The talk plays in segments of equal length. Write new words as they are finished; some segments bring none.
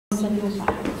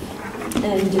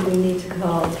And do we need to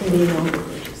call convene all?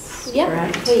 Yeah,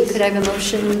 Correct. please. Could I have a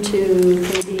motion to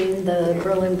convene the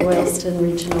Berlin-Boylston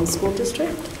Regional School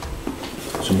District?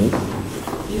 So move.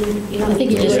 You don't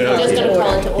think you're just going to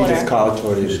call it to You order just call it to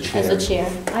order as chair. as a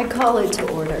chair? I call it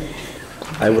to order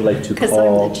I would like to because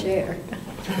call... I'm the chair.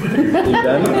 You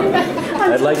done?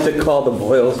 I'd like to call the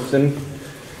Boylston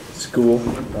School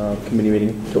Committee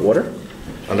meeting to order.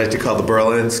 I'd like to call the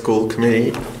Berlin School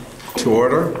Committee to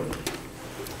order.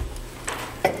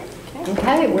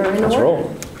 Okay, we're in Let's order.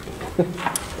 roll.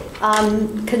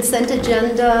 Consent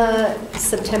agenda,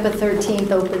 September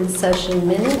 13th, open session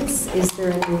minutes. Is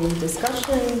there any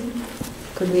discussion?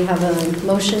 Could we have a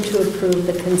motion to approve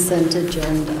the consent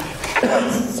agenda?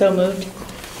 So moved.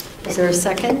 Is there a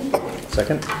second?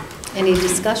 Second? Any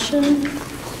discussion?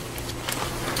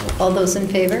 All those in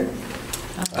favor?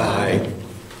 Aye.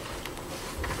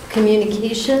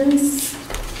 Communications.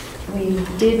 We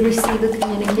did receive a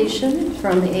communication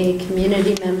from a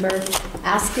community member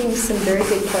asking some very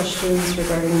good questions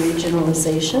regarding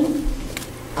regionalization.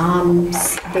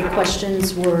 The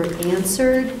questions were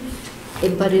answered,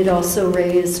 but it also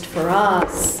raised for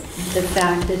us the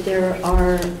fact that there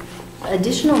are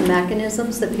additional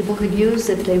mechanisms that people could use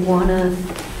if they want to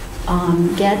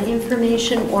get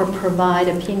information or provide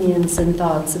opinions and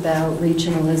thoughts about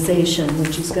regionalization,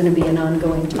 which is going to be an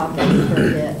ongoing topic for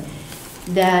a bit.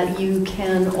 That you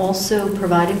can also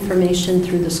provide information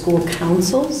through the school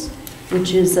councils,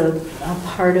 which is a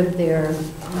part of their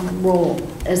role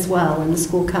as well, and the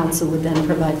school council would then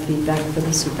provide feedback for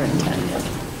the superintendent.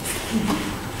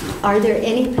 Are there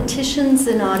any petitions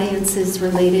and audiences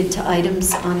related to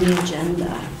items on the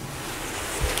agenda?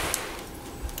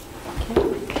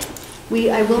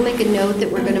 I will make a note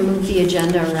that we're going to move the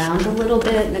agenda around a little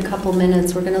bit. In a couple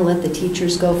minutes, we're going to let the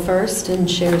teachers go first and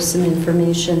share some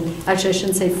information. Actually, I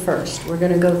shouldn't say first. We're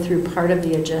going to go through part of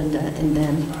the agenda and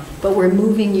then, but we're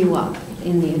moving you up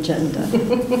in the agenda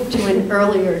to an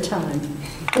earlier time.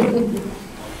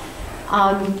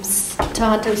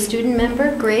 Tohoto student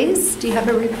member, Grace, do you have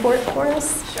a report for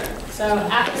us? Sure. So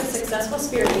after a successful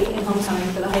Spirit Week and homecoming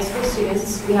for the high school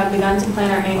students, we have begun to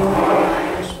plan our annual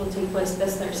Prom, which will take place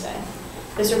this Thursday.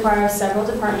 This requires several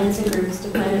departments and groups to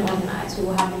plan and organize. We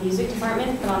will have the music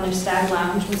department put on their stag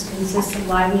lounge, which consists of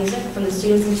live music from the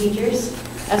students and teachers,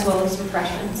 as well as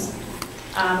refreshments.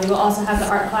 We will also have the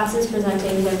art classes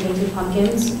presenting their painted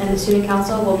pumpkins, and the student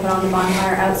council will put on the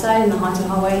bonfire outside and the haunted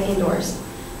hallway indoors.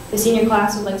 The senior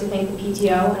class would like to thank the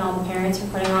PTO and all the parents for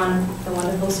putting on the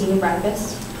wonderful senior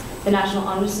breakfast. The National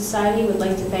Honor Society would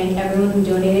like to thank everyone who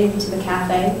donated to the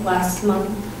cafe last month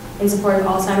in support of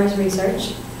Alzheimer's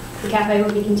research. The cafe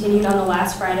will be continued on the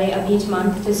last Friday of each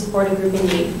month to support a group in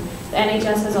need. The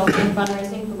NHS has also been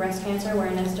fundraising for breast cancer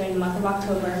awareness during the month of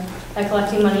October by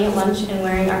collecting money at lunch and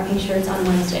wearing our pink shirts on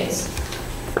Wednesdays.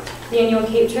 The annual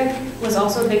Cape trip was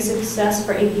also a big success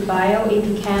for AP Bio,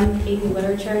 AP Chem, AP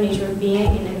Literature, Nature of Being,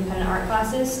 and independent art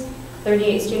classes.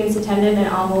 38 students attended and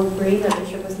all will agree that the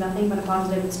trip was nothing but a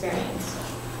positive experience.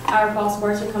 Our fall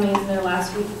sports are coming into their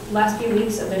last few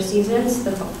weeks of their seasons.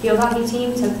 The field hockey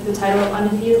team took the title of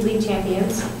undefeated league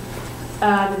champions.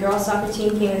 The girls soccer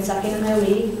team came in second in their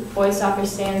league. Boys soccer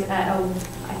stands at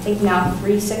I think now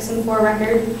 3-6-4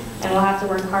 record, and will have to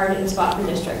work hard in the spot for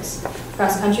districts.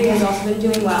 Cross country has also been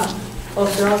doing well.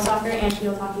 Both girls soccer and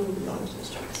field hockey will be going to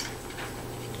districts.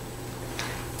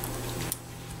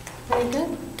 Very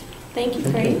good. Thank you,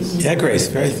 Grace. Yeah, Grace,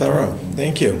 very thorough.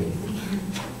 Thank you.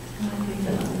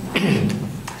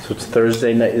 So it's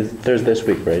Thursday night, Thursday this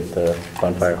week, right, the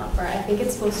bonfire? I think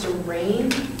it's supposed to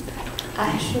rain,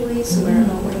 actually, so I don't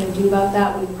know what we're going to do about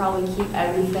that. We'll probably keep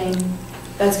everything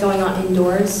that's going on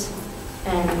indoors,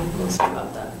 and we'll see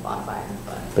about the bonfire.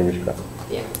 But Fingers crossed.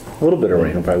 yeah. A little bit of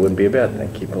rain probably wouldn't be a bad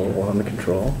thing, keep it a little under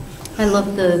control. I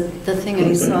love the thing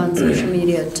I saw on social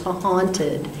media, to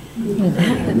haunted.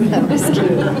 That was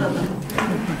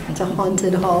cute. To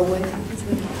haunted hallway.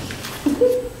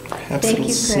 Have Thank some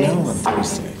you, snow on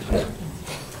Grace. Thursday.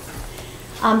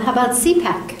 How about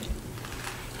CPAC?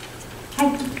 Hi,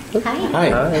 Hi.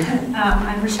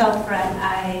 Hi. I'm Rochelle Fred.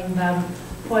 I'm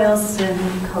Boylston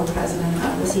co-president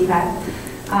of the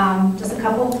CPAC. Just a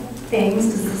couple things,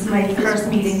 because this is my first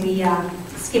meeting. We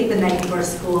skipped the night before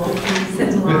school.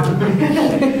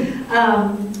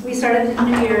 We started the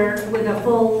new year with a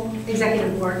full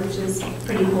executive board, which is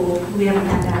pretty cool. We haven't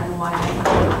had that in a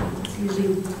while. It's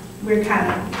usually we're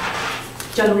kind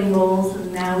of juggling roles,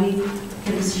 and now we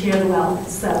can share the wealth.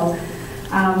 So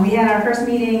we had our first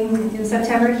meeting in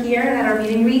September here at our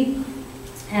meeting read,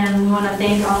 and we want to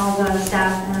thank all the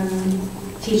staff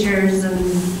and teachers and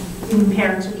even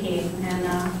parents who came and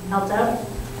helped out.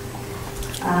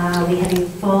 We have a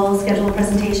full schedule of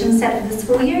presentations set for the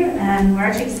school year, and we're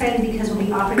actually excited because we'll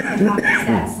be offering some topics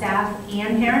that staff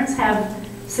and parents have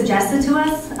suggested to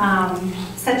us,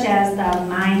 such as the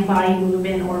mind, body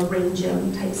movement, or brain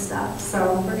gym type stuff.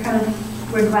 So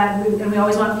we're glad, and we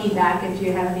always want feedback if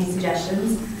you have any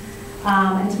suggestions.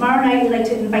 And tomorrow night, we'd like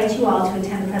to invite you all to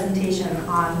attend a presentation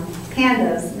on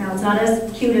pandas. Now, it's not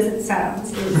as cute as it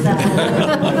sounds.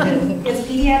 It's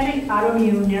pediatric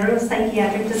autoimmune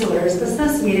neuropsychiatric disorders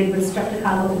associated with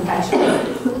streptococcal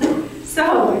infection.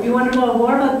 So, if you want to know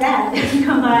more about that,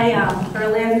 come by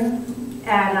Berlin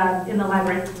in the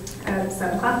library at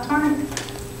 7 o'clock tomorrow night.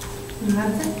 And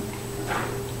that's it.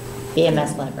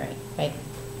 BMS library, right?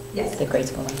 Yes. The grade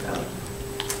school library.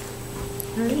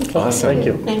 Awesome. Thank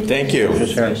you. Thank you.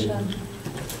 Thanks for sharing.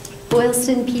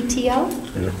 Boylston PTO?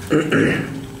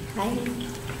 Hi.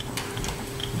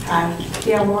 Hi,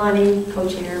 Gail Lonnie,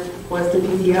 co-chair, Boylston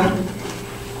PTO.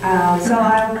 So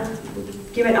I'll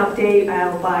give an update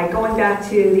by going back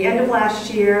to the end of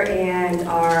last year and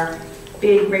our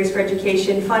big Race for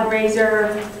Education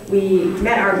fundraiser. We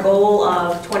met our goal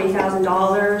of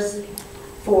 $20,000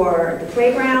 for the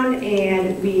playground,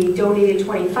 and we donated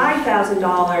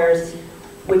 $25,000,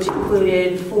 which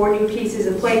included 4 new pieces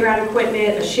of playground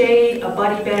equipment, a shade, a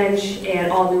buddy bench,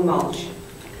 and all new mulch.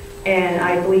 And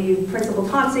I believe Principal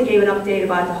Thompson gave an update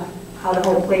about how the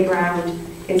whole playground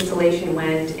installation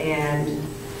went, and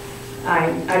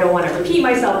I don't want to repeat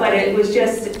myself, but it was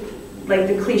just like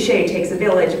the cliche, takes a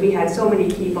village. We had so many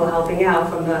people helping out,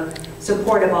 from the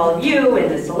support of all of you and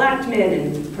the selectmen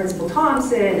and Principal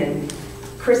Thompson and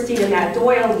Christine and Matt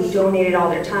Doyle, who donated all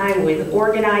their time with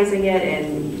organizing it,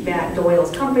 and Matt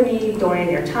Doyle's company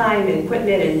donating their time and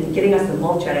equipment and getting us the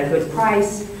mulch at a good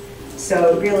price.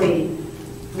 So it really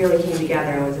came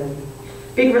together. It was a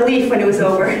big relief when it was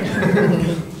over.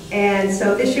 And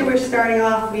so this year we're starting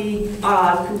off, we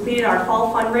completed our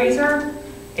fall fundraiser,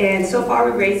 and so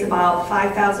far we raised about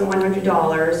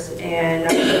 $5,100, and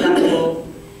I'm sure that will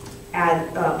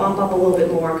bump up a little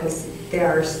bit more, because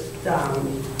there's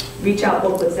reach out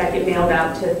booklets that get mailed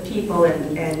out to people,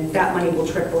 and that money will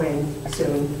trickle in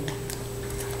soon.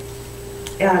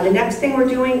 The next thing we're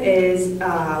doing is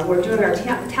we're doing our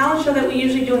talent show that we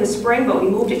usually do in the spring, but we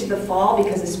moved it to the fall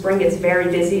because the spring gets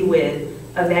very busy with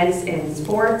events and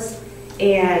sports.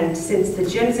 And since the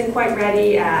gym isn't quite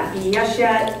ready at BES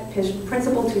yet,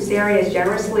 Principal Tusseri has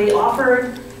generously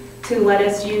offered to let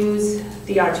us use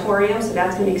the auditorium, so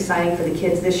that's going to be exciting for the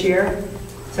kids this year.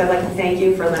 So I'd like to thank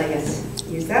you for letting us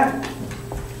use that.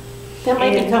 That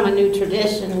might become a new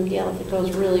tradition, Gail, if it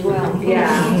goes really well.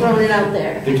 Yeah. Throwing it out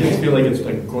there. The kids feel like it's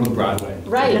like going to Broadway.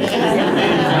 Right. The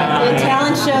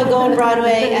talent show going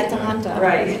Broadway at Tohoto.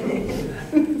 Right.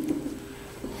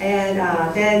 And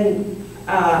then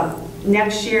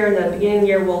next year, in the beginning of the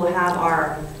year, we'll have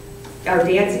our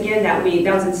dance again. That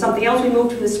was something else we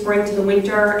moved from the spring to the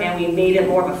winter, and we made it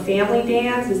more of a family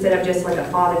dance instead of just like a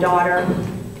father-daughter.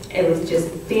 It was just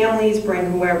families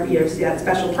bring whoever, see that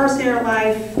special person in your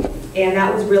life, and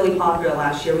that was really popular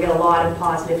last year. We got a lot of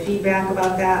positive feedback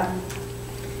about that.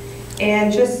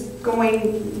 And just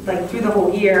going like through the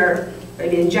whole year,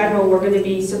 in general, we're going to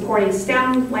be supporting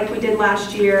STEM like we did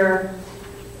last year.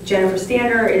 Jennifer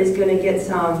Stander is going to get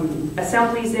some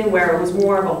assemblies in where it was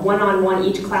more of a one-on-one.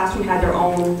 Each classroom had their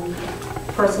own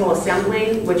personal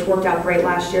assembly, which worked out great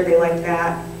last year. They liked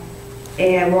that.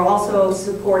 And we're also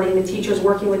supporting the teachers,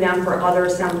 working with them for other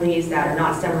assemblies that are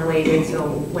not STEM related. So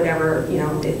whatever,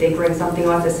 if they bring something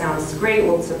up that sounds great,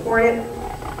 we'll support it.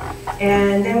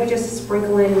 And then we just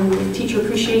sprinkle in teacher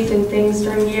appreciation things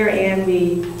during the year, and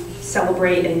we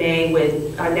celebrate in May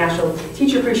with our National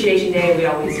Teacher Appreciation Day. We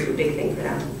always do a big thing for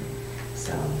them.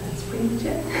 So that's pretty much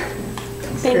it.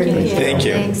 Thank you, Gail. Thank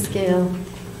you. Thanks, Gail.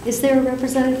 Is there a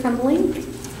representative from Link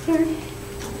here?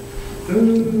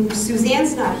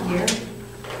 Suzanne's not here,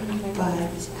 but...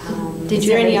 Is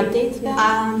there any updates about?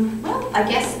 Well, I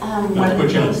guess one Not of to the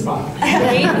put you on the things... spot.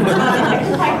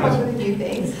 I put a few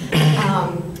things.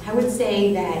 I would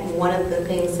say that one of the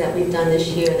things that we've done this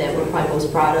year that we're probably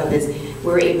most proud of is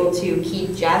we're able to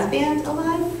keep jazz band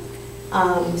alive.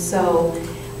 So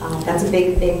that's a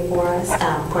big thing for us.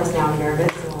 Of course, now I'm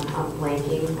nervous, so I'm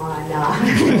blanking on...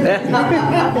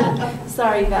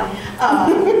 Sorry, Val.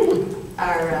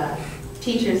 Our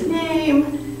teacher's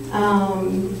name.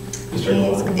 Mr.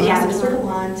 Gallant. Yeah, Mr.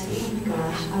 Gallant. Oh my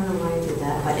gosh, I don't know why I did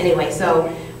that. But anyway,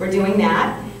 so we're doing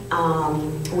that.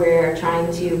 We're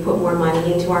trying to put more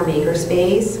money into our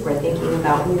makerspace. We're thinking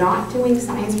about not doing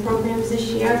science programs this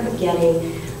year, but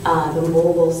getting the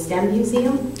mobile STEM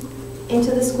museum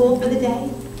into the school for the day.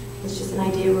 It's just an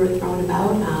idea we were throwing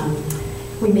about.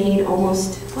 We made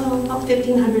almost, well, about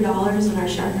 $1,500 in our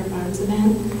Sharper Farms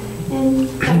event,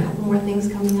 and got a couple more things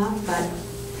coming up, but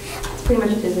it's pretty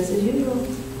much business as usual.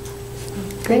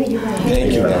 Great.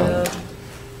 Thank you.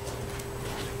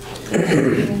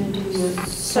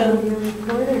 So, Your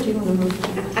report, or do you want to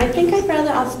move? I think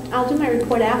I'll do my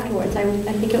report afterwards. I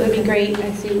think it would be great.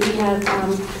 I see we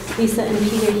have Lisa and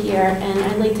Peter here, and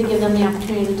I'd like to give them the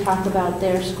opportunity to talk about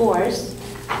their scores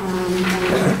and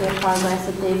their progress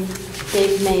that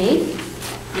they've made.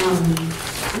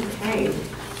 Okay,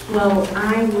 well,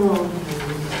 I will,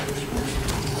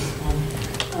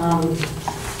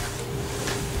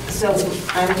 so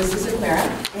I'm Lisa Sequeira,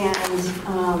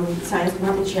 and Science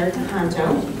Department Chair at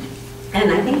Tohoto. And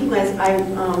I think you guys, I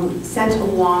sent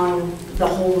along the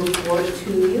whole report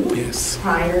to you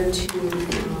prior to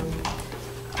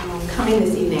coming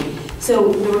this evening.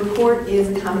 So the report is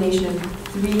a combination of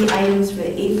 3 items for the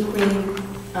 8th grade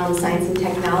science and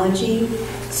technology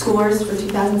scores for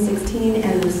 2016,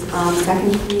 and the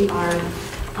second 3 are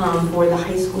for the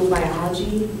high school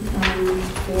biology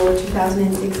for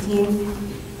 2016.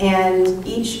 And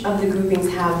each of the groupings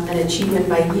have an achievement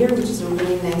by year, which is a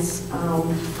really nice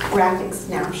graphic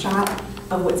snapshot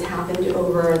of what's happened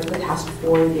over the past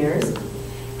 4 years.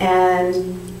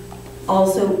 And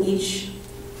also each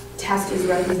test is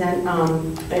represented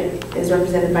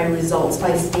by results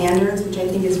by standards, which I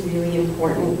think is really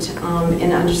important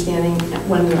in understanding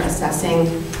when we're assessing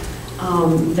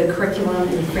the curriculum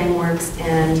and frameworks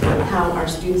and how our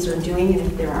students are doing, and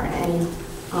if there are any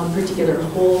particular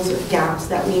holes or gaps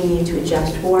that we need to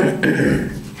adjust for,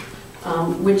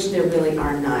 which there really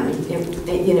are none, if you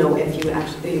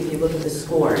look at the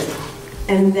scores.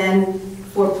 And then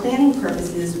for planning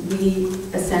purposes, we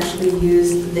essentially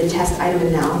use the test item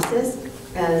analysis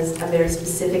as a very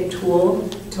specific tool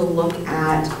to look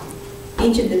at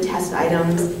each of the test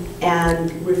items and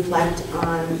reflect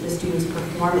on the student's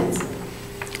performance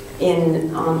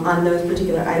on those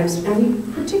particular items. And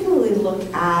we particularly look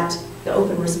at the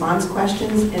open response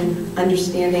questions and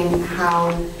understanding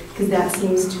how, because that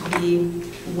seems to be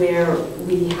where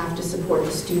we have to support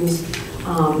the students,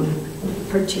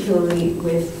 particularly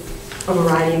with a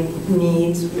variety of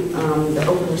needs. The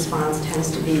open response tends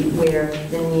to be where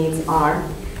the needs are.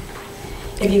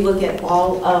 If you look at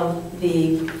all of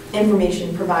the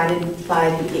information provided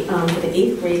by for the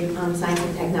 8th grade science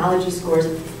and technology scores,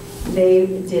 they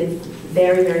did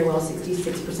very, very well.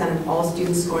 66% of all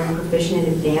students scoring proficient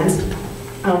and advanced,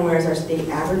 whereas our state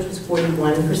average was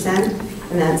 41%,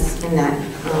 and that's in that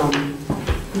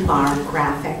bar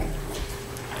graphic.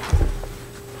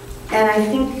 And I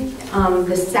think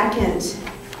the second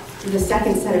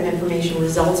set of information,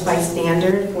 results by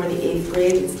standard for the 8th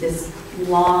grade, it's this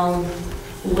long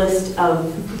list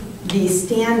of the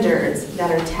standards that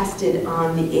are tested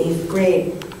on the 8th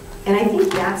grade. And I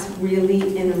think that's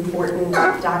really an important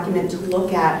document to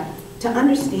look at to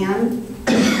understand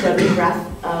the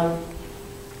breadth of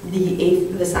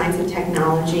the science and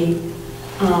technology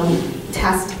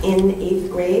test in 8th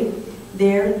grade.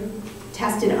 They're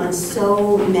tested on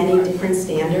so many different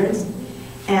standards,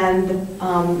 and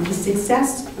the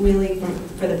success really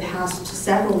for the past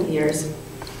several years,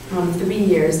 3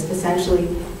 years essentially,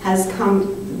 has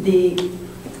come. The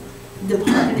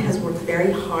department has worked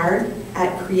very hard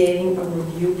at creating a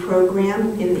review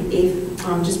program in the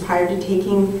 8th, just prior to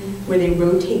taking, where they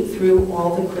rotate through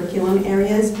all the curriculum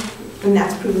areas, and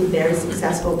that's proven very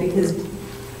successful because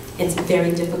it's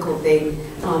very difficult. They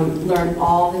learn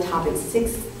all the topics,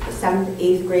 6th, 7th,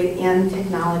 8th grade, and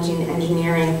technology and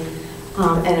engineering,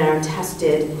 and are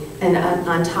tested. And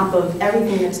on top of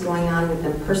everything that's going on with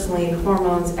them personally,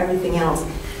 hormones, everything else,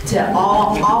 to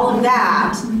all of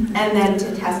that, and then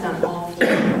to test on all 4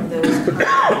 of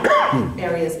those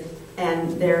areas.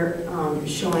 And they're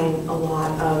showing a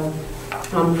lot of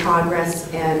progress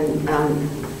and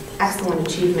excellent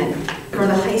achievement. For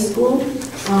the high school,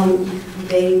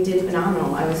 they did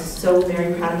phenomenal. I was so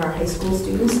very proud of our high school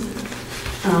students.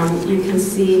 You can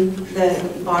see the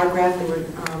bar graph,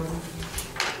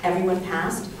 everyone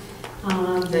passed.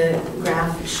 The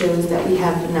graph shows that we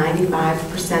have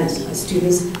 95% of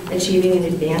students achieving an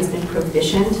advanced and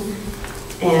proficient,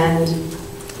 and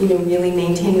really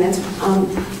maintaining. That's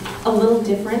a little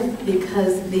different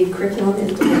because the curriculum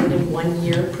is delivered in 1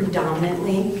 year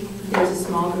predominantly. There's a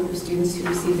small group of students who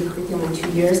receive the curriculum in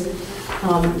 2 years,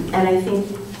 and I think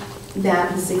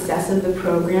that the success of the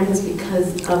program is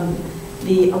because of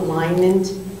the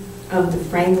alignment of the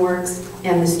frameworks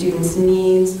and the students'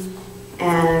 needs.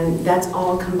 And that's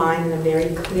all combined in a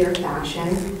very clear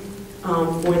fashion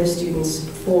for the students,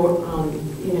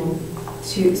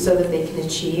 so that they can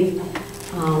achieve.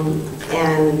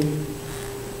 And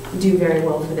do very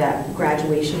well for that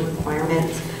graduation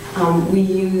requirement. We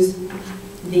use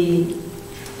the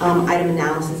item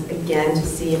analysis again to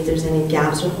see if there's any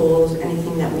gaps or holes,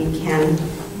 anything that we can,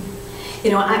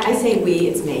 I say we,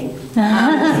 it's me.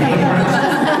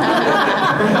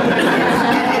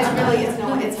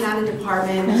 It's not a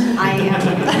department. I am,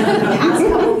 in the past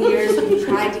couple of years, we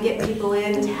tried to get people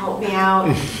in to help me out,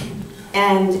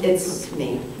 and it's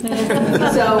me.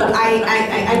 So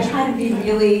I try to be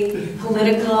really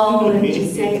political and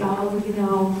just say,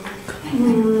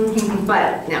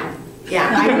 but no. Yeah,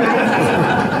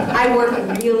 I work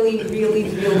really, really,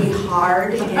 really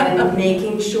hard in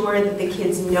making sure that the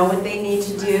kids know what they need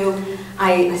to do.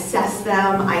 I assess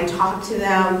them, I talk to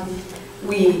them,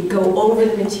 we go over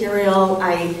the material,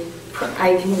 I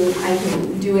can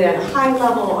do it at a high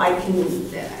level, I can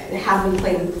have them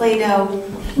play with Play-Doh,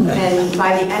 and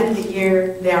by the end of the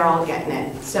year, they're all getting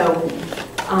it. So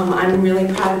I'm really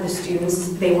proud of the students.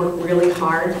 They work really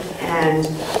hard, and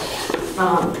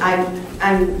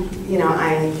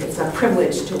it's a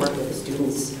privilege to work with the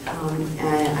students,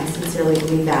 and I sincerely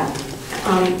believe that.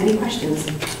 Any questions?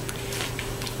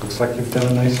 Looks like you've done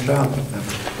a nice job.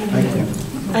 Thank you.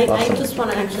 I just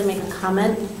want to actually make a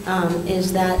comment,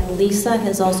 is that Lisa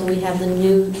has also, we have the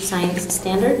new science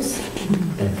standards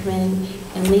that have come in,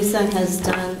 and Lisa has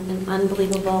done an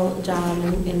unbelievable job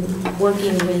in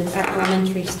working with our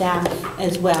elementary staff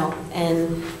as well,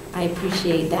 and I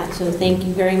appreciate that. So thank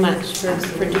you very much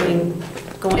for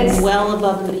going well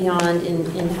above and beyond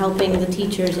in helping the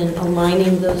teachers and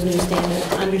aligning those new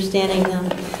standards, understanding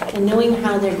them, and knowing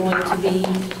how they're going to be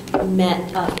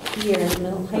met up here at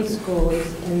middle high school,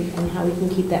 and how we can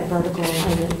keep that vertical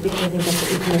alignment, because I think that's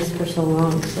what we've missed for so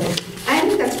long. So I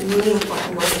think that's really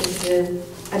important work, is the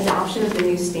adoption of the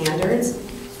new standards,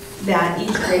 that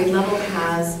each grade level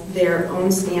has their own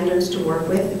standards to work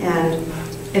with, and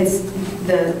it's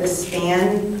the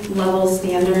span level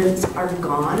standards are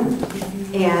gone,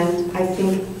 and I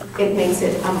think it makes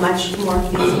it a much more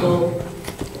feasible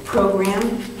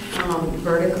program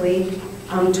vertically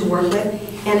to work with.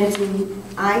 And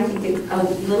I think it's a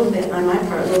little bit, on my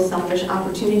part, a little selfish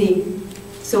opportunity,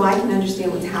 so I can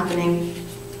understand what's happening,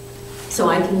 so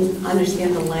I can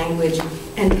understand the language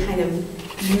and kind of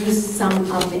use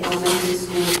some of the elementary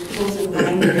school tools and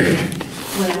language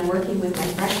when I'm working with my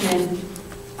freshmen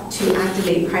to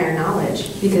activate prior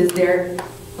knowledge, because they're,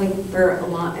 like, for a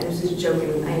lot, and this is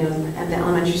joking, I know, at the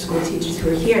elementary school teachers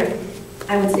who are here,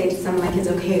 I would say to some of my kids,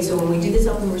 okay, so when we do this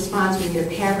open response, we need a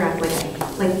paragraph,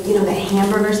 like that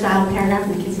hamburger style paragraph,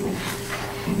 and the kids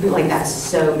are like, that's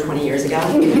so 20 years ago.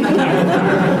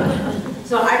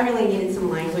 So I really needed some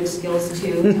language skills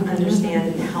too, to understand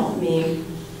and to help me,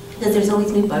 because there's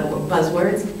always new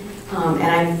buzzwords, and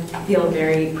I feel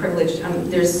very privileged.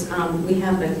 We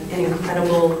have an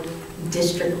incredible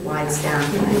district-wide staff,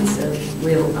 and it's a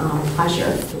real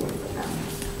pleasure to work with them.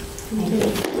 Thank you.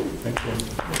 Thank you.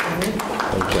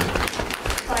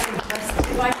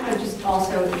 If I could just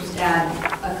also add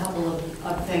a couple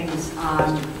of things.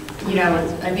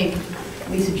 I think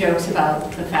Lisa jokes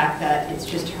about the fact that it's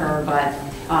just her, but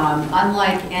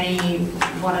unlike any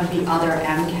one of the other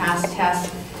MCAS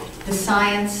tests, the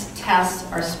science tests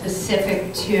are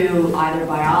specific to either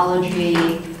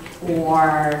biology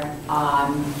or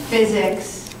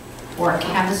physics or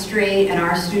chemistry, and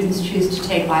our students choose to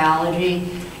take biology.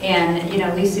 And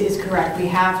Lisa is correct. We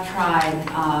have tried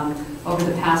over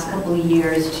the past couple of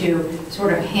years to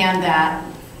sort of hand that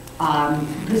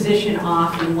position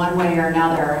off in one way or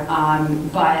another,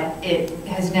 but it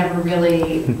has never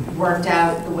really worked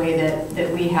out the way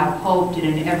that we have hoped. And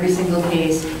in every single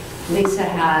case, Lisa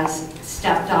has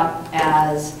stepped up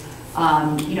as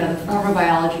the former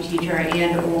biology teacher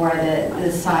and/or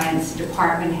the science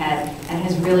department head, and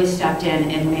has really stepped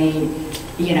in and made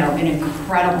an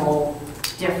incredible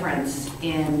difference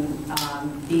in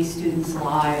these students'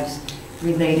 lives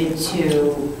related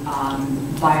to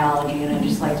biology. And I'd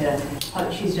just like to,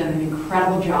 she's done an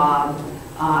incredible job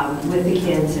with the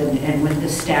kids and with the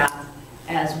staff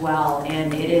as well.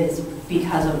 And it is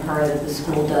because of her that the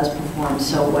school does perform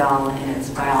so well in its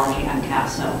biology MCAS.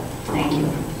 So thank you.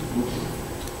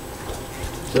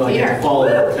 So I get to follow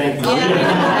up. Thank you.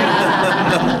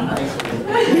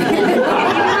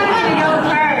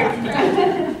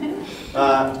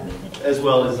 As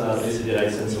well as Lisa did, I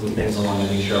sent some things along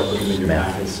to make sure I'll put them in your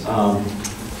packets.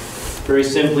 Very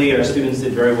simply, our students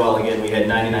did very well. Again, we had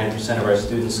 99% of our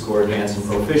students score advanced and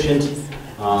proficient.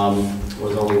 There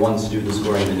was only one student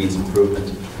scoring that needs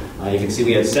improvement. You can see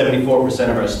we had 74%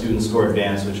 of our students score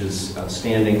advanced, which is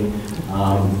outstanding.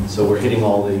 So we're hitting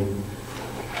all the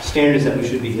standards that we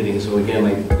should be hitting. So again,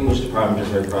 my English department is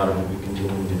very proud of it. We continue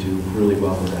continuing to do really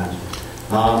well with that.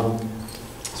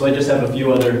 So I just have a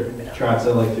few other charts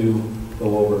I'd like to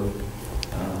go over.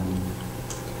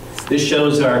 This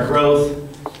shows our growth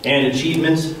and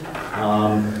achievement.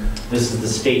 This is the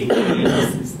state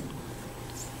median.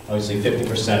 Obviously,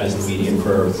 50% is the median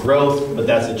for growth, but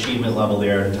that's achievement level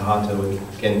there. And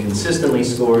Tohoto, again, consistently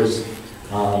scores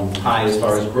high as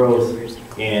far as growth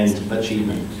and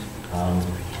achievement.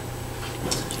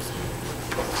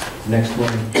 Next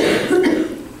one.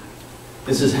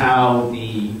 This is how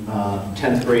the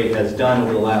 10th grade has done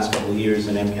over the last couple of years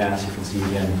in MCAS. You can see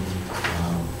again,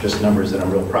 just numbers that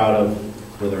I'm real proud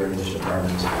of with our English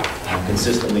department.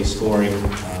 Consistently scoring.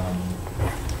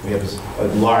 We have a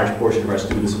large portion of our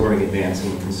students scoring advanced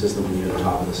and consistently near the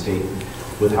top of the state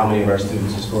with how many of our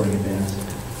students are scoring advanced.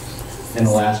 And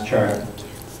the last chart.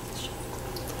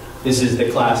 This is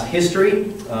the class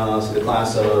history. So the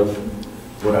class of,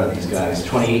 what are these guys,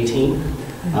 2018.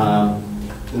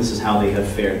 And this is how they have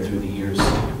fared through the years.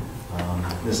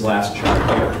 This last chart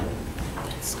here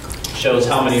shows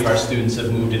how many of our students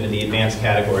have moved into the advanced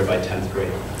category by 10th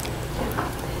grade.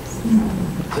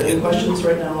 So any questions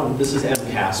right now? This is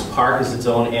MCAS. PARCC is its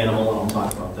own animal, and I'll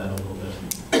talk about that a little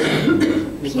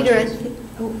bit. Peter,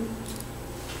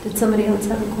 did somebody else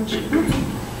have a question?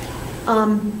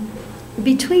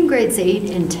 Between grades 8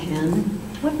 and 10,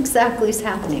 what exactly is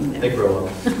happening there? They grow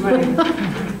up.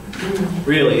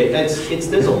 Really,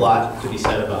 there's a lot to be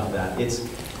said about that. It's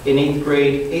in 8th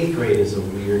grade is a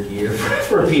weird year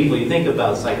for people. You think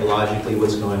about psychologically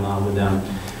what's going on with them.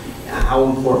 How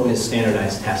important is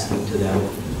standardized testing to them?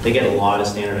 They get a lot of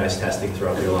standardized testing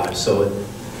throughout their lives. So at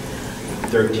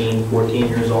 13, 14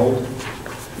 years old,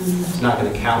 it's not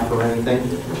going to count for anything,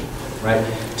 right?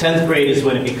 10th grade is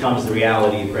when it becomes the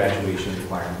reality of graduation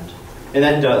requirement. And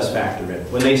that does factor in.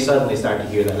 When they suddenly start to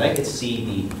hear that, I could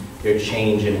see their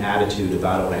change in attitude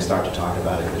about it when I start to talk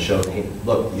about it and show, hey,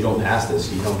 look, you don't pass this,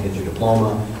 you don't get your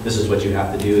diploma, this is what you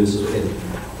have to do. This is, and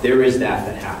there is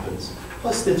that happens.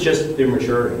 Plus, it's just their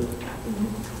maturity.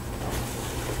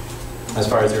 As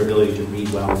far as their ability to read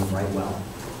well and write well,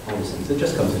 all these things, it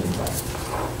just comes into play.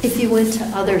 If you went to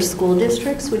other school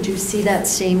districts, would you see that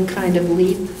same kind of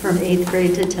leap from 8th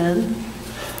grade to 10?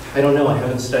 I don't know, I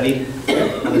haven't studied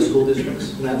other school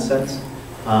districts in that sense.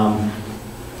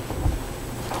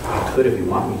 I could if you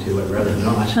want me to, I'd rather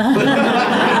not.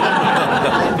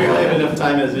 I barely have enough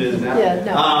time as it is now. Yeah,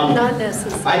 no, not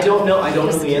necessarily. I don't know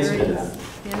the answer to Curious. that.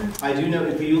 Yeah. I do know,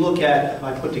 if you look at,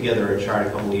 I put together a chart a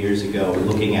couple of years ago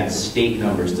looking at state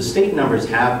numbers. The state numbers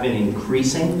have been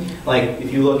increasing. Like,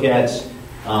 if you look at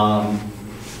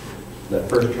the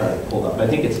first chart I pulled up, I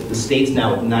think it's the state's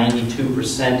now at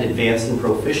 92% advanced and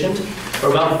proficient. For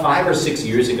about 5 or 6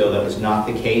 years ago, that was not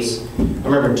the case. I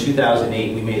remember in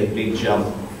 2008, we made a big jump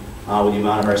with the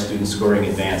amount of our students scoring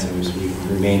advanced, and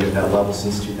we've remained at that level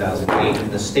since 2008.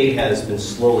 And the state has been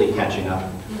slowly catching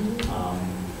up.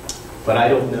 But I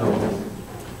don't know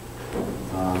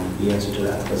the answer to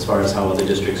that as far as how other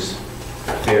districts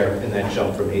fare in that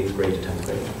jump from 8th grade to 10th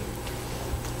grade.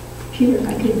 Peter, if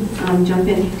I could jump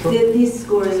in. These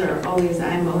scores are always,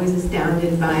 I'm always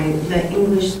astounded by the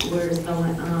English scores, the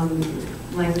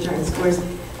language arts scores.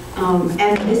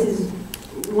 And this is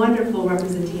wonderful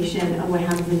representation of what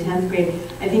happens in 10th grade.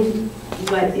 I think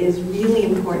what is really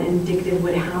important, indicative of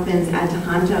what happens at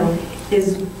Tohoto,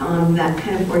 is that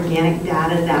kind of organic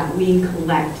data that we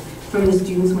collect from the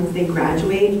students once they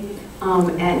graduate,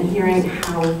 and hearing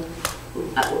how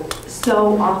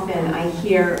so often I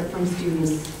hear from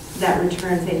students that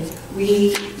return saying,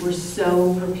 we were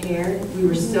so prepared, we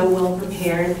were so well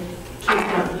prepared, kids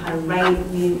don't know how to write,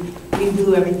 we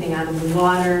blew everything out of the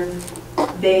water.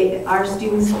 Our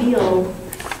students feel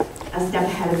a step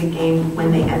ahead of the game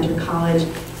when they enter college.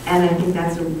 And I think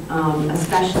that's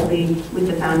especially with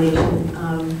the foundation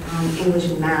of English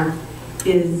and math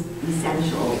is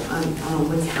essential on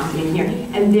what's happening here.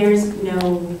 And there's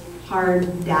no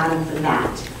hard data for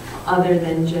that other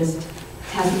than just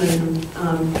testimony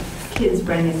from kids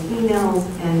writing us emails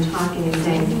and talking and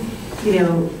saying, you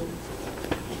know,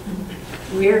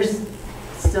 we're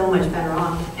so much better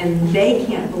off. And they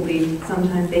can't believe,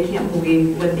 sometimes they can't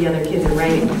believe what the other kids are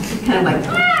writing. Kind of like,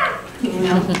 ah! You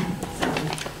know?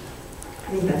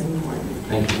 I think that's important.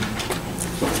 Thank you.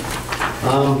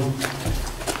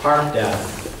 PARCC data.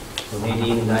 So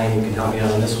Nadine and Diane, you can help me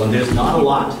out on this one. There's not a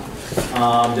lot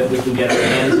that we can get our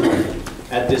hands on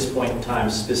at this point in time.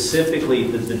 Specifically,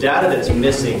 the data that's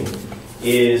missing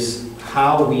is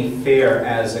how we fare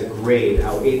as a grade,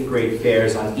 how 8th grade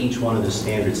fares on each one of the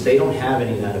standards. They don't have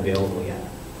any of that available yet.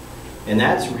 And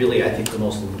that's really, I think, the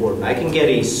most important. I can get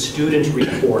a student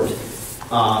report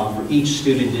for each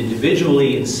student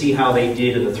individually and see how they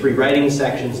did in the 3 writing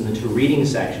sections and the 2 reading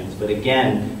sections. But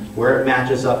again, where it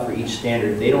matches up for each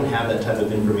standard, they don't have that type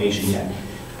of information yet.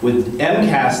 With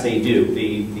MCAS, they do.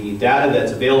 The data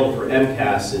that's available for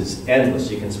MCAS is endless.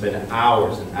 You can spend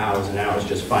hours and hours and hours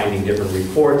just finding different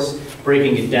reports,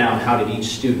 breaking it down. How did each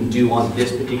student do on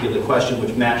this particular question,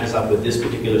 which matches up with this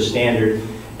particular standard?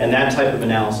 And that type of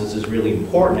analysis is really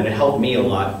important, and it helped me a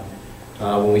lot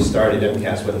when we started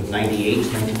MCAS, whether it was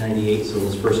 1998, so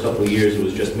those first couple of years, it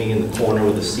was just me in the corner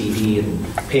with a CD and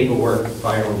paperwork,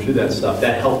 firing through that stuff.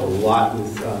 That helped a lot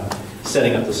with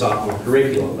setting up the sophomore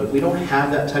curriculum. But we don't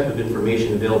have that type of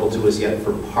information available to us yet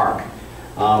for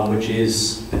PARCC, which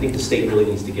is, I think the state really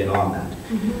needs to get on that.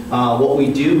 What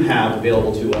we do have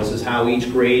available to us is how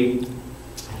each grade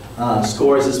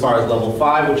scores as far as level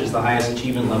 5, which is the highest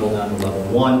achievement level, down to level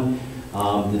 1.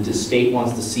 The state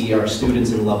wants to see our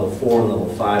students in level 4 and level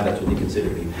 5. That's what they consider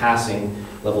to be passing.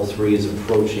 Level 3 is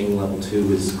approaching. Level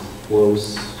 2 is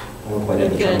close. I don't quite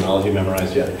have the terminology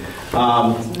memorized yet.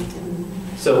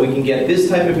 So we can get this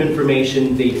type of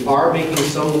information. They are making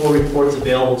some more reports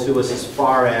available to us as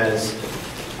far as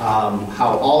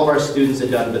how all of our students are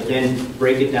done, but then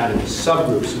break it down into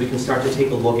subgroups so we can start to take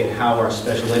a look at how our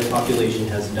special ed population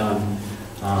has done.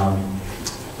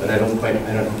 But I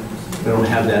don't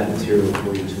have that material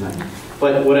for you tonight.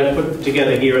 But what I put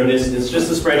together here in this is just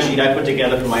a spreadsheet I put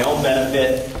together for my own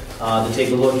benefit to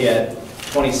take a look at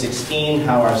 2016,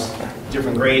 how our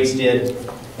different grades did,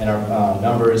 and our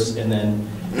numbers, and then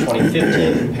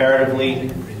 2015 comparatively.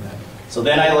 So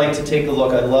then I like to take a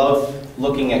look. I love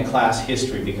looking at class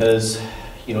history because,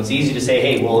 you know, it's easy to say,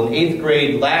 hey, well, in 8th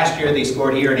grade last year they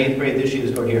scored here, in 8th grade this year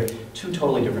they scored here. 2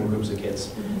 totally different groups of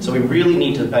kids. So we really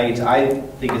need to pay, I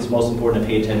think it's most important to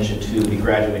pay attention to the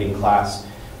graduating class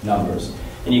numbers.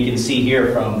 And you can see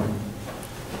here from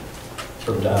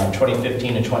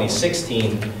 2015 to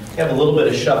 2016, we have a little bit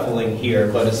of shuffling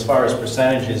here, but as far as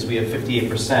percentages, we have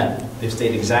 58%. They've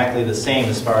stayed exactly the same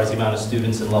as far as the amount of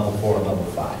students in level 4 and level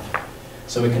 5.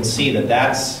 So we can see that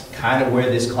that's kind of where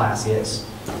this class is.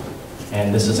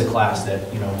 And this is a class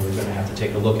that, you know, we're going to have to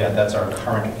take a look at. That's our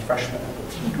current freshmen.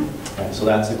 Right, so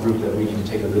that's a group that we need to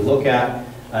take a good look at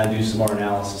and do some more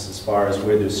analysis as far as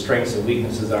where their strengths and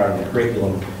weaknesses are in the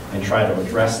curriculum and try to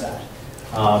address that.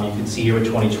 You can see here in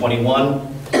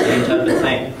 2021, same type of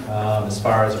thing. As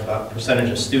far as percentage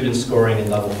of students scoring in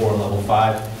level 4 and level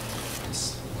 5,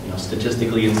 it's, you know,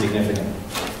 statistically insignificant.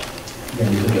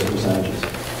 Again, you look at percentages.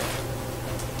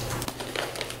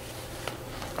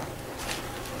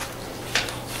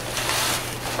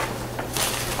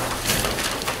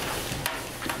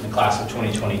 Class of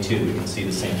 2022, we can see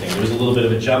the same thing. There was a little bit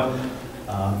of a jump.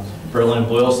 Berlin and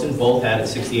Boylston both had at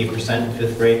 68% in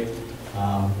 5th grade,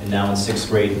 and now in 6th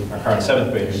grade, our current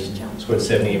 7th graders scored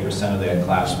 78% of their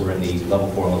class were in the level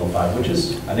 4 and level 5, which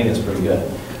is, I think, it's pretty good.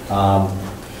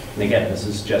 And again, this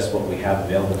is just what we have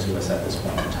available to us at this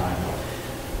point in time.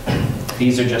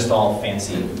 These are just all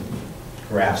fancy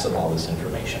graphs of all this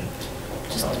information.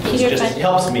 It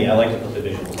helps me. I like to put the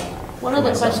visuals on. One of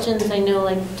the questions I know,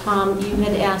 like Tom, you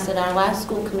had asked at our last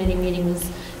school committee meeting was,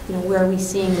 you know, where are we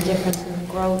seeing the difference in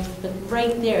growth? But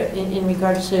right there, in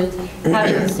regards to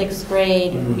having the 6th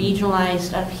grade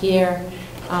regionalized up here,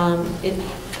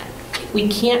 we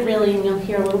can't really, and you'll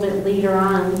hear a little bit later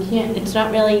on, it's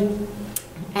not really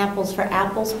apples for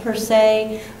apples per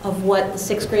se of what the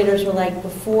 6th graders were like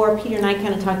before. Peter and I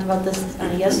kind of talked about this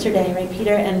yesterday, right,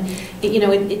 Peter? And you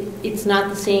know, it's not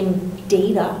the same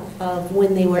data of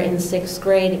when they were in 6th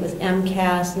grade. It was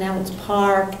MCAS, now it's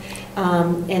PARCC.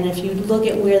 And if you look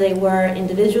at where they were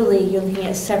individually, you're looking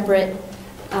at separate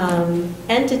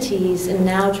entities, and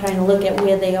now trying to look at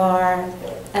where they are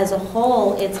as a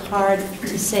whole, it's hard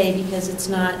to say because it's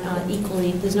not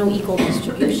equally, there's no equal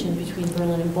distribution between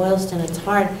Berlin and Boylston. It's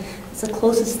hard. It's the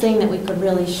closest thing that we could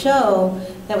really show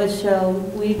that would show,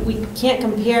 we can't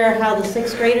compare how the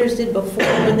 6th graders did before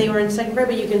when they were in 2nd grade,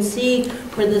 but you can see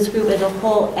where this group as a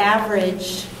whole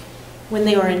average when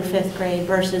they were in 5th grade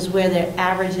versus where they're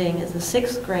averaging as the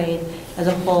 6th grade as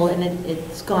a whole, and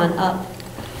it's gone up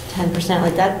 10%.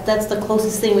 Like that's the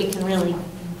closest thing we can really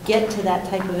get to that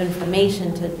type of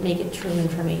information to make it true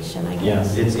information, I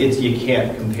guess. Yes, you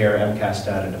can't compare MCAS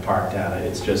data to PARCC data.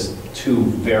 It's just 2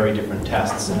 very different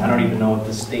tests, and I don't even know what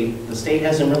the state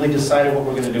hasn't really decided what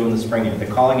we're going to do in the spring yet. They're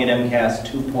calling it MCAS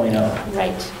 2.0.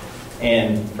 Right.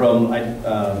 And from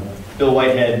Bill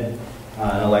Whitehead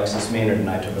and Alexis Maynard and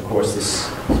I took a course this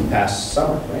past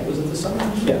summer, right? Was it this summer?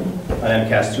 Yeah. On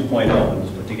MCAS 2.0, and it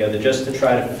was put together just to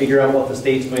try to figure out what the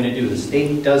state's going to do. The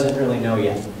state doesn't really know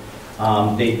yet.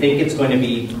 They think it's going to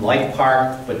be like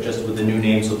PARCC, but just with the new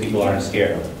name so people aren't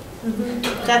scared of it.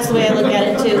 That's the way I look at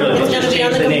it too. Really, It's let's gonna just be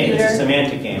on change the the name, it's a computer.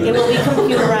 semantic game. It will be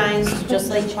computerized, just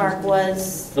like Park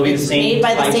was. It'll be the It's same made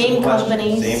by the types of same questions,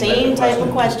 company, same same type type of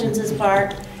of questions as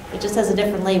Park. It just has a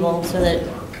different label so that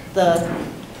the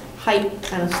hype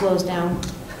kind of slows down.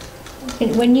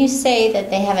 When you say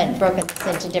that they haven't broken this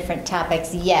into different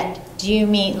topics yet, do you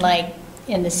mean like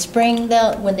in the spring,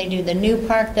 when they do the new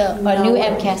park, a new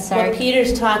MCAS, sorry? What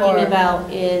Peter's talking Or-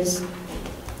 about is,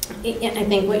 I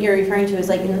think what you're referring to is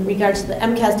like in regards to the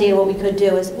MCAS data, what we could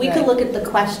do is, we could Right. look at the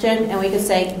question and we could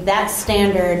say, that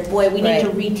standard, boy, we need to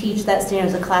Right. reteach that standard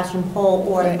as a classroom whole,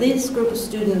 or Right. this group of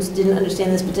students didn't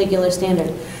understand this particular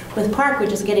standard. With Park, we're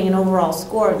just getting an overall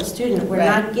score of the student. We're Right.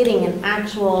 not getting an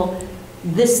actual,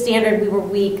 this standard we were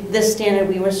weak, this standard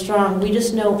we were strong. We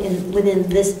just know within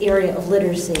this area of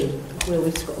literacy where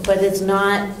we score. But it's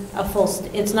not a full,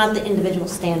 it's not the individual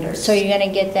standards. So you're going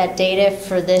to get that data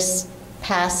for this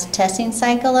past testing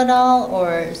cycle at all,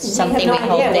 or something we have no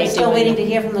hope idea. they do? We're still waiting to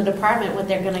hear from the department what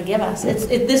they're going to give us.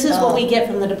 This is what we Oh. get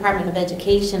from the Department of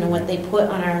Education and what they put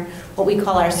on our, what we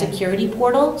call our security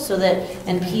portal, so that,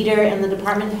 and Peter and the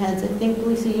department heads, I think,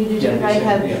 Lisa, you do, Yeah, right,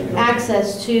 have yeah.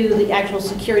 access to the actual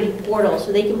security portal,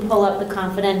 so they can pull up the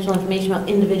confidential information about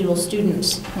individual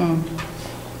students.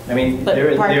 I mean, But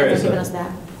there Park there hasn't is given us that.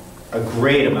 a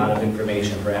great amount of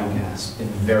information for MCAS in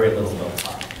very little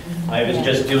time. I was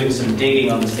just doing some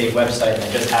digging on the state website, and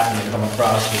I just happened to come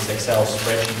across this Excel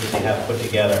spreadsheet that they have put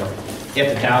together. You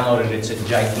have to download it, it's a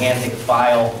gigantic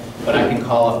file, but I can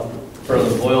call up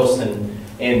Berlin Boylston,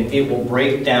 and it will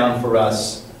break down for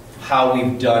us how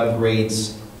we've done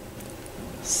grades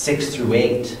 6 through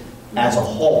 8 as a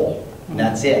whole, and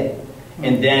that's it.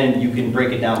 And then you can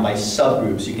break it down by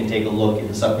subgroups. You can take a look at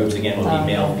the subgroups, again, will be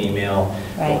male, female,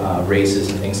 Right. races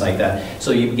and things like that.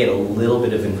 So you get a little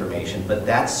bit of information, but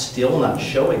that's still not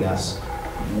showing us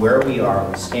where we are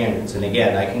on the standards. And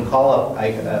again, I can call up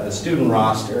the student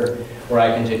roster, where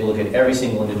I can take a look at every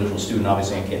single individual student.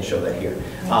 Obviously, I can't show that here.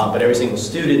 But every single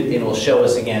student, and it will show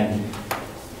us, again,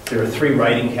 there are three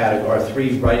writing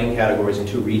categories and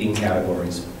 2 reading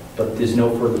categories, but there's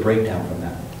no further breakdown from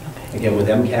that. Again, with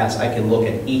MCAS, I can look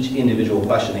at each individual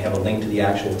question. They have a link to the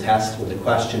actual test with the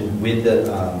question, with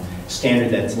the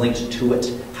standard that's linked to it,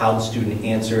 how the student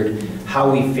answered, how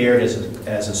we fared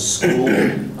as a school.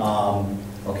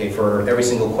 Okay, for every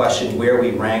single question, where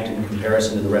we ranked in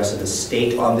comparison to the rest of the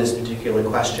state on this particular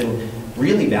question.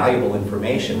 Really valuable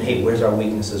information. Hey, where's our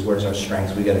weaknesses? Where's our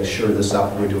strengths? We got to shore this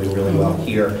up. We're doing really well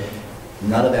here.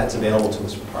 None of that's available to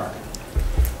us for Park.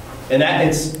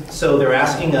 And so they're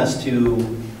asking us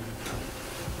to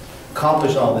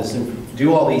accomplish all this and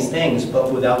do all these things,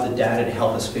 but without the data to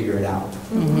help us figure it out.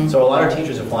 So a lot of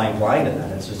teachers are flying blind to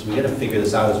that. It's just, we got to figure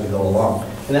this out as we go along.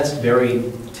 And that's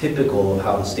very typical of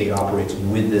how the state operates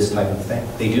with this type of thing.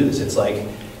 They do this. It's like,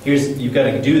 you've got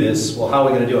to do this. Well, how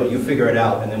are we going to do it? You figure it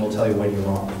out, and then we'll tell you when you're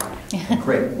wrong.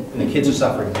 Great. And the kids are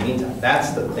suffering in the meantime.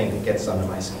 That's the thing that gets under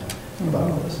my skin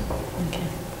about all this. Okay.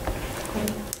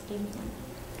 Great.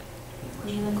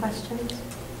 Any other questions?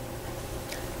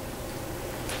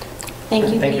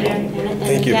 Thank you, Thank you. Peter. And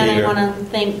Thank you, again, I Peter. want to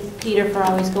thank Peter for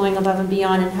always going above and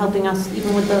beyond and helping us,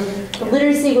 even with the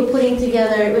literacy we're putting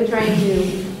together. We're trying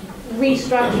to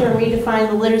restructure and redefine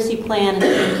the literacy plan.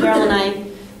 And Carol and I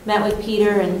met with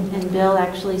Peter, and Bill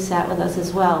actually sat with us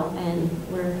as well. And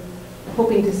we're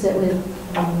hoping to sit with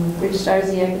Rich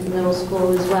Starziak at the middle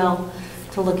school as well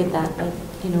to look at that. But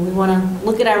we want to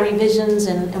look at our revisions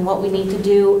and what we need to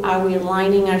do. Are we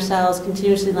aligning ourselves,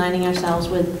 continuously aligning ourselves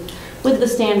with the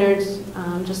standards?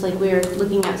 Just like we're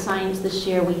looking at science this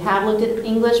year, we have looked at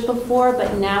English before,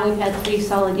 but now we've had 3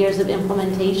 solid years of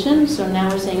implementation. So now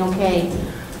we're saying, okay,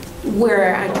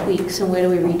 where are our tweaks and where do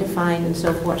we redefine and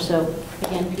so forth. So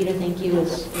again, Peter, thank you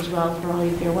as well for all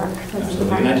of your work. Absolutely.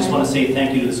 And I just want to say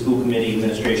thank you to the school committee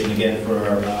administration again for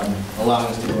allowing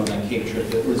us to go on that Cape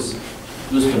trip. It was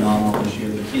phenomenal this year.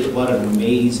 The kids, what an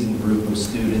amazing group of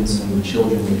students and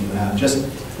children that you have. Just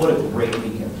what a great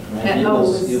weekend. Right? It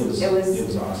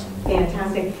was awesome.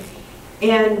 Fantastic.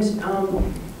 And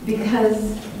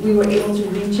because we were able to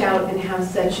reach out and have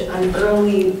such an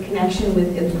early connection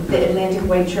with the Atlantic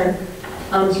White Shark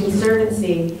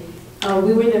Conservancy,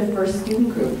 we were the first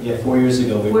student group. Yeah, 4 years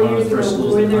ago, we were one of the first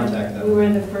schools to contact them. We were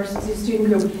the first student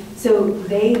group. So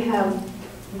they have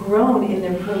grown in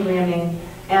their programming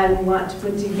and want to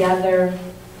put together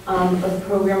a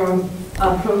program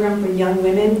for young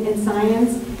women in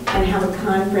science and have a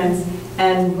conference.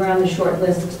 And we're on the short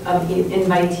list of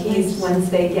invitees once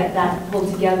they get that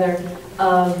pulled together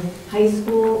of high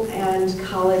school and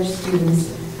college students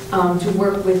to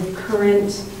work with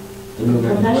current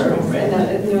professionals in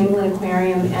the New England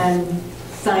Aquarium and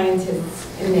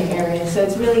scientists in the area. So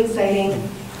it's really exciting,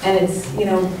 and it's, you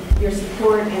know, your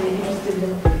support and the interested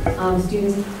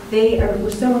students. We're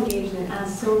so engaged and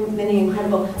asked so many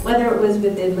incredible, whether it was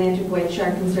with the Atlantic White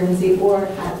Shark Conservancy or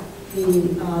at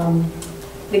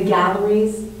the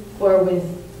galleries or with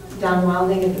Don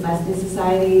Wilding at the Weston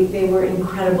Society, they were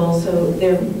incredible. So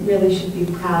they really should be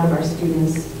proud of our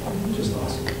students. Just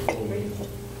awesome.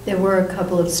 There were a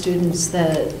couple of students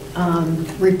that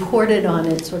reported on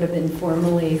it sort of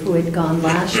informally who had gone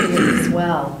last year as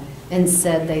well and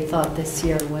said they thought this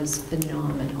year was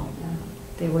phenomenal.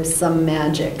 There was some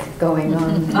magic going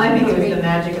on. I think it was the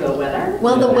magic of the weather.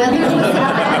 Well, the weather was a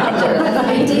factor.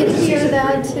 I did hear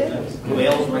that too.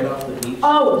 Whales right off the beach.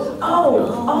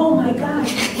 Oh my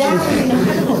gosh, that was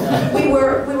incredible. We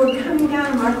were coming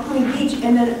down Marconi Beach,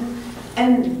 and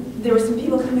there were some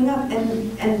people coming up,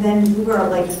 and then we were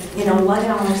like, you know,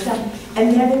 lugging all our stuff,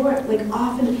 and there they were, like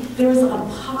often, there was a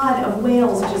pod of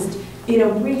whales just, you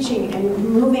know, breaching and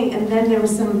moving, and then there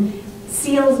was some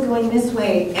seals going this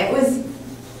way. It was...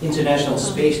 International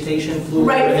Space Station flew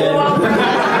right, overhead.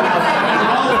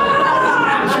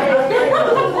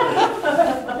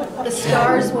 The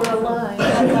stars were aligned.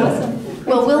 That's awesome.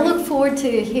 Well, we'll look forward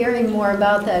to hearing more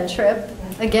about that trip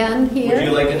again here. Would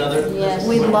you like another? Yes.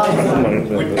 We'd love it.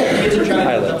 We're kids are trying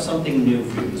to look up something new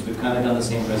for you, because we've kind of done the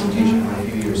same presentation for a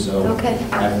few years, so Okay.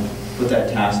 I've put that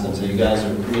task them, so you guys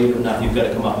are creative enough, you've got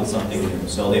to come up with something new.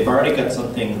 So they've already got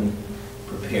something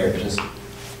prepared, just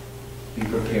be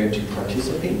prepared to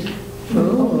participate.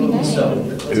 Ooh. So,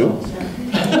 that's all.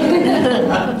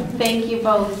 Thank you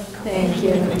both. Thank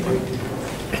you.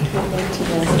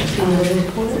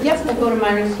 Yep, we'll go to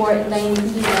my report, Diane can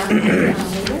do that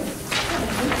later.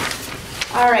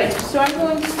 All right, so I'm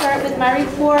going to start with my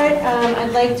report.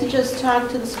 I'd like to just talk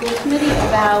to the school committee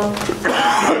about...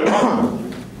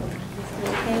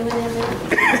 Okay with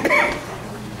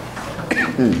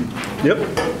it? Yep.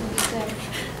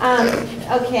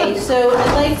 Okay, so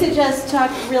I'd like to just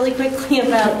talk really quickly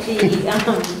about the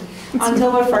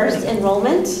October 1st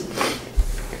enrollment.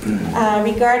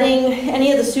 Regarding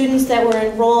any of the students that were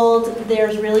enrolled,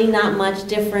 there's really not much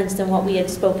difference than what we had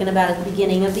spoken about at the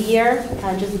beginning of the year.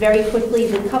 Just very quickly,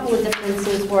 the couple of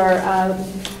differences were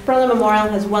Berlin Memorial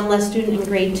has one less student in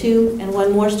grade 2 and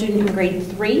one more student in grade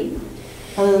 3.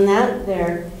 Other than that,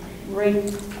 they're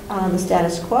right on the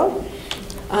status quo.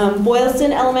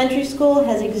 Boylston Elementary School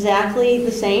has exactly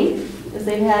the same as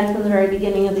they've had from the very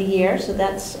beginning of the year, so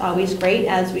that's always great.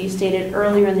 As we stated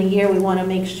earlier in the year, we want to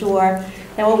make sure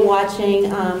that we're watching.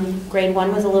 Grade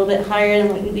 1 was a little bit higher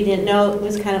than we didn't know. It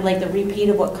was kind of like the repeat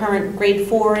of what current grade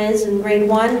 4 is in grade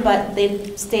 1, but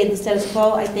they stayed the status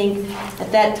quo. I think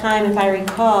at that time, if I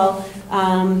recall,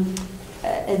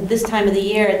 at this time of the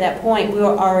year, at that point, we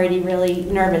were already really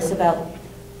nervous about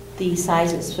the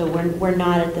sizes, so we're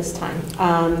not at this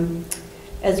time.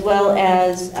 As well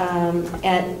as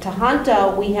at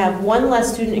Tohoto, we have one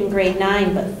less student in grade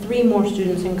 9, but 3 more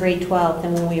students in grade 12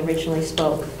 than when we originally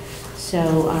spoke.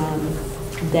 So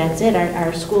that's it.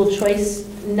 Our school choice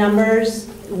numbers,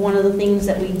 one of the things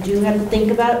that we do have to think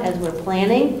about as we're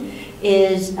planning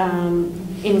is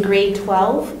in grade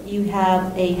 12, you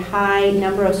have a high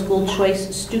number of school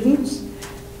choice students.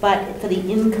 But for the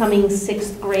incoming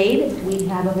 6th grade, we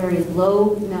have a very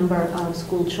low number of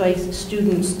school choice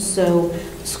students. So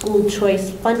school choice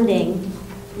funding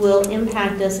will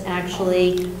impact us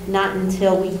actually not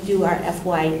until we do our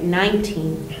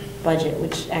FY19 budget,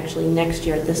 which actually next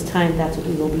year at this time, that's what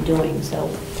we will be doing. So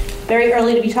very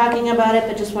early to be talking about it,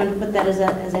 but just wanted to put that as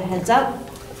a heads up.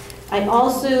 I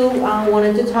also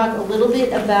wanted to talk a little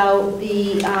bit about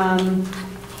the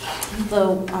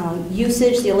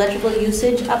usage, the electrical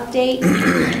usage update.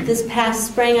 This past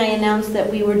spring, I announced that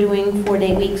we were doing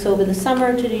 4-day weeks over the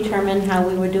summer to determine how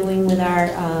we were doing with our,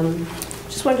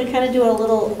 just wanted to kind of do a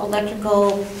little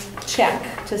electrical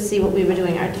check to see what we were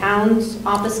doing. Our town's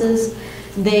offices,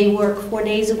 they work 4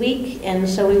 days a week, and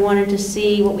so we wanted to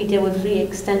see, what we did was we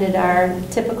extended our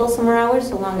typical summer hours,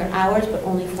 so longer hours, but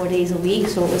only 4 days a week,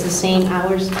 so it was the same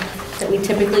hours that we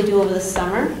typically do over the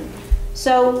summer.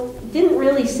 So didn't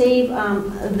really save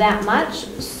that much.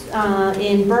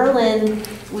 In Berlin,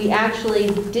 we actually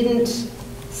didn't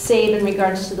save in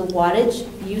regards to the wattage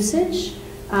usage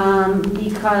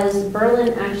because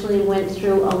Berlin actually went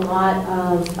through a lot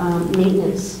of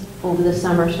maintenance over the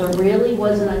summer, so it really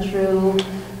wasn't a true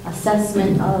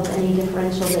assessment of any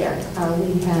differential there.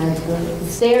 We had the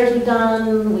stairs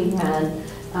done, we had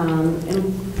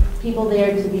people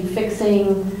there to be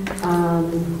fixing,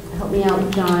 help me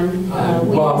out, John.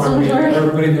 We had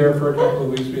everybody there for a couple of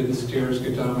weeks. We had the stairs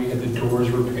get done, we had the doors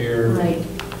repaired. Right.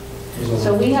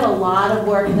 So we had a lot of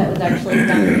work that was actually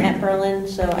done at Berlin,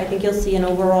 so I think you'll see an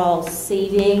overall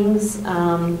savings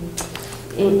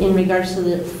in regards to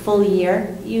the full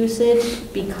year usage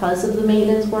because of the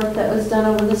maintenance work that was done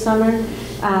over the summer.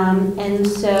 And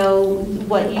so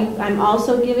I'm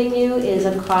also giving you is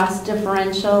a cost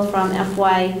differential from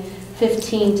FY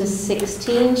 15 to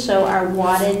 16, so our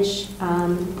wattage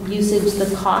usage,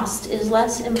 the cost is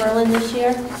less in Berlin this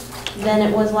year than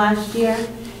it was last year.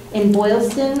 In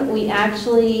Boylston, we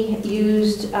actually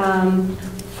used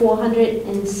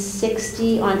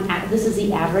 460 on, this is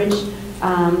the average.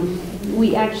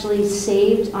 We actually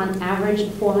saved on average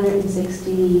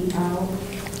 460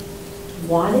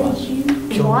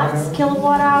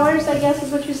 kilowatt hours, I guess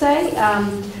is what you say.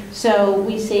 So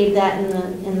we saved that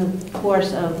in the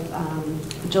course of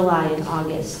July and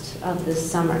August of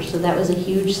this summer. So that was a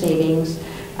huge savings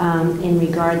in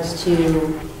regards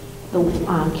to the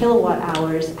kilowatt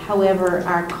hours. However,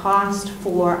 our cost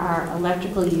for our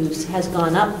electrical use has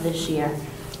gone up this year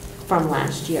from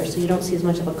last year. So you don't see as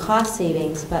much of a cost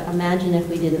savings, but imagine if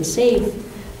we didn't save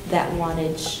that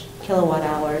wattage kilowatt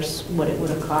hours, what it would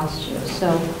have cost you.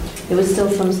 So it was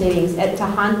still some savings. At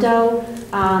Tohoto,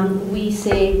 we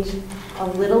saved a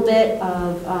little bit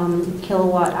of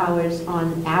kilowatt hours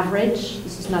on average.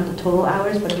 This is not the total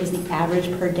hours, but it was the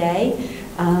average per day.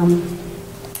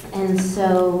 And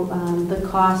so the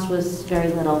cost was very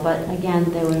little, but again,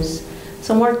 there was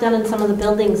some work done in some of the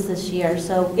buildings this year.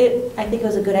 So I think it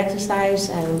was a good exercise.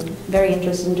 I'm very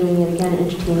interested in doing it again,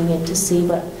 entertaining it to see,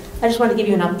 but I just wanted to give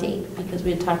you an update because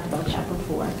we had talked about that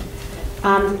before.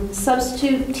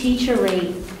 Substitute teacher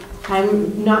rate.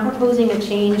 I'm not proposing a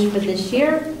change for this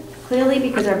year, clearly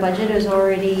because our budget is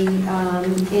already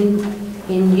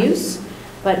in use.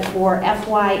 But for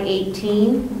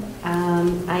FY18,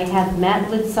 I have met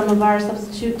with some of our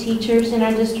substitute teachers in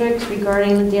our districts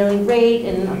regarding the daily rate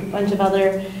and a bunch of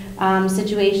other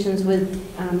situations with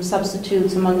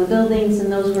substitutes among the buildings,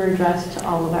 and those were addressed to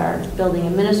all of our building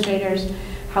administrators.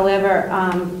 However,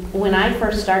 when I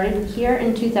first started here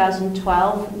in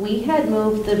 2012, we had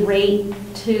moved the rate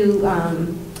to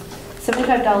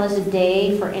 $75 a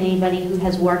day for anybody who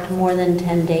has worked more than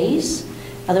 10 days.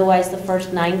 Otherwise, the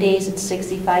first 9 days, it's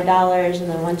 $65, and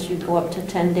then once you go up to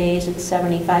 10 days, it's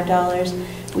 $75.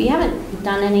 We haven't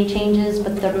done any changes,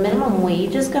 but the minimum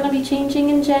wage is going to be changing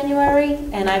in January,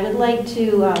 and I would like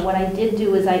to, what I did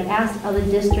do is I asked other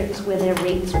districts where their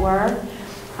rates were.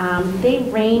 They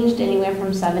ranged anywhere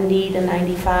from $70 to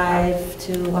 $95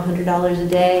 to $100 a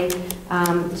day.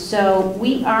 So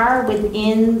we are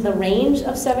within the range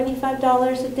of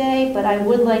 $75 a day, but I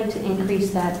would like to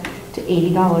increase that to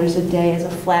 $80 a day as a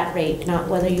flat rate, not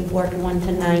whether you've worked 1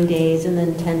 to 9 days and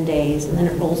then 10 days and then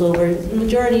it rolls over. The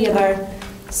majority of our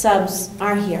subs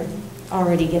are here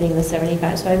already getting the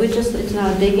 75. So I would just, it's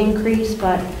not a big increase,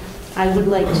 but I would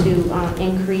like to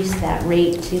increase that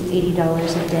rate to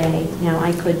 $80 a day. Now,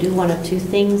 I could do one of two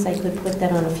things. I could put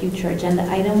that on a future agenda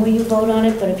item where you vote on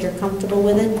it, but if you're comfortable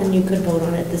with it, then you could vote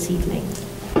on it this evening.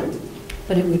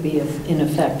 But it would be in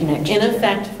effect next year. In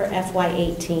effect for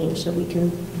FY18, so we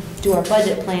can do our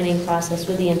budget planning process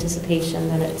with the anticipation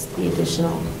that it's the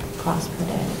additional cost per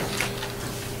day.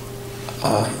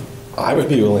 I would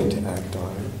be willing to act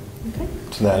on it Okay.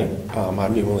 tonight.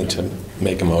 I'd be willing to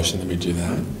make a motion that we do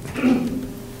that.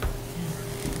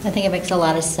 I think it makes a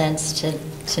lot of sense to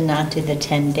not do the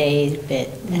 10-day bit.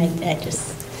 I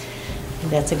just think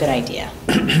that's a good idea.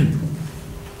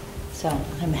 So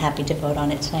I'm happy to vote on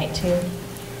it tonight, too.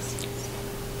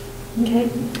 Okay,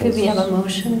 could we have a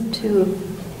motion to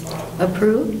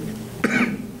approve?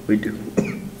 We do.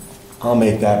 I'll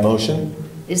make that motion.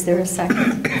 Is there a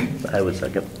second? I would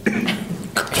second.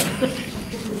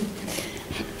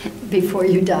 Before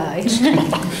you die.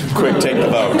 Quick, take the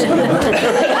vote.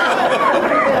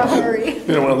 Hurry.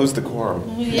 We don't want to lose the quorum.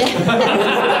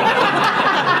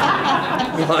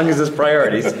 As long as it's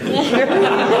priorities.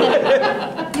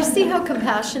 You see how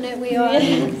compassionate we are?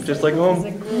 Just like home.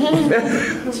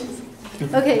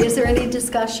 Okay, is there any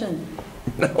discussion?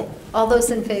 No. All those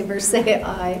in favor say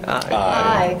aye.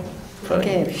 Aye.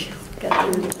 Okay.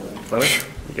 Got through.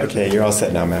 Okay, you're all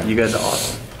set now, Matt. You guys are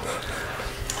awesome.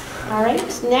 All right,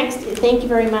 next, thank you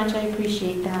very much, I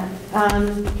appreciate that.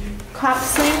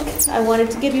 CopSync, I wanted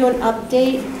to give you an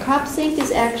update. CopSync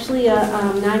is actually a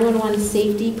 911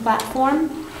 safety platform,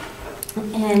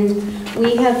 and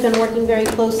we have been working very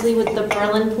closely with the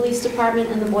Berlin Police Department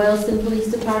and the Boylston Police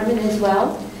Department as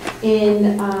well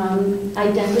in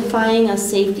identifying a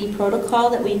safety protocol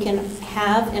that we can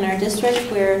have in our district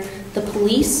where the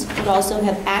police would also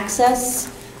have access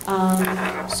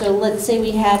So let's say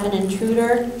we have an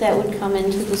intruder that would come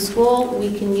into the school.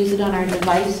 We can use it on our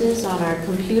devices, on our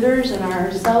computers, and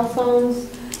our cell phones,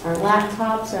 our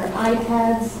laptops, our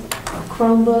iPads, our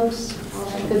Chromebooks, all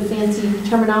that good fancy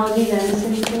terminology that I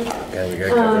listen to. Yeah, we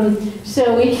got covered.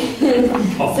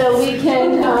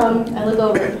 I look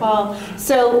over at Paul.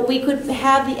 So we could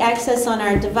have the access on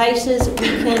our devices. We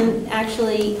can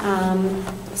actually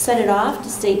set it off to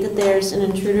state that there's an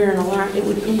intruder and alarm. It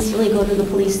would instantly go to the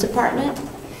police department.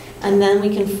 And then we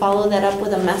can follow that up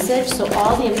with a message. So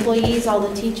all the employees, all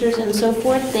the teachers and so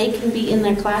forth, they can be in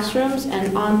their classrooms,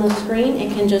 and on the screen,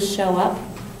 it can just show up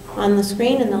on the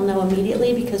screen, and they'll know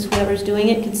immediately, because whoever's doing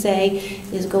it could say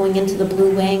is going into the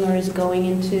blue wing or is going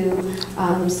into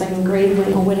second grade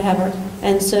wing or whatever.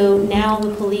 And so now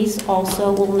the police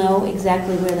also will know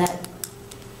exactly where that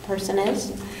person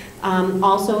is.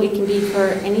 Also, it can be for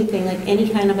anything, like any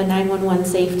kind of a 911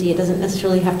 safety. It doesn't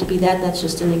necessarily have to be that. That's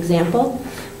just an example.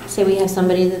 Say we have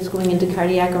somebody that's going into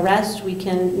cardiac arrest, we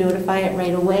can notify it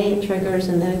right away, it triggers,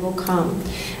 and then it will come.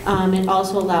 It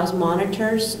also allows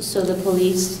monitors, so the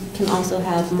police can also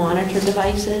have monitor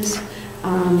devices.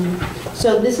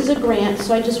 So this is a grant,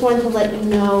 so I just wanted to let you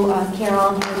know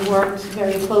Carol has worked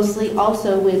very closely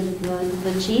also with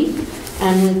the chief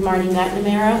and with Marty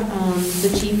McNamara, the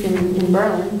chief in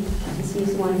Berlin.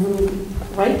 He's the one who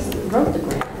wrote the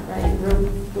grant, right? Wrote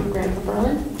the grant for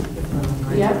Berlin?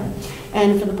 Yep.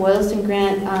 And for the Boylston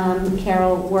grant,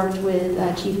 Carol worked with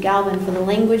Chief Galvin for the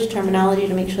language terminology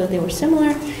to make sure that they were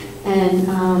similar, and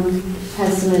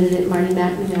has submitted it. Marty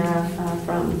McNamara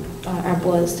from our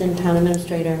Boylston town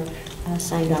administrator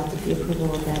signed off with the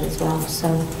approval of that as well. So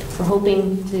we're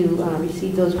hoping to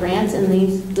receive those grants, and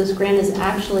this grant is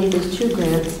actually, there's 2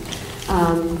 grants,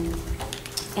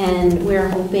 and we're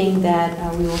hoping that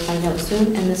we will find out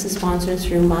soon, and this is sponsored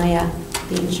through Maya,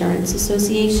 the Insurance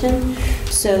Association.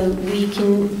 So we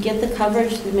can get the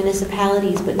coverage to the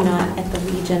municipalities, but not at the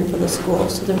region for the school.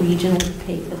 So the region will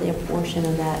pay for their portion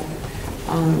of that,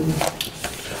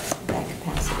 that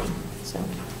capacity. So,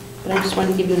 but I just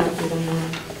wanted to give you an update on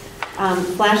that.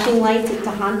 Flashing lights at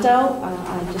Tohoto.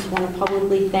 I just want to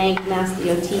publicly thank Mass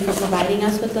DOT for providing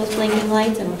us with those blinking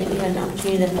lights. I don't think we had an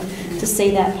opportunity to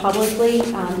say that publicly,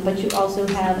 but you also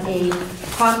have a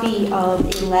copy of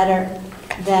a letter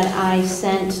that I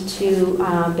sent to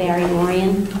Barry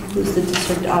Lorian, who's the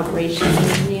district operations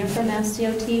engineer for Mass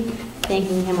DOT,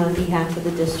 thanking him on behalf of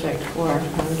the district for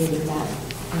getting that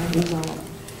resolved.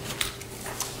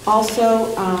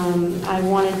 Also, I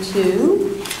wanted to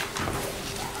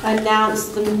announce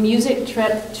the music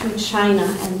trip to China,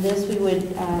 and this we would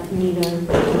need a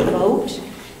vote.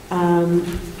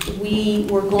 We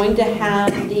were going to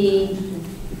have the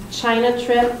China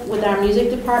trip with our music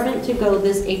department to go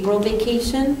this April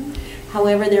vacation.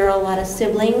 However, there are a lot of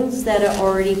siblings that are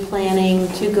already planning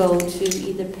to go to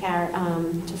either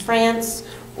to France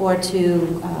or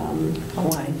to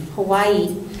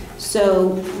Hawaii.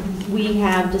 So we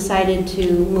have decided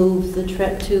to move the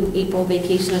trip to April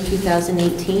vacation of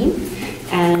 2018.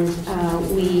 And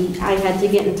I had to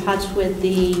get in touch with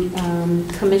the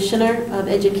Commissioner of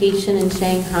Education in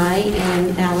Shanghai,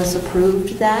 and Alice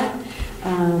approved that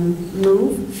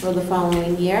move for the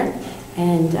following year.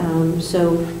 And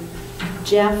so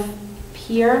Jeff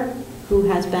Peer, who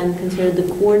has been considered the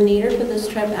coordinator for this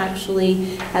trip,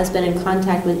 actually has been in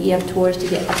contact with EF Tours to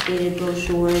get updated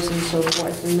brochures and so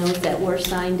forth. And those that were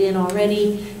signed in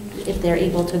already, if they're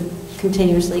able to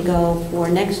continuously go for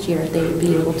next year, they would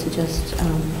be able to just,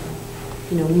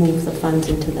 move the funds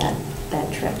into that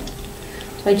trip.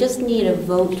 So I just need a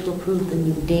vote to approve the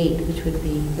new date, which would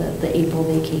be the April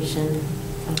vacation.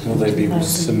 Will they be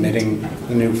submitting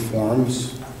the new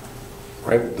forms?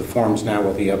 Right, the forms now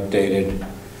with the updated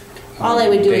All I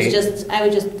would do date? is I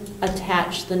would just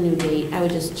attach the new date. I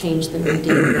would just change the new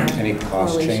date. Any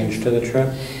cost change to the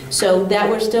trip? So that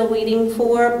we're still waiting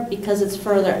for, because it's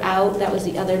further out. That was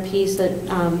the other piece that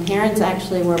parents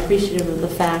actually were appreciative of the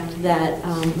fact that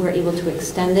we're able to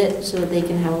extend it so that they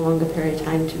can have a longer period of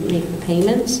time to make the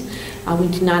payments. We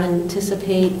do not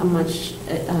anticipate a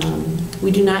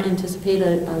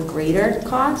greater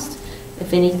cost.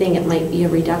 If anything, it might be a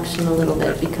reduction a little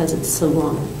bit because it's so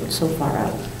long, so far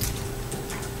out.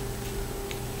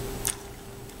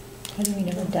 What do you mean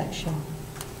a reduction?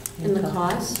 In the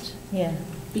cost? Yeah.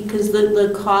 Because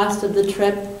the cost of the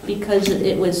trip, because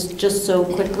it was just so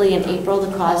quickly in April,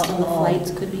 the cost of the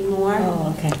flights could be more.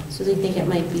 Oh, okay. So they think it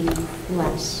might be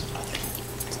less.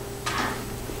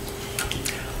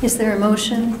 Is there a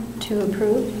motion to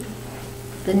approve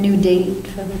the new date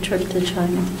for the trip to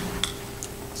China?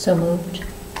 So moved.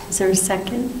 Is there a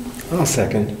second? I'll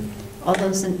second.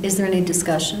 Is there any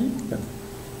discussion?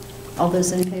 All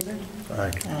those in favor?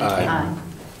 Aye. Aye.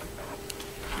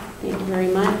 Thank you very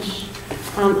much.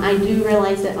 I do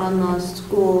realize that on the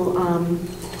school,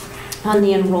 on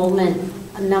the enrollment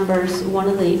numbers, one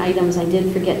of the items I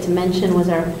did forget to mention was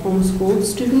our homeschooled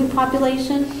student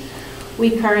population.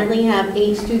 We currently have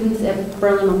 8 students at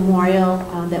Berlin Memorial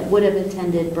that would have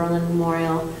attended Berlin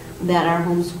Memorial that are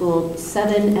homeschooled,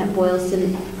 7 at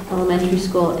Boylston Elementary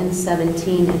School and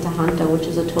 17 at Tohoto, which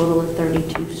is a total of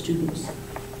 32 students.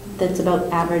 That's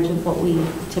about average of what we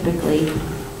typically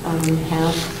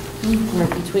have.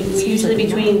 We're usually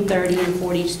between 30 and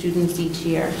 40 students each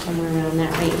year, somewhere around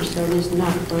that range, so it is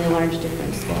not really a large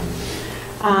difference there.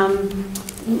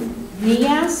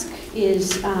 NEASC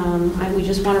is, we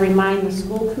just want to remind the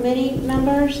school committee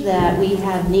members that we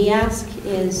have NEASC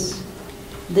is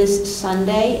this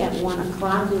Sunday at 1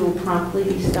 o'clock. We will promptly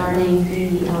be starting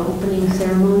the opening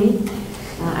ceremony.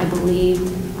 I believe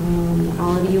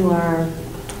all of you are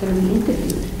going to be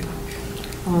interviewed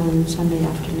on Sunday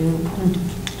afternoon.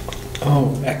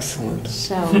 Oh, excellent.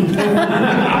 So,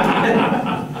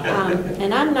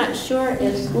 and I'm not sure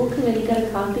if school committee got a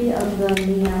copy of the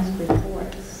NEASC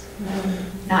reports.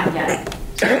 Not yet.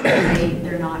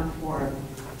 They're not for.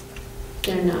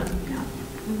 They're not. No.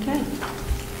 Okay.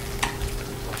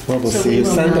 Well, we'll So see you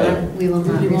Sunday. We will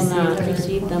not We will receive not the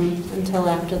receive them until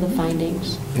after the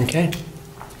findings. Okay.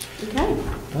 Okay.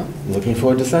 Well, looking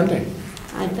forward to Sunday.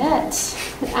 I bet.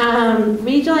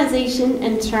 Regionalization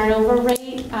and turnover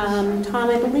rate. Tom,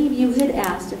 I believe you had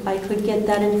asked if I could get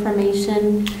that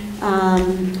information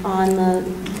on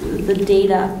the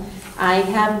data. I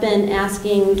have been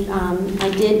asking, I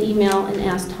did email and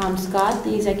ask Tom Scott,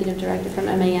 the executive director from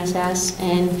MASS,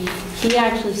 and he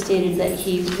actually stated that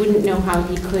he wouldn't know how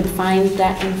he could find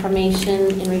that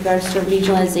information in regards to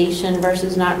regionalization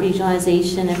versus not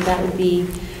regionalization, if that would be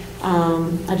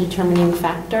a determining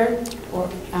factor.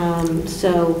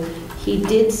 So he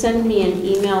did send me an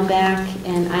email back,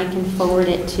 and I can forward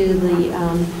it to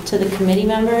the committee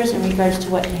members in regards to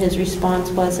what his response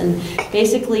was. And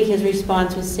basically, his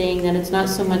response was saying that it's not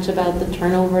so much about the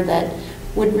turnover that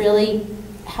would really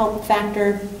help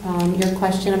factor your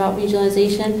question about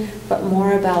regionalization, but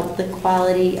more about the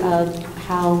quality of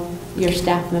how your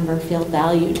staff member feel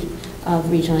valued of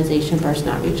regionalization versus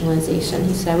not regionalization.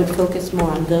 He said I would focus more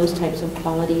on those types of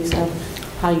qualities of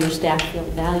how your staff feel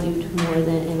valued more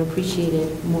than and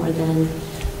appreciated more than,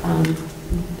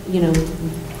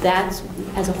 that's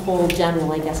as a whole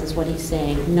general, I guess, is what he's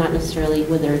saying. Not necessarily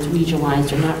whether it's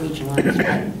regionalized or not regionalized,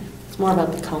 but it's more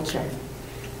about the culture.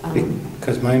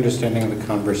 Because my understanding of the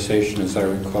conversation, as I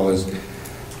recall, is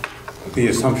the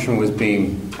assumption was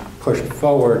being pushed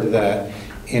forward that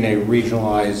in a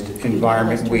regionalized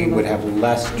environment, we would have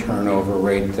less turnover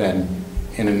rate than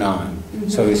in a non.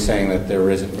 So he's saying that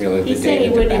there isn't really the He data said he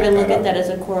to wouldn't back even look that at up. that as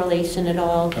a correlation at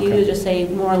all. He Okay. would just say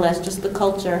more or less just the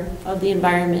culture of the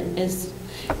environment is.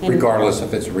 and- Regardless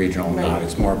if it's regional or not, Right.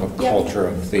 it's more of a Yep. culture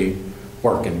of the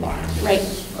work environment. Right.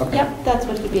 Okay. Yep, that's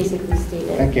what he basically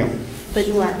stated. Thank you. But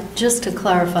You are. just to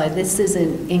clarify, this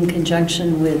isn't in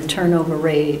conjunction with turnover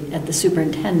rate at the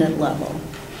superintendent level?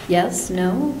 Yes,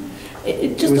 no? It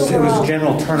It just was overall.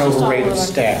 general turnover Just rate of overall.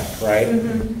 staff, right?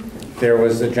 There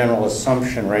was a general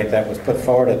assumption, right, that was put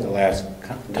forward at the last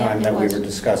time Yeah, that it we was. were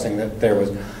discussing, that there was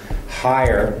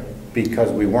higher because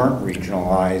we weren't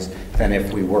regionalized than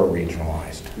if we were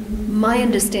regionalized. My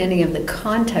understanding of the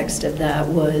context of that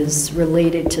was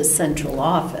related to central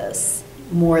office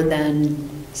more than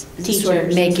sort Teachers of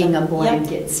and making a stuff. Yep.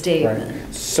 blanket Right. statement.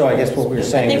 So I guess what we're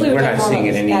saying think is we were we're talking not seeing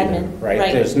more it in about either, admin, right?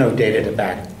 right. There's no data to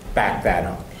back that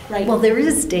up. Right. Well, there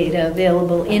is data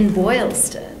available in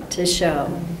Boylston to show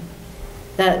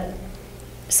that,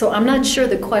 so I'm not sure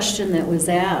the question that was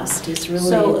asked is really.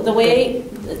 So the way,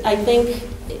 I think,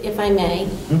 if I may,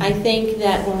 I think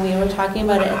that when we were talking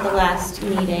about it at the last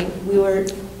meeting, we were,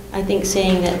 I think,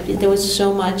 saying that there was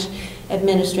so much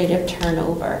administrative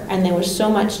turnover, and there was so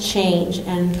much change,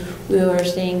 and we were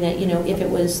saying that, if it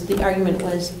was, the argument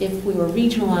was, if we were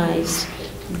regionalized,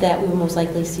 that we would most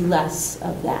likely see less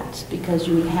of that, because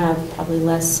you would have probably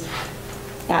less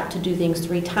apt to do things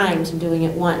 3 times and doing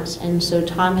it once. And so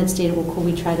Tom had stated, well, could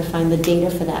we try to find the data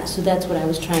for that? So that's what I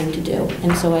was trying to do.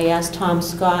 And so I asked Tom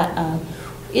Scott,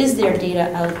 is there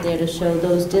data out there to show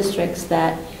those districts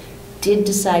that did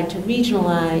decide to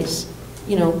regionalize,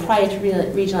 prior to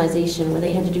regionalization, where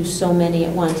they had to do so many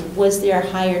at once, was there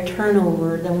higher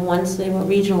turnover than once they were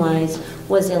regionalized,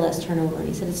 was there less turnover? And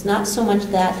he said, it's not so much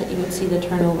that you would see the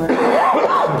turnover,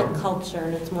 the culture,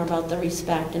 and it's more about the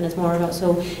respect, and it's more about,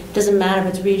 so it doesn't matter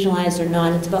if it's regionalized or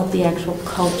not, it's about the actual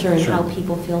culture and how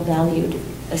people feel valued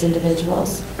as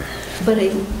individuals. But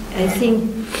I think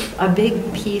a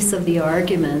big piece of the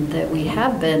argument that we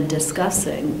have been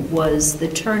discussing was the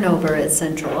turnover at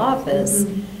central office,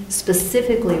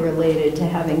 specifically related to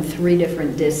having 3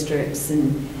 different districts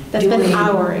and That's been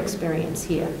our experience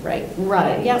here, right?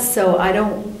 Right. Yep. So I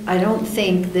don't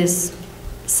think this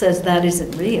says that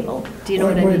isn't real. Do you know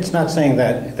what I mean? It's not saying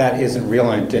that that isn't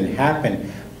real and it didn't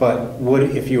happen, but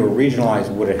if you were regionalized,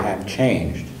 would it have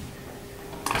changed?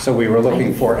 So we were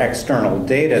looking for external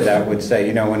data that would say,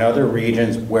 in other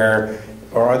regions or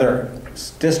other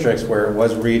districts where it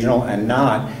was regional and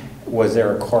not, was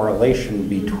there a correlation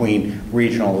between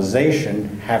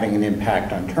regionalization having an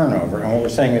impact on turnover? And what we're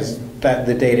saying is that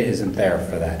the data isn't there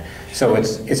for that. So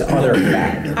it's other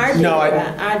factors.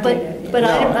 But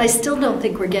I still don't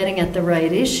think we're getting at the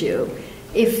right issue.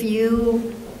 If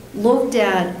you looked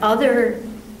at other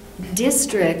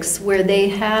districts where they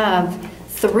have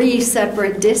 3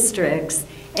 separate districts,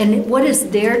 and what has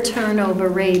their turnover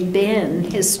rate been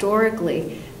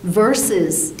historically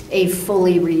versus a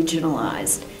fully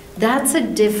regionalized? That's a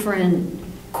different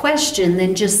question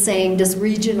than just saying, does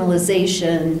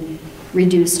regionalization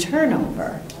reduce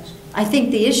turnover? I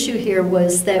think the issue here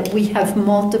was that we have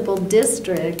multiple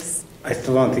districts. I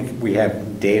still don't think we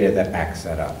have data that backs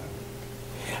that up.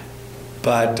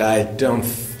 But I don't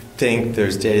think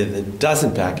there's data that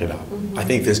doesn't back it up. I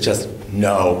think there's just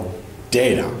no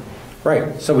data.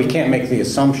 Right, so we can't make the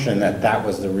assumption that that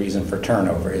was the reason for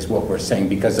turnover, is what we're saying,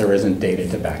 because there isn't data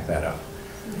to back that up.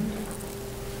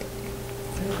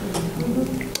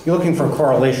 You're looking for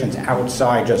correlations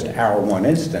outside just our one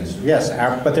instance. Yes,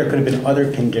 but there could have been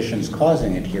other conditions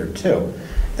causing it here too.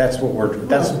 That's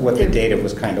what the data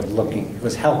was kind of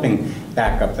was helping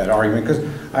back up that argument, because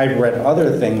I'd read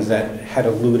other things that had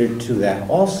alluded to that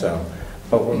also.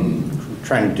 But what we're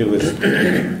trying to do is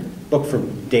look for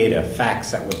data,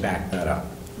 facts that would back that up.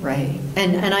 Right,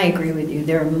 and I agree with you.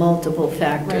 There are multiple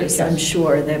factors, Right. I'm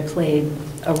sure, that played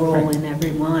a role in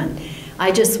every one.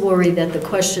 I just worry that the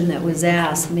question that was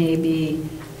asked may be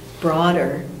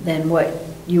broader than what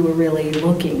you were really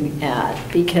looking at,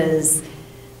 because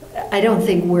I don't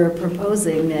think we're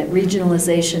proposing that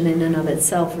regionalization in and of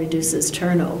itself reduces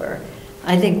turnover.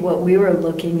 I think what we were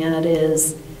looking at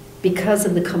is, because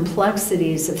of the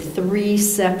complexities of 3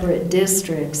 separate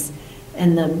districts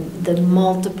and the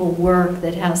multiple work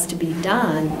that has to be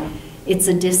done, it's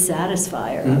a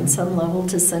dissatisfier on some level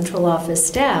to central office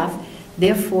staff.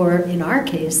 Therefore, in our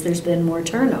case, there's been more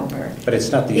turnover. But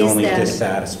it's not the only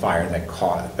dissatisfier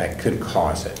that could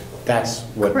cause it. That's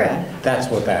what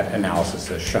that analysis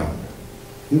has shown.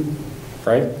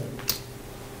 Right?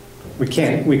 We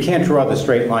can't draw the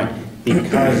straight line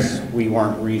because we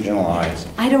weren't regionalized.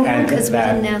 I don't know, because we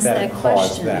didn't ask that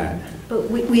caused question. That. But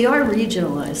we are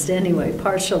regionalized anyway,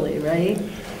 partially, right?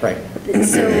 Right.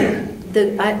 So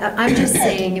I'm just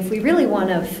saying, if we really want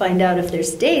to find out if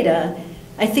there's data,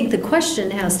 I think the question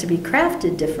has to be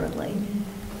crafted differently.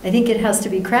 I think it has to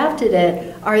be crafted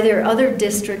at, are there other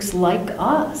districts like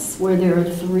us where there are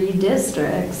 3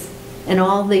 districts and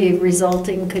all the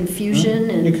resulting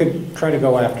confusion? And you could try to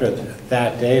go after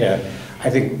that data. I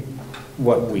think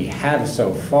what we have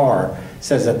so far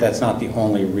says that that's not the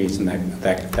only reason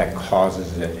that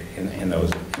causes it in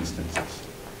those instances.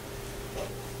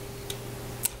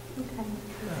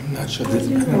 I'm not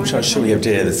sure we have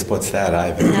data that supports that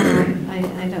either. No,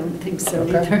 I don't think so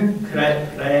either. Could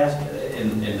I ask,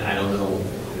 and I don't know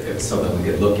if it's something we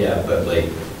could look at, but like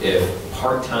if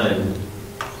part-time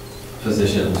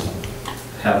positions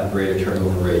have a greater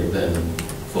turnover rate than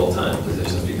full-time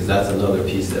positions, because that's another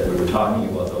piece that we were talking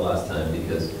about the last time,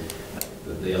 because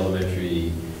the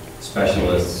elementary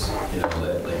specialists,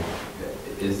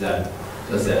 does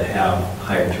that have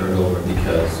higher turnover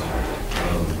because,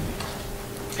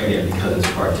 again, because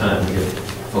it's part-time, we get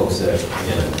folks that,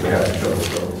 again, we have trouble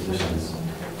filling positions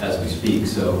as we speak,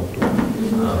 so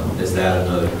is that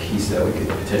another piece that we could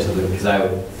potentially, because I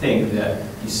would think that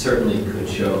you certainly could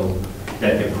show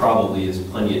that there probably is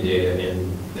plenty of data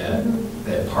in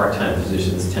that part-time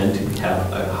positions tend to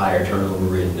have a higher turnover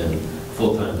rate than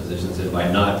full-time positions, and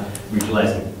by not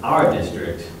regionalizing our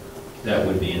district, that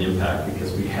would be an impact,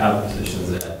 because we have positions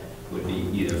that would be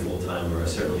either full-time or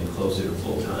certainly closer to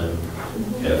full-time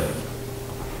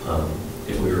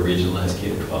if we were regionalized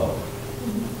K-12.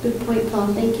 Good point, Paul,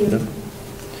 thank you.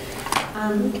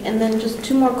 And then just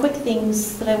 2 more quick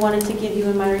things that I wanted to give you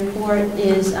in my report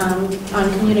is on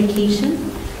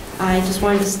communication. I just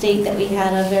wanted to state that we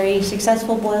had a very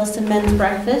successful Boylston Men's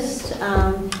Breakfast,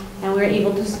 and we were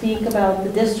able to speak about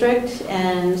the district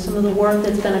and some of the work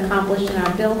that's been accomplished in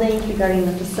our buildings regarding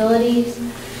the facilities.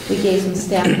 We gave some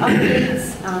staff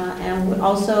updates, and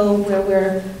also where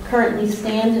we're currently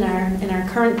stand in our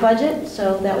current budget.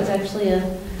 So that was actually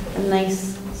a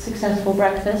nice, successful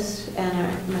breakfast, and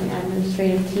my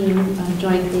administrative team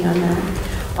joined me on that.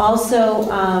 Also,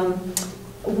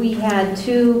 we had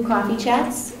 2 coffee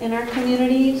chats in our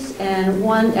communities, and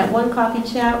at one coffee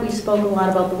chat, we spoke a lot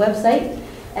about the website,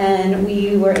 and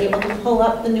we were able to pull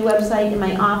up the new website in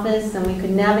my office, and we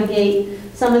could navigate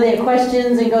some of their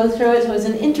questions and go through it. So it was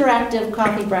an interactive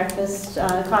coffee breakfast,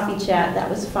 coffee chat. That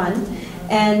was fun.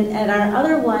 And at our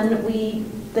other one, the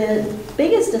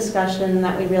biggest discussion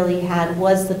that we really had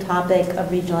was the topic of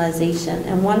regionalization.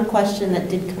 And one question that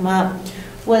did come up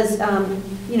was,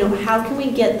 how can we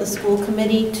get the school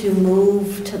committee to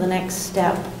move to the next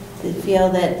step? They feel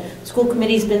that school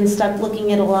committee's been stuck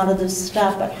looking at a lot of this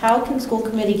stuff, but how can school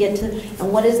committee get to,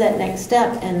 and what is that next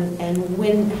step, and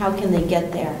how can they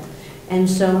get there? And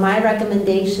so my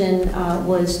recommendation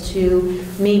was to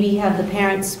maybe have the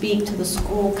parents speak to the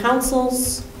school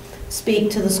councils, speak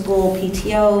to the school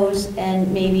PTOs,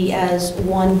 and maybe as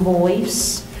one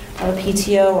voice, a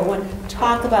PTO or one,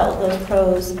 talk about those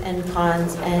pros and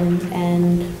cons,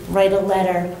 and write a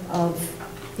letter of,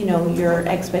 your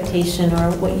expectation or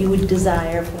what you would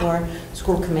desire for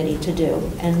school committee to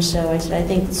do. And so I said, I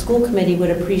think the school committee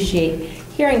would appreciate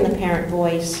hearing the parent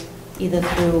voice, either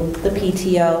through the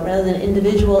PTO rather than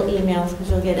individual emails,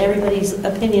 because you'll get everybody's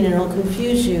opinion and it'll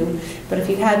confuse you. But if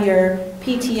you have your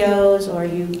PTOs or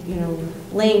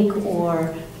link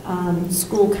or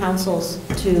school councils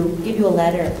to give you a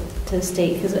letter to the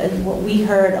state, because what we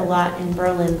heard a lot in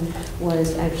Berlin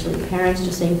was actually parents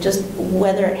just saying, just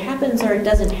whether it happens or it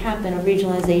doesn't happen, a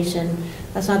regionalization,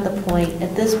 that's not the point.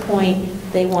 At this point,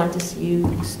 they want to see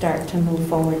you start to move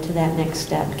forward to that next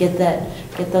step. Get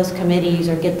those committees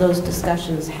or get those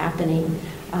discussions happening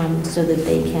so that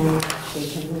they can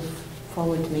move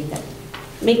forward to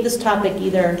make this topic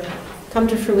either come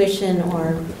to fruition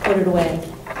or put it away.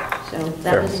 So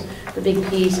that was the big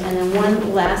piece. And then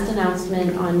one last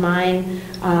announcement on mine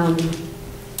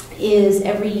is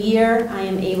every year I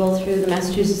am able, through the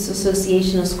Massachusetts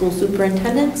Association of School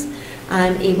Superintendents,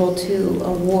 I'm able to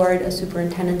award a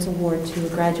superintendent's award to a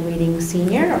graduating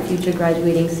senior, a future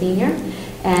graduating senior.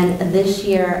 And this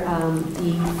year,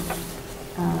 the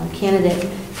candidate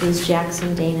is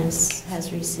Jackson Danis,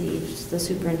 has received the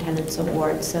superintendent's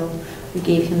award. So we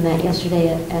gave him that yesterday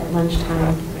at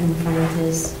lunchtime in front of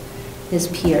his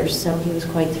peers. So he was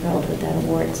quite thrilled with that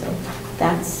award. So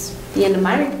that's the end of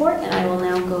my report, and I will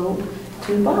now go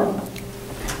to Bob.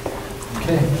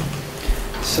 Okay.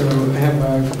 So I have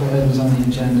a couple of items on the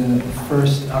agenda.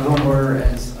 First, I'll go in order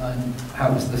as how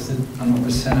it was listed on what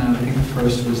was sent out. I think the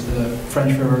first was the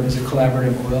French River is a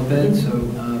collaborative oil bid. So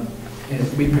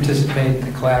we participate in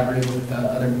a collaborative with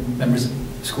other members of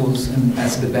schools in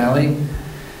Massabit Valley.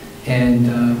 And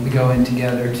we go in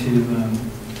together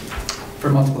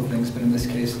for multiple things, but in this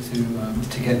case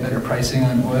to get better pricing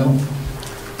on oil.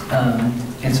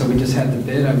 And so we just had the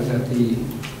bid. I was at the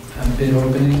bid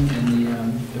opening, and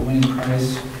the winning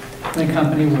price. The winning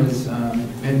company was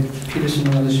Peterson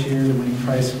Oil this year. The winning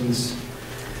price was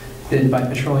bid by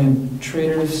Petroleum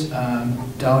Traders,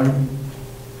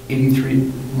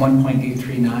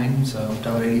 $1.839, so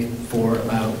 $1.84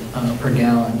 about per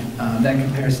gallon. That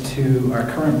compares to our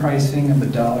current pricing of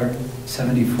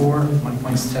 $1.74,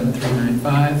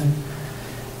 1.7395.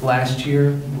 Last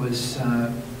year was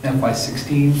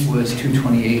FY16 was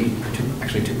 228,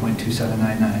 actually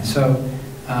 2.2799. So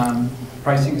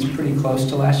pricing is pretty close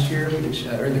to last year,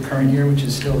 or the current year, which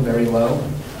is still very low.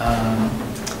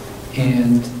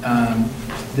 And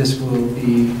this will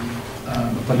be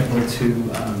applicable to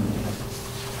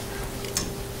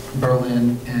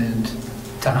Berlin and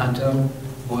Tohoto.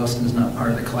 Boylston is not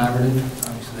part of the collaborative.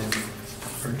 Obviously, they've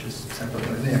purchased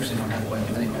separately. They actually don't have oil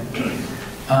anyway.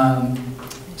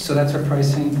 So that's our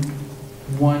pricing.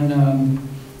 One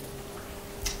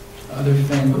other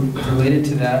thing related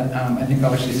to that, I think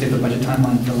I'll actually save the budget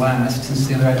timeline for last, since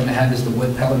the other item I had is the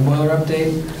wood pellet boiler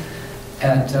update.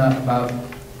 At about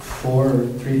 4 or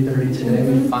 3:30 today,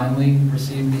 we finally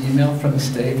received the email from the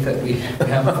state that we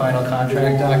have a final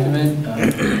contract document,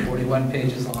 41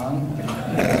 pages long, 3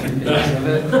 pages of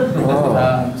it.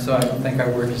 So I don't think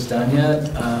our work is done yet.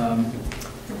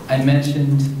 I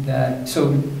mentioned that,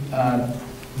 so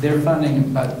they're funding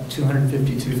about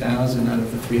 $252,000 out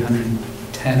of the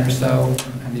 310 or so. I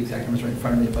don't have the exact numbers right in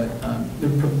front of me, but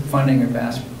they're funding a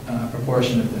vast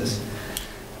proportion of this.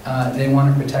 They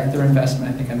want to protect their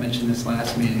investment. I think I mentioned this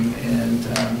last meeting, and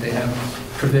they have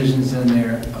provisions in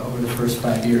there over over the first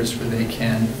 5 years where they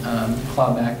can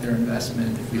claw back their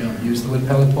investment if we don't use the wood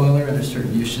pellet boiler, and there's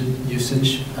certain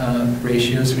usage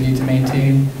ratios we need to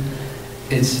maintain.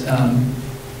 It's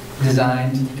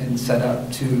designed and set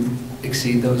up to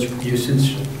exceed those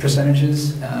usage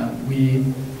percentages. We,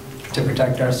 to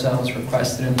protect ourselves,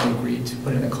 requested and they agreed to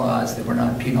put in a clause that we're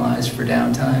not penalized for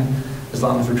downtime as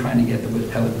long as we're trying to get the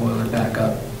wood pellet boiler back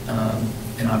up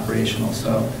and operational.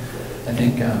 So I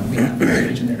think we have the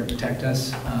language in there to protect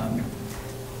us.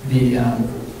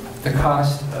 The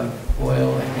cost of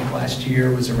oil, I think last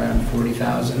year was around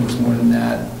 $40,000. It was more than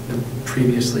that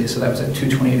previously, so that was at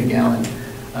 $2.28 a gallon.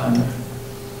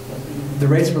 The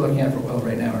rates we're looking at for oil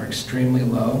right now are extremely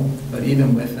low, but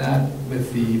even with that,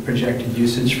 with the projected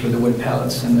usage for the wood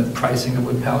pellets and the pricing of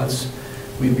wood pellets,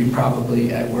 we'd be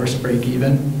probably at worst break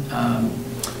even.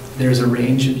 There's a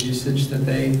range of usage that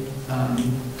they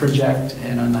project,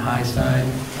 and on the high side,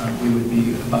 we would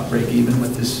be about break even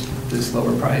with this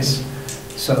lower price.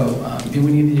 So we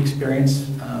need the experience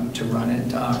to run it,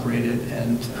 to operate it,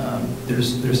 and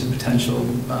there's a potential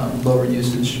lower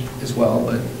usage as well,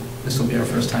 but this will be our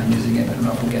first time using it. I don't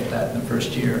know if we'll get that in the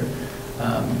first year.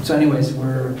 So anyways,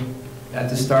 we're at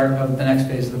the start of the next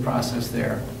phase of the process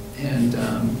there, and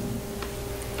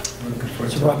we're looking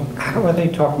forward to it. So how are they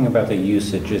talking about the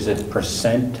usage? Is it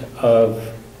percent of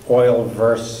oil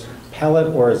versus pellet,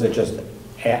 or is it just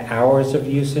hours of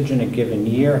usage in a given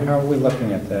year? How are we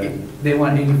looking at that? They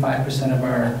want 85% of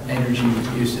our energy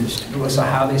usage. So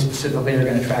how they specifically are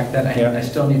going to track that, I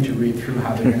still need to read through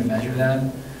how they're going to measure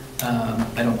that.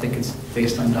 I don't think it's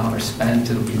based on dollars spent.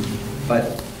 It'll be,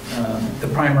 but the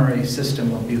primary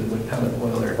system will be the wood pellet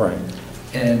boiler, right?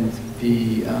 And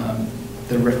the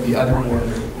other boiler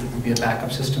would be a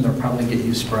backup system. They'll probably get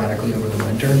used sporadically over the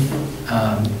winter,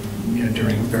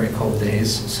 during very cold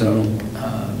days. So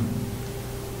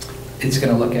it's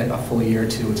going to look at a full year or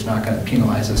two. It's not going to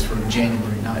penalize us for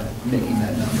January not making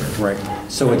that number.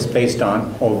 Right. So it's based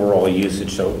on overall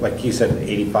usage. So like you said,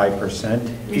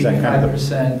 85%? Is that kind of the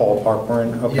ballpark we're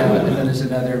in? Okay. Yeah, and then there's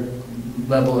another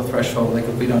level of threshold, like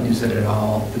if we don't use it at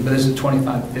all. But there's a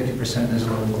 25 to 50%, there's a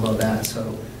little below that.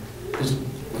 So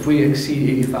if we exceed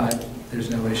 85, there's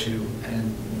no issue,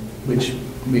 and which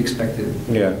we expected.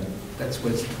 Yeah. That's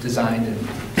what's designed and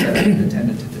set up and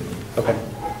intended to do. Okay.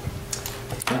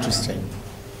 Interesting.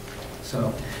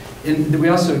 So, we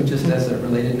also, just as a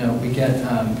related note, we get,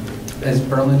 as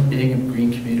Berlin being a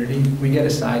green community, we get a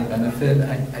side benefit.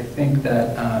 I think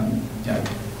that, I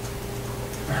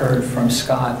heard from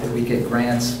Scott that we get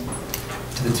grants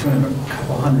to the tune of a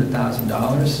couple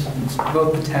 $100,000. It's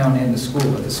both the town and the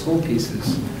school, but the school piece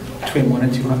is between $100,000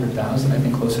 and $200,000, I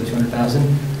think closer to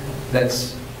 $200,000.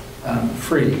 That's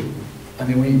free. I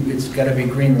mean, it's got to be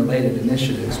green-related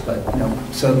initiatives, but,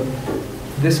 so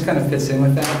this kind of fits in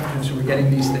with that, so we're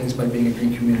getting these things by being a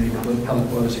green community, the wood pellet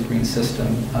boiler is a green system.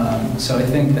 So I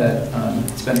think that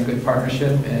it's been a good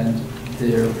partnership, and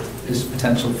there is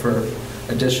potential for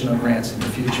additional grants in the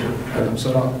future. So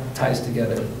it all ties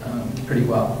together pretty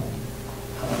well.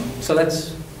 So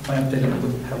that's my update on the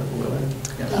wood pellet boiler.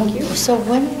 Yeah. Thank you. So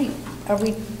when are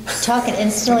we talking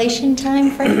installation time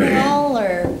for it all,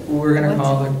 or? We're going to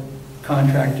call the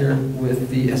contractor with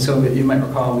the, so you might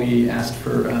recall we asked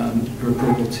for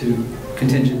approval to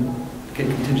get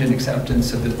contingent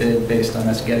acceptance of the bid based on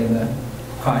us getting the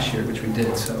cost share, which we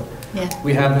did. So yeah.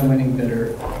 We have the winning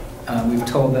bidder. We've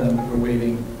told them we're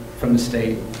waiting from the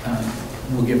state.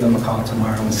 We'll give them a call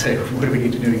tomorrow and say, what do we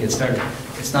need to do to get started?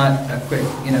 It's not a quick,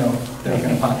 they're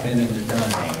going to pop in and they're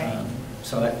done.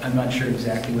 So I'm not sure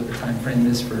exactly what the time frame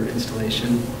is for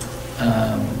installation.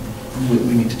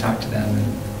 We need to talk to them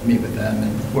and meet with them,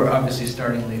 and we're obviously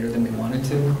starting later than we wanted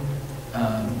to.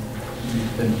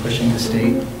 We've been pushing the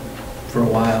state for a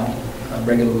while,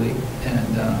 regularly,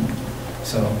 and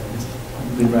so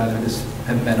we'd rather this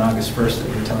have been August 1st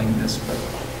if we're telling you this, but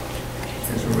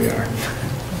here's where we are.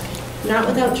 Not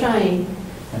without trying,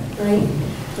 right?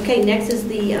 Okay, next is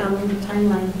the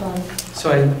timeline, Bob. So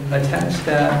I attached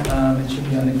that, it should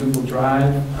be on the Google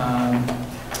Drive.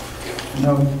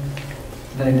 No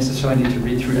that I necessarily need to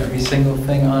read through every single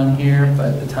thing on here,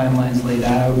 but the timeline's laid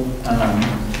out.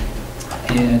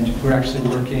 And we're actually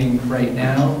working right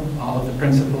now, all of the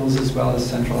principals as well as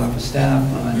central office staff,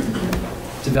 on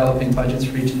developing budgets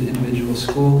for each of the individual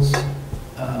schools,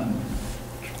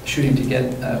 shooting to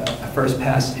get a first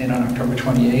pass in on October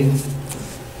 28th.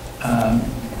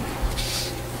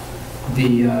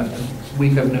 The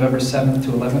week of November 7th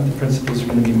to 11th, the principals are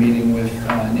going to be meeting with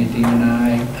Nadine and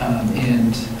I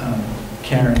and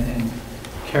Karen and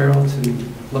Carol to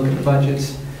look at the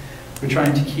budgets. we're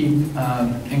trying to keep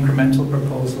incremental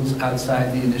proposals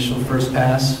outside the initial first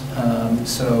pass,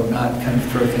 so not kind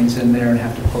of throw things in there and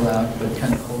have to pull out, but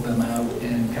kind of hold them out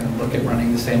and kind of look at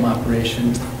running the same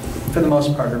operation for the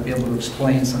most part, or be able to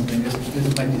explain something.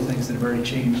 This might be things that have already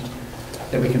changed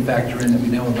that we can factor in that we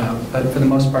know about, but for the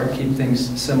most part, keep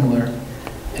things similar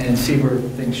and see where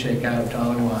things shake out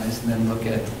dollar-wise, and then look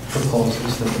at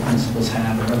proposals that the principals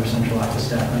have or other central office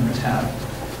staff members have,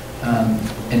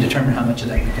 and determine how much of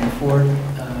that we can afford.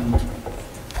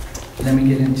 And then we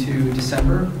get into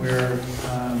December, where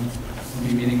we'll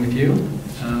be meeting with you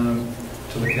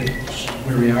to look at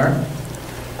where we are.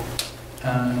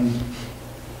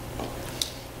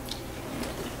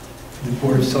 The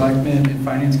Board of Selectmen and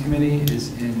Finance Committee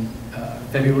is in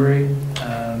February.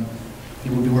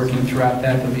 You will be working throughout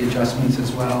that. There'll be adjustments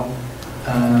as well.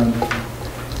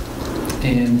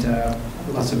 And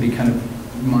we'll also be kind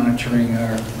of monitoring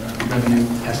our revenue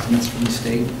estimates from the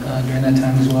state during that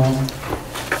time as well.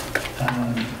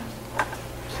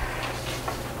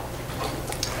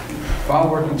 While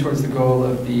working towards the goal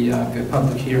of the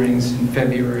public hearings in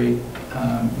February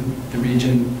with the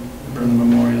region, Berlin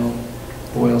Memorial,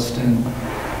 Boylston,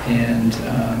 and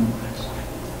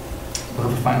we'll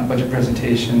have a final budget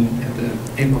presentation at the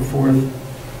April 4th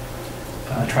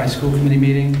Tri-School Committee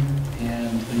meeting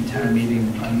and the town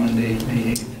meeting on Monday,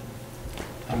 May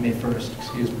 1st,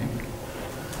 excuse me.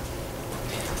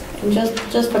 And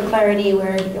just for clarity,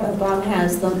 where Bob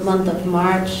has the month of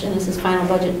March and this is final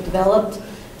budget developed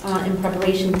in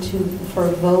preparation for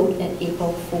a vote at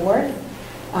April 4th,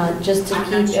 just to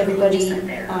keep everybody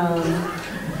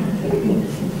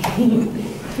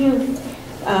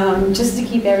just to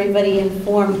keep everybody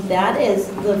informed, that is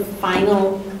the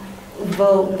final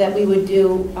vote that we would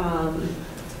do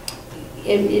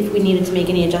if we needed to make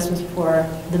any adjustments for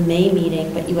the May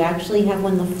meeting, but you actually have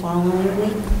one the following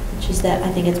week, which is that,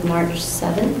 I think it's March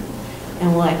 7th,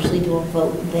 and we'll actually do a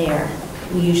vote there.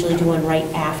 We usually do one right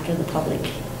after the public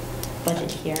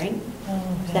budget hearing.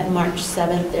 So that March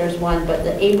 7th, there's one, but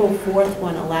the April 4th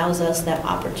one allows us that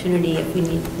opportunity if we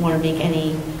want to make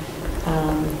any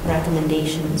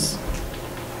recommendations.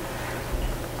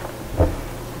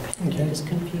 Okay. Just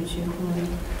confuse you.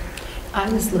 I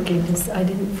was looking,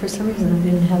 for some reason, I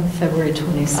didn't have February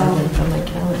 27th on my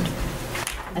calendar.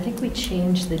 I think we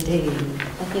changed the date.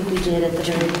 I think we did at the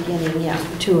very beginning, yeah.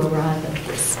 To arrive at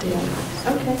this date.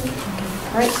 Okay.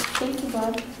 All right, thank you,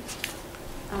 Bob.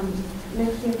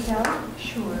 Next year, Carol?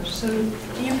 Sure. So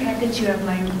in your package, you have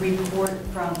my report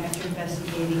from after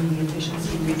investigating the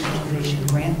Efficiency Regionalization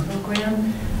Grant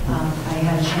Program. I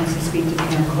had a chance to speak to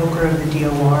Pam Coker of the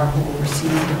DOR, who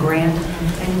oversees the grant.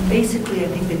 And basically, I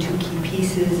think the two key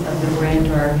pieces of the grant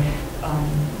are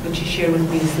what you shared with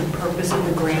me is the purpose of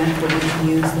the grant, what we can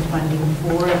use the funding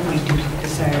for if we do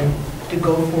decide to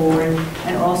go forward,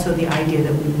 and also the idea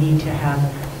that we need to have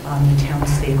the town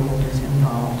stakeholders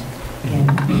involved in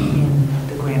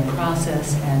the grant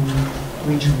process and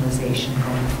regionalization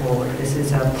going forward. This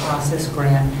is a process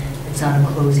grant. It's not a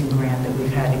closing grant that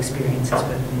we've had experiences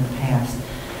with in the past.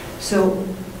 So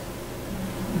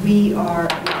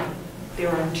there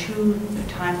are two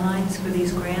timelines for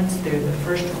these grants. They're the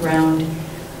first round,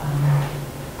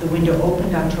 the window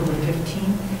opened October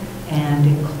 15th, and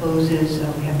it closes,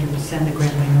 we have to send the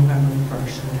grant by November 1st,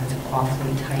 so that's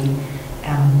awfully tight.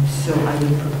 So I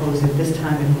would propose at this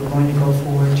time, if we're going to go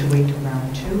forward, to wait till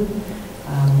round 2.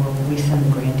 We send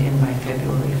the grant in by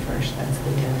February 1st. That's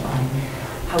the deadline.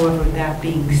 However, that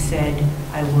being said,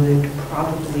 I would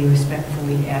probably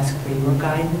respectfully ask for your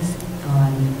guidance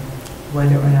on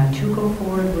whether or not to go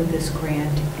forward with this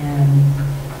grant and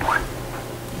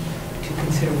to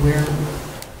consider where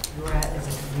you're at as a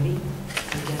committee,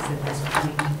 I guess at this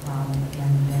point,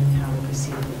 and then how to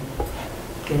proceed with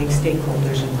getting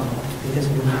stakeholders involved, because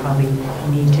we probably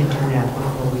need to do that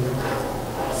before we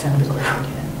send the grant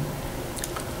in.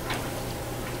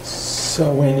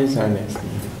 So when is our next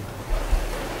meeting?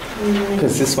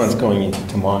 Because this one's going into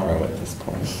tomorrow at this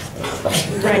point.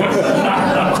 Right.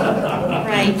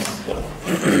 Right.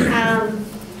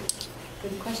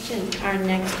 Good question. Our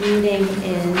next meeting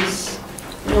is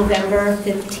November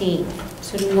 15th.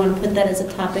 So do we want to put that as a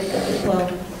topic as well?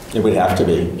 It would have to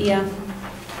be. Yeah.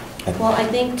 Well, I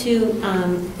think too,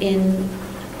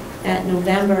 at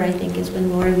November, I think is when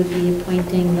Lori would be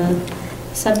appointing the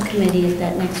subcommittee at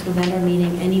that next November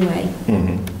meeting anyway.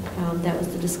 Mm-hmm. That was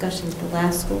the discussion at the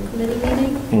last school committee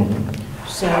meeting. Mm-hmm.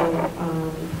 So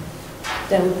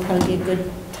that would probably be a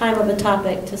good time of a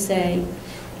topic to say,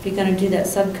 if you're going to do that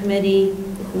subcommittee,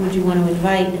 who would you want to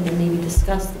invite, and then maybe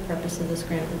discuss the purpose of this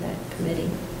grant with that committee.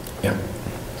 Yeah.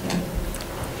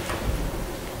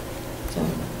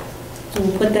 So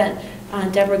we'll put that,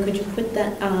 Deborah, could you put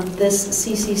that, this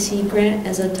CCC grant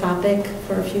as a topic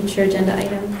for a future agenda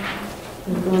item?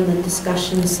 We'll go in the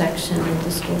discussion section of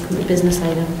the school committee business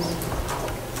items.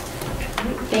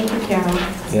 Thank you, Carol.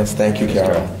 Yes, thank you,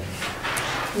 Carol.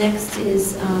 Next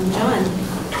is John.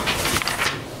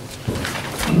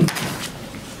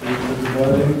 Thanks,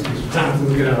 everybody. Teacher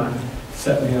Johnson's gonna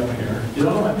set me up here. You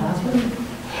don't know my password?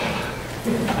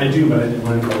 I do, but I didn't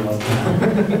want to go last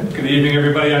time. Good evening,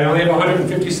 everybody. I only have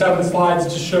 157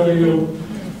 slides to show you.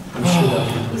 I'm sure.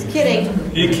 He's kidding.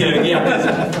 You're kidding,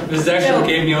 yeah. Mrs. actually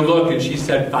gave me a look and she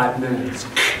said 5 minutes. So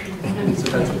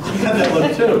that's what she had that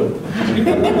look too.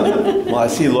 Well, I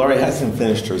see Lori hasn't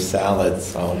finished her salad,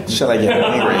 so should I get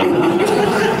hungry?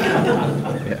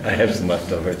 Yeah, I have some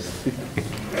leftovers.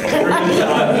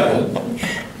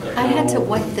 I had to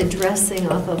wipe the dressing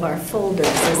off of our folders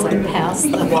as I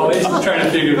passed them. While Lisa's trying to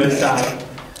figure this out,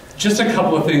 just a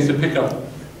couple of things to pick up.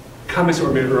 Comments that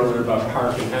were made earlier about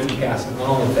PARCC and MCAS and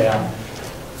all of that.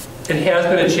 It has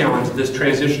been a challenge, this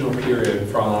transitional period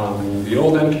from the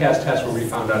old MCAS test where we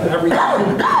found out everything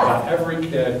about every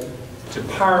kid to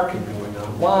PARCC and going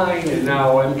online, and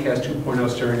now MCAS 2.0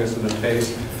 staring us in the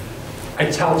face. I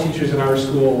tell teachers in our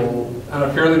school on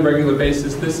a fairly regular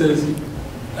basis, this is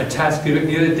a test given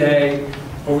in a day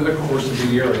over the course of the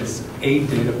year. It's a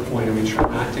data point, and we try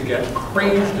not to get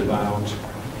crazed about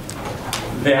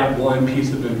that one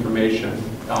piece of information.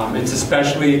 It's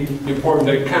especially important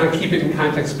to kind of keep it in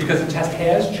context because the test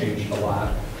has changed a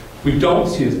lot. We don't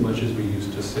see as much as we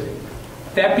used to see.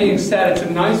 That being said, it's a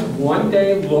nice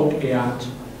one-day look at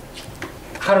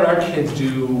how did our kids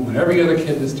do when every other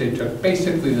kid in the state took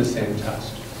basically the same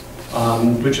test.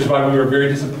 Which is why we were very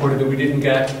disappointed that we didn't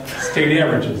get state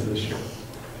averages this year.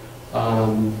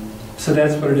 So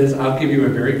that's what it is. I'll give you a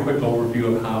very quick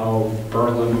overview of how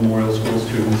Berlin Memorial School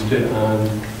students did on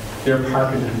their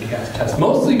PARCC and MCAS test.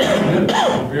 Mostly good.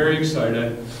 I'm very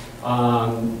excited.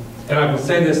 And I will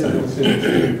say this, and I will say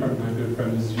this in front of my good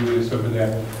friend Mrs. Julius over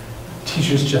there.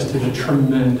 Teachers just did a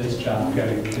tremendous job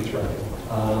getting kids ready.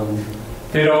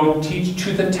 They don't teach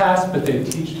to the test, but they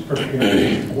teach to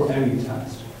prepare for any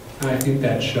test. And I think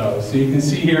that shows. So you can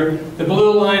see here, the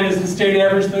blue line is the state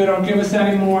average that they don't give us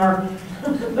anymore.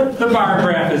 The bar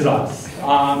graph is us.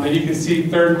 And you can see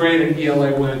third grade and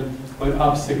ELA went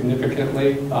up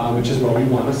significantly, which is what we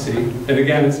want to see. And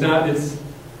again, it's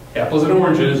apples and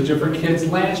oranges, different kids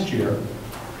last year,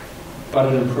 but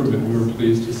an improvement. We were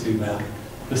pleased to see that.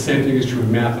 The same thing is true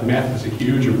in math. Math is a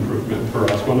huge improvement for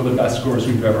us, one of the best scores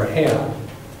we've ever had.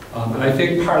 And I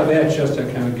think part of that, just to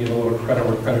kind of give a little credit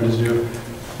where credit is due,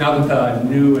 now that the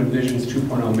new Envisions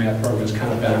 2.0 math program has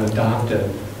kind of been adopted,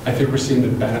 I think we're seeing the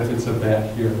benefits of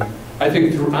that here. I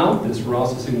think throughout this, we're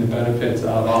also seeing the benefits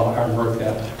of all the hard work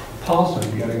that Paul's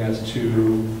done getting us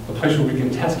to a place where we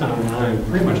can test online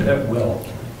pretty much at will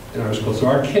in our school. So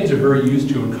our kids are very used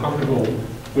to and comfortable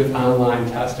with online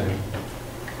testing.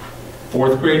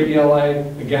 Fourth grade ELA,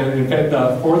 again, in fact,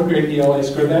 the fourth grade ELA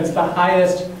score, that's the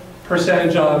highest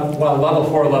percentage of, well, level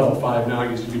 4, level 5 now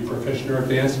used to be proficient or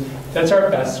advanced. That's our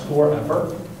best score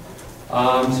ever.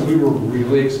 So we were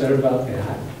really excited about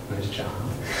that. Nice job.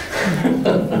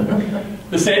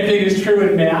 The same thing is true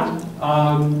in math.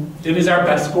 It is our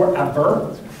best score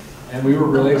ever, and we were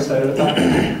really excited about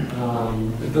it.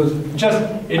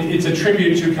 It's a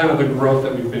tribute to kind of the growth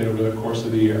that we've made over the course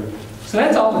of the year. So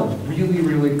that's all the really,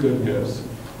 really good news.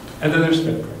 And then there's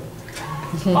fifth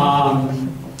grade.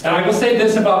 And I will say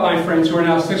this about my friends who are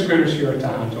now sixth graders here at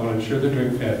Tohoto, and I'm sure they're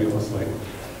doing fabulously.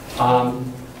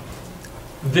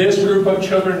 This group of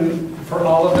children, for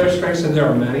all of their strengths, and there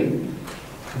are many,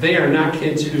 they are not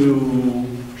kids who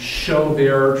show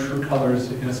their true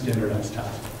colors in a standardized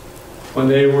test. When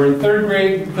they were in third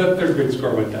grade, the third grade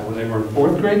score went down. When they were in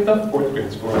fourth grade, the fourth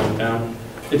grade score went down.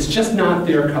 It's just not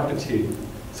their cup of tea.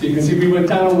 So you can see we went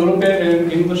down a little bit in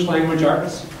English language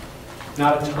arts,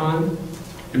 not a ton.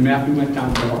 In math, we went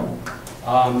down more.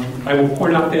 I will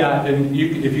point out that, and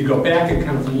if you go back and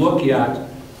kind of look at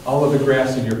all of the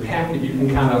graphs in your packet, you can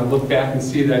kind of look back and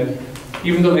see that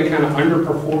even though they kind of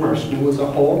underperform our school as a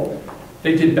whole,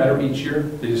 they did better each year.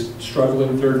 They struggled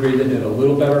in third grade, they did a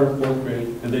little better in fourth grade,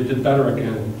 and they did better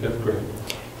again in fifth grade.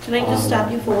 Can I just stop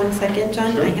you for 1 second,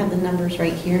 John? Sure. I have the numbers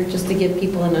right here, just to give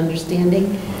people an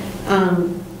understanding.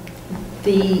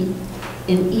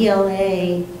 In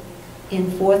ELA,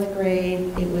 in fourth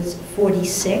grade, it was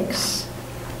 46.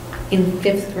 In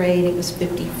fifth grade, it was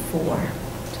 54.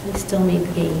 So they still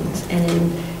made gains. And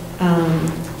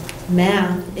in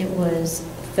math, it was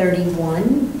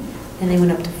 31, and they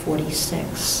went up to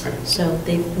 46. So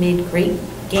they've made great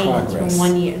gains from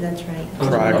 1 year. That's right.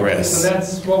 Progress. So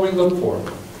that's what we look for.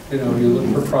 You know, you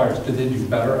look for progress. Did they do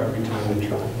better every time they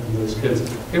tried? And those kids,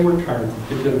 they worked hard.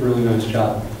 They did a really nice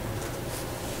job.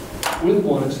 With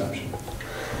one exception.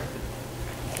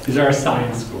 These are our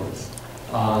science scores.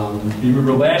 You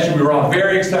remember last year we were all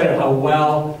very excited how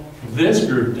well this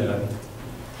group did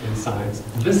in science.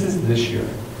 This is this year.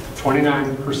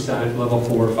 29% level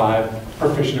 4 or 5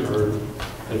 proficient or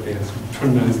advanced.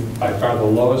 29 is by far the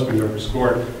lowest we've ever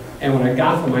scored. And when I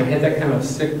got them, I had that kind of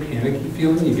sick, panicky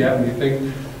feeling you get when you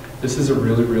think this is a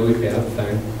really, really bad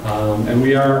thing.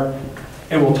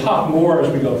 And we'll talk more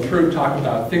as we go through, talk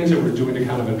about things that we're doing to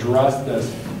kind of address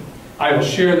this. I will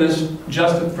share this,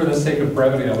 just for the sake of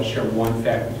brevity, I will share one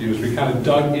fact with you. As we kind of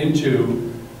dug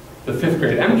into the 5th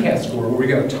grade MCAT score, where we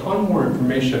got a ton more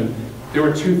information, there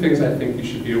were 2 things I think you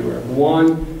should be aware of.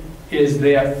 One is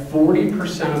that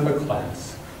 40% of the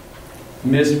class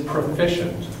missed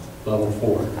proficient level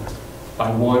 4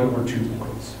 by 1 or 2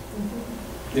 points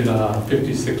in a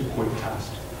 56-point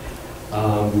test.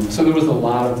 So there was a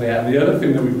lot of that. And the other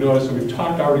thing that we've noticed, and we've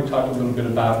already talked a little bit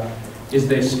about, is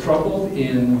they struggled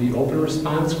in the open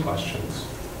response questions,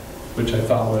 which I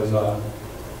thought was a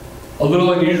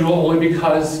little unusual, only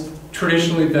because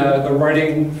traditionally the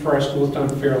writing for our school is done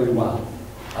fairly well.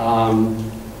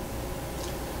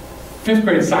 5th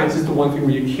grade science is the one thing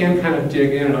where you can kind of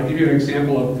dig in, and I'll give you an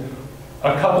example of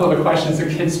a couple of the questions the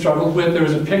kids struggled with. There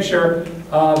was a picture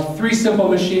of 3 simple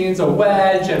machines, a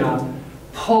wedge and a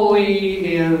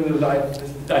pulley and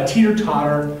a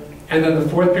teeter-totter, and then the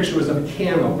 4th picture was of a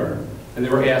can opener. And they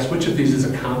were asked, which of these is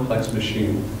a complex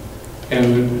machine?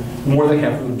 And more than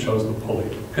half of them chose the pulley,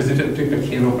 because they didn't think the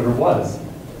can opener was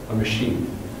a machine.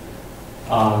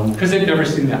 Because they'd never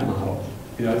seen that model.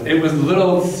 You know, it was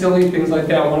little silly things like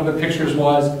that. One of the pictures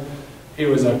was, it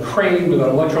was a crane with an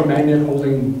electromagnet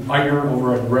holding iron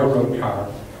over a railroad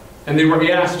car. And they were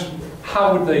asked,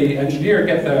 how would the engineer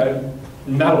get the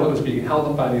metal that was being held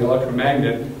up by the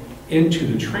electromagnet into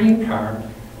the train car?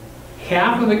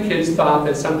 Half of the kids thought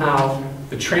that somehow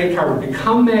the train car would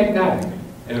become magnetic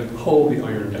and pull the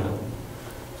iron down.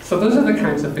 So those are the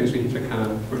kinds of things we're going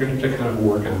to have to kind of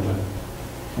work on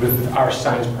with our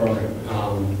science program.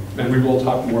 And we will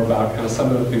talk more about kind of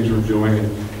some of the things we're doing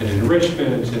in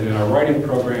enrichment and in our writing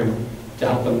program to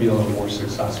help them be a little more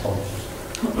successful.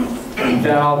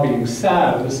 That all being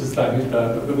said, this is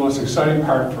the most exciting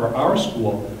part for our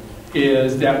school,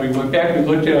 is that we went back and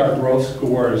looked at our growth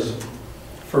scores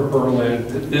for Berlin.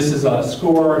 This is a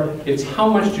score, it's how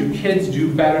much do kids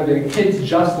do better than kids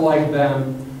just like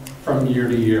them from year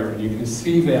to year. And you can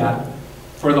see that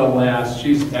for the last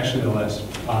 3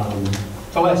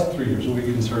 years, we'll be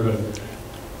conservative.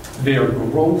 Their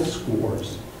growth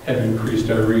scores have increased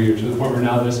every year to the point where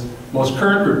now this most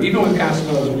current group, even with passing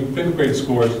those 5th grade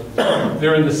scores,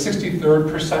 they're in the 63rd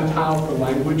percentile for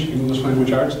language, English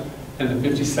language arts, and the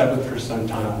 57th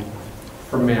percentile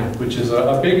for math, which is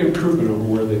a big improvement over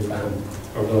where they've been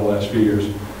over the last few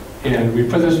years. And we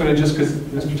put this one in just because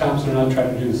Mr. Thompson and I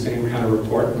tried to do the same kind of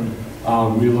report.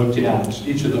 We looked at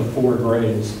each of the 4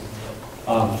 grades,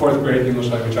 4th grade English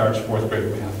language arts, 4th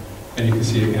grade math. And you can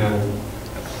see again,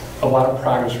 a lot of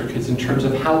progress for kids in terms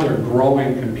of how they're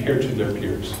growing compared to their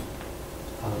peers.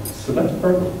 So that's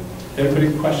Berlin.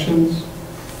 Anybody questions?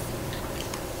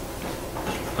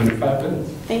 Under 5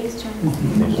 minutes. Thanks, John.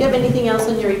 Do you have anything else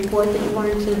on your report that you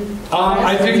wanted to?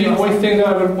 I think the only thing that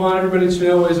I would want everybody to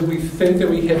know is that we think that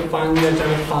we have finally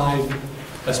identified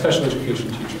a special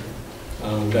education teacher.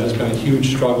 That has been a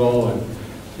huge struggle,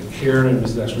 and Karen and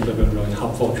Mrs. Exler have been really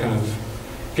helpful kind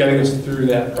of getting us through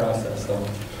that process. So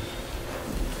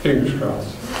fingers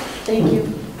crossed. Thank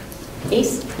you.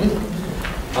 Ace?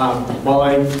 While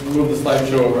I move the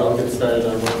slideshow over, I'll get started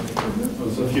on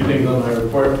there's a few things on my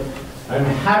report. I'm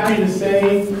happy to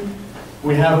say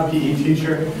we have a PE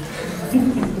teacher.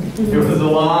 It was a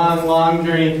long, long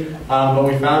journey, but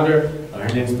we found her. Her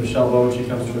name's Michelle Bowen. She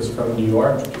comes to us from New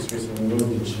York. Just recently moved,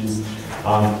 and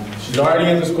she's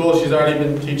already in the school. She's already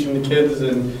been teaching the kids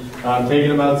and taking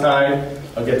them outside.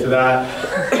 I'll get to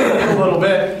that in a little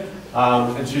bit.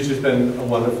 And she's just been a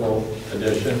wonderful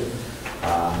addition.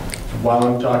 While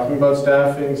I'm talking about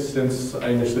staffing, since I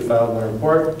initially filed my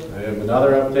report, I have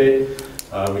another update.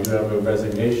 We do have a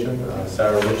resignation.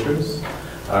 Sarah Richards,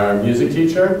 our music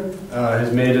teacher,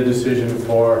 has made a decision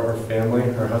for her family.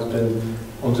 Her husband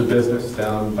owns a business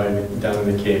down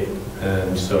in the Cape,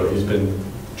 and so he's been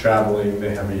traveling.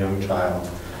 They have a young child.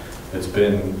 It's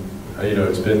been,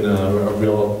 it's been a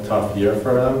real tough year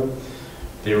for them.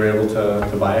 They were able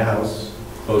to buy a house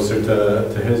closer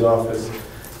to his office.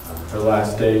 Her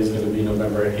last day is going to be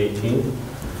November 18th.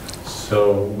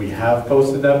 So we have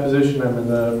posted that position. I'm in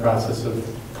the process of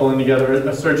pulling together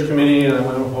a search committee, and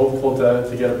I'm hopeful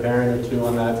to get a parent or two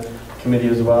on that committee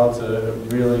as well. It's a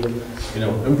really,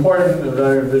 important, a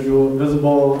very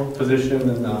visible position,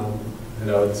 and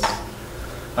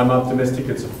I'm optimistic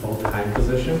it's a full-time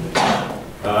position,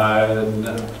 and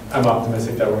I'm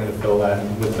optimistic that we're going to fill that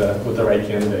with the right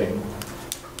candidate.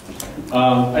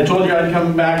 I told you I'd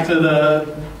come back to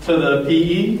the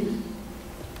PE.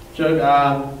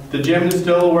 The gym is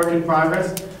still a work in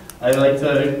progress. I like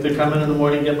to come in the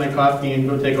morning, get my coffee, and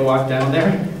go take a walk down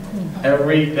there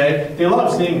every day. They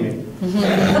love seeing me.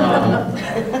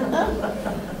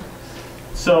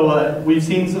 So we've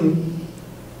seen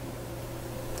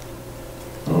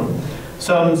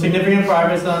some significant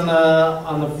progress on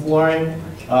the flooring.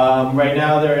 Right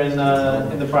now, they're in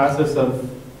the process of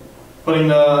putting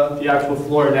the actual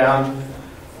floor down.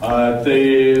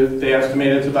 They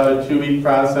estimate it's about a 2-week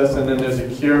process, and then there's a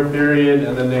cure period,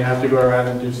 and then they have to go around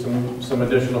and do some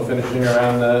additional finishing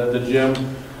around the gym.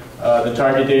 The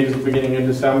target date is the beginning of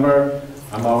December.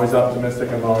 I'm always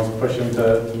optimistic. I'm always pushing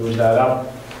to move that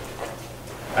up.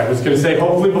 I was going to say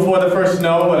hopefully before the first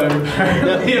snow, but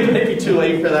it might be too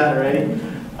late for that already.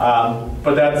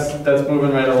 But that's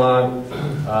moving right along.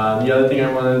 The other thing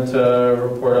I wanted to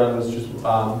report on was just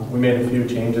we made a few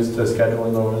changes to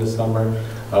scheduling over the summer.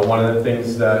 One of the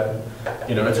things that,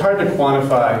 it's hard to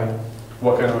quantify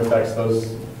what kind of effects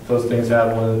those things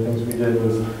have. One of the things we did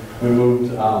was we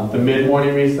moved the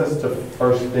mid-morning recess to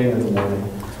first thing in the morning.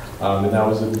 And that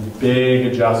was a big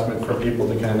adjustment for people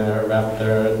to kind of wrap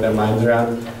their minds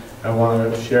around. I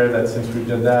want to share that since we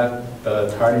did that, the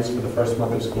tardies for the first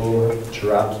month of school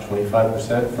dropped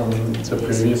 25% from the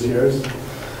previous years,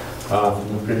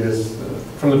 from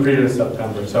the previous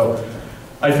September. So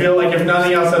I feel like if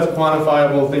nothing else, that's a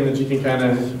quantifiable thing that you can kind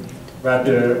of wrap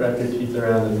your teeth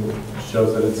around, and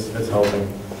shows that it's helping.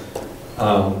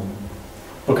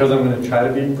 Because I'm going to try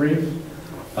to be brief.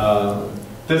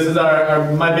 This is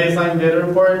my baseline data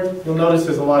report. You'll notice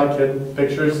there's a lot of kid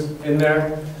pictures in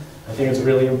there. I think it's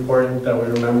really important that we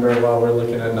remember while we're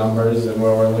looking at numbers and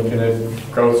while we're looking at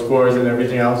growth scores and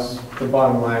everything else, the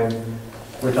bottom line,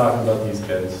 we're talking about these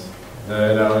kids.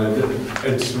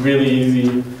 It's really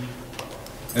easy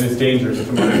and it's dangerous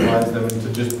to marginalize them and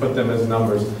to just put them as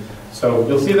numbers. So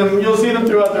you'll see them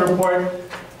throughout the report.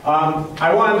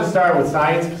 I wanted to start with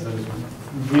science because I was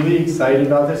really excited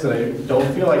about this, and I don't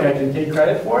feel like I can take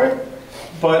credit for it,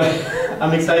 but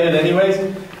I'm excited anyways.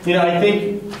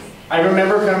 I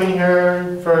remember coming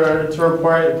here to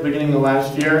report at the beginning of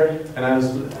last year, and I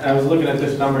was looking at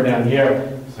this number down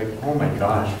here. It's like, oh my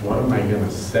gosh, what am I going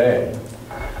to say?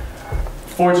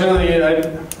 Fortunately,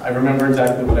 I remember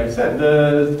exactly what I said.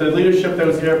 The leadership that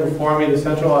was here before me, the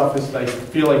central office, I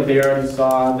feel like they already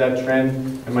saw that trend,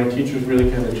 and my teachers really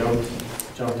kind of jumped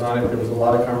on it. There was a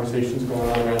lot of conversations going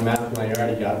on around math when I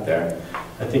already got there.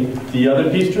 I think the other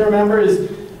piece to remember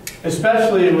is,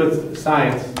 especially with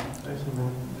science,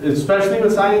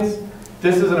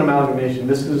 this is an amalgamation.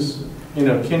 This is,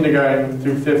 kindergarten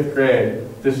through 5th grade.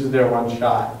 This is their one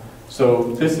shot.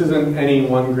 So this isn't any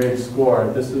one grade score.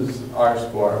 This is our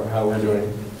score of how we're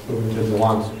doing, moving kids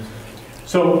along.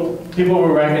 So people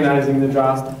were recognizing the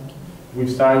drop. We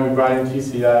brought in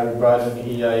TCI, we brought in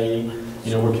EIE.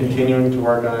 We're continuing to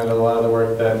work on it. A lot of the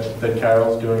work that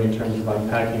Carol's doing in terms of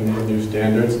unpacking the new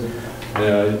standards.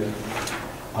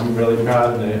 I'm really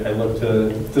proud, and I look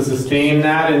to sustain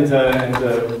that and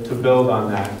to build on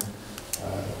that.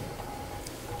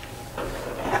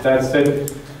 That said,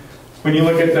 when you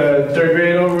look at the 3rd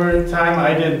grade over time,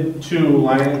 I did two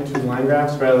line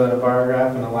graphs rather than a bar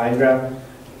graph and a line graph.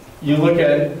 You look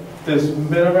at this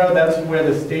middle row, that's where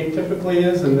the state typically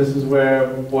is, and this is where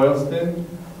Boylston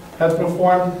has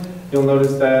performed. You'll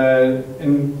notice that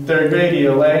in 3rd grade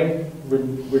ELA,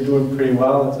 we're doing pretty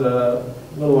well. It's a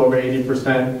little over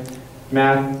 80%.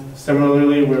 Math,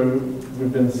 similarly,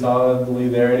 we've been solidly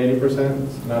there at 80%.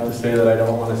 It's not to say that I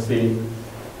don't want to see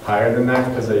higher than that,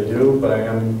 because I do, but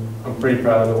I'm pretty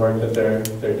proud of the work that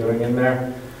they're doing in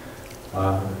there.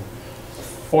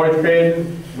 4th grade,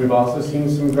 we've also seen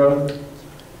some growth,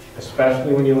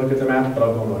 especially when you look at the math, but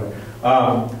I'll go more.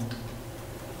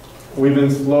 We've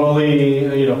been slowly,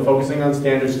 focusing on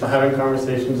standards, having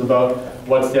conversations about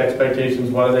what's the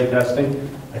expectations, what are they testing.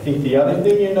 I think the other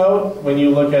thing you note when you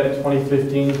look at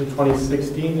 2015 to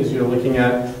 2016 is you're looking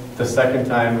at the second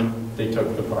time they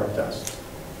took the PARCC test.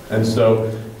 And so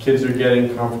kids are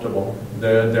getting comfortable.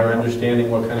 They're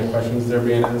understanding what kind of questions they're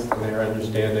being asked, and they're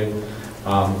understanding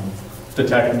the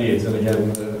tech needs. And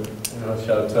again,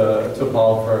 shout out to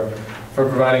Paul for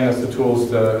providing us the tools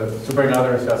to bring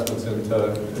other assessments into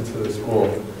the school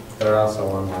that are also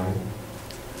online.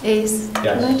 Ace,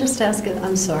 can I just ask it?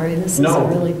 I'm sorry, this is a No.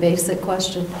 really basic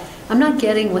question. I'm not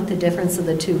getting what the difference of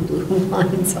the two blue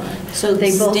lines are. So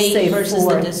They the both state say versus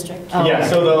 4. the district. Oh. Yeah,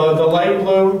 so the light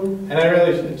blue, and I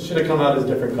really should have come out as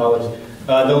different colors.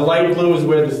 The light blue is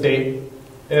where the state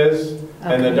is,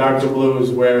 and the Okay. darker blue is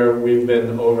where we've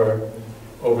been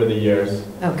over the years.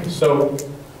 Okay. So,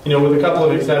 with a couple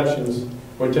of exceptions,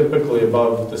 we're typically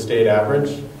above the state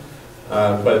average,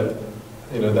 but,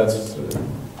 that's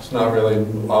it's not really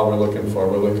all we're looking for.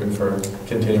 We're looking for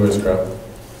continuous growth.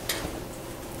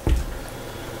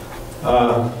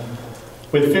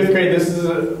 With fifth grade, this is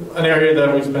an area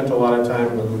that we spent a lot of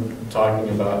time talking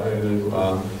about.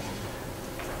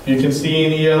 You can see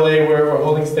in ELA where we're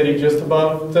holding steady just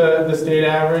above the state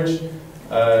average.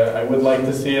 I would like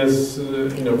to see us,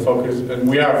 focus, and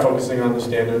we are focusing on the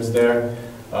standards there.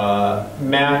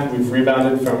 Math, we've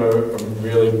rebounded from a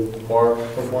really poor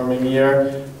performing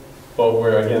year, but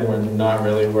we're not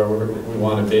really where we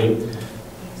want to be.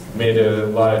 Made a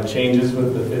lot of changes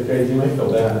with the fifth grade team. I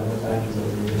feel bad.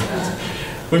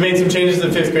 We made some changes to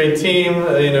the fifth grade team,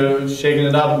 shaking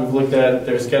it up. We've looked at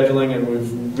their scheduling and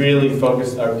we've really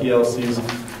focused our PLCs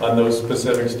on those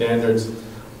specific standards.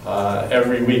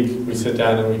 Every week we sit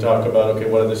down and we talk about, okay,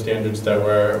 what are the standards that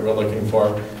we're looking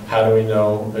for? How do we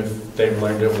know if they've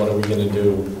learned it? What are we going to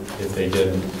do if they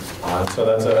didn't? So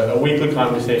that's a weekly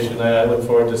conversation. I look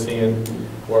forward to seeing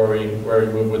where we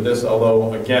move with this,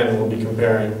 although again, we'll be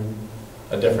comparing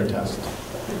a different test.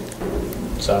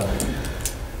 So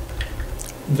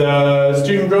the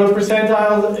student growth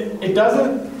percentile, it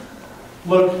doesn't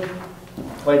look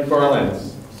like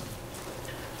Berlin's.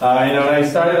 And I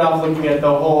started off looking at the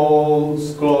whole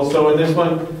school. So in this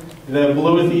one, the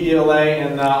blue is the ELA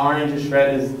and the orange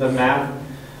red is the math.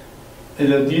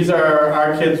 These are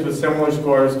our kids with similar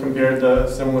scores compared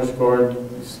to similar scored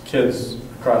kids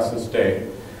across the state.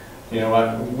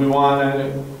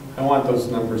 I want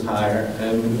those numbers higher.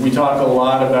 And we talk a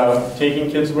lot about taking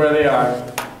kids where they are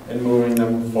and moving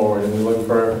them forward. And we look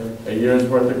for a year's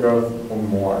worth of growth or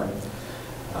more.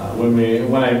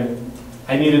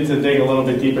 I needed to dig a little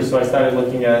bit deeper, so I started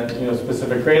looking at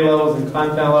specific grade levels and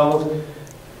content levels.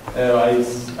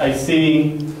 I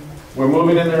see we're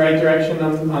moving in the right direction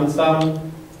on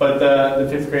some, but the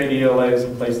fifth grade ELA is a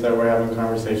place that we're having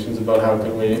conversations about how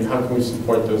can we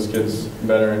support those kids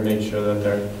better and make sure that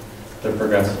they're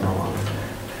progressing along.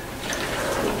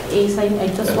 Ace, I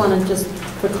just want to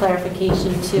for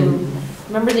clarification too,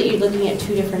 remember that you're looking at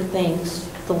two different things.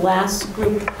 The last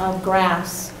group of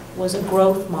graphs was a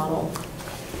growth model,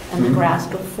 and the graphs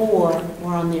before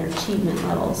were on their achievement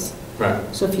levels. Right.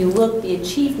 So if you look, the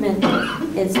achievement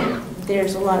is,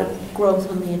 there's a lot of growth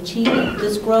on the achievement.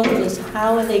 This growth is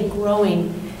how are they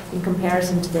growing in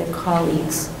comparison to their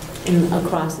colleagues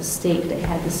across the state that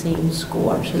had the same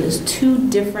score. So there's two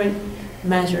different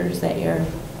measures that you're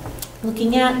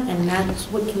looking at, and that's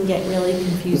what can get really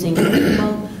confusing for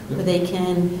people, where they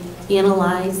can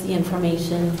analyze the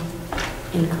information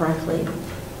incorrectly.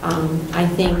 I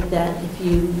think that if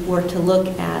you were to look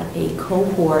at a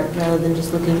cohort rather than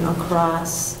just looking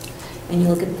across, and you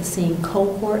look at the same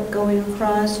cohort going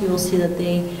across, you will see that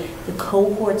the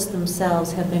cohorts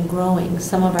themselves have been growing.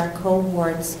 Some of our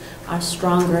cohorts are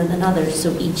stronger than others,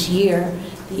 so each year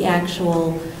the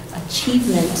actual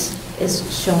achievement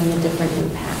is showing a different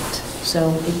impact.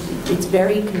 So it's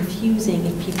very confusing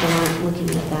if people aren't looking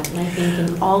at that. And I think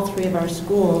in all three of our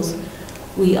schools,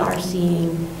 we are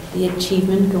seeing the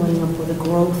achievement going up or the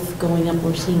growth going up.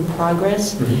 We're seeing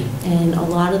progress. And a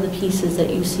lot of the pieces that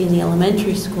you see in the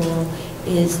elementary school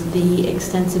is the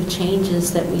extensive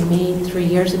changes that we made 3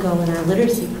 years ago in our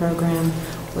literacy program,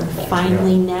 where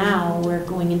finally now we're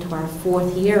going into our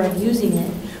 4th year of using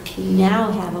it. We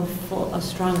now have a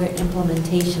stronger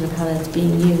implementation of how that's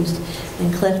being used.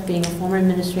 And Cliff, being a former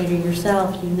administrator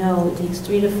yourself, you know it takes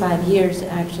 3 to 5 years to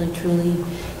actually truly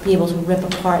be able to rip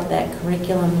apart that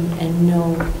curriculum and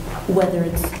know whether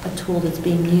it's a tool that's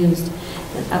being used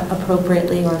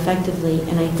appropriately or effectively.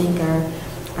 And I think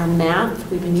our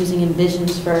math, we've been using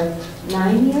Envisions for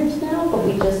 9 years now, but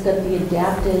we just got the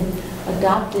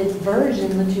adopted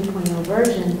version, the 2.0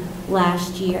 version,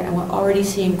 last year, and we're already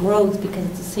seeing growth because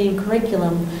it's the same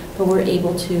curriculum, but we're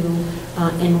able to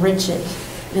enrich it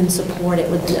and support it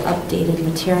with the updated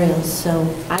materials. So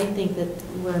I think that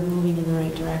we're moving in the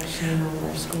right direction in all of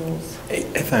our schools.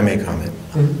 If I may comment,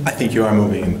 I think you are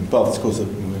moving, both schools are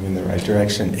moving in the right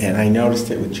direction, and I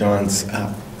noticed it with John's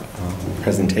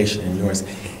presentation and yours,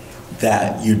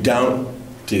 that you don't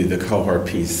do the cohort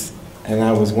piece. And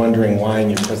I was wondering why in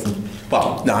your presentation,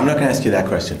 well, no, I'm not going to ask you that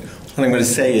question. What I'm going to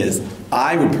say is,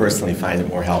 I would personally find it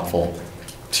more helpful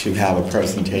to have a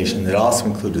presentation that also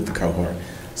included the cohort,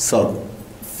 So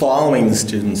following the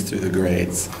students through the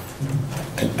grades,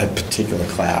 a particular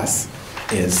class,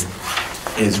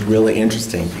 is really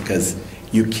interesting because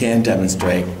you can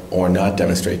demonstrate or not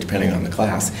demonstrate, depending on the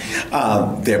class,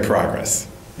 their progress.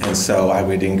 And so I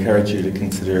would encourage you to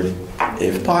consider,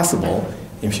 if possible,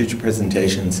 in future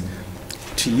presentations,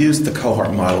 to use the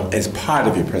cohort model as part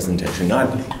of your presentation,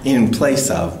 not in place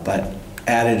of, but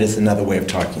add it as another way of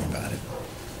talking about it.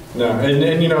 No,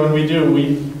 and you know, when we do,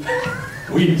 we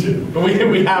do.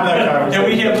 We have that conversation.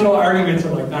 And we have little arguments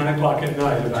at like 9 o'clock at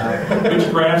night about which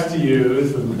graphs to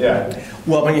use. And yeah.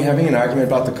 Well, when you're having an argument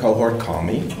about the cohort, call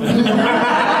me. The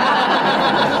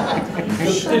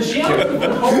challenge with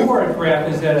the cohort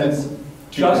graph is that it's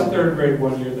just third grade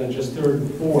one year, then just third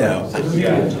and fourth. No, So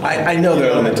yeah. I know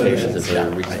there are limitations. It's a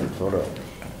very recent photo.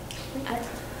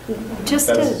 Just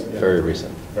That's- to, Very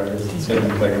recent. It's gonna be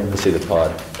like Let's see the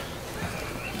pod.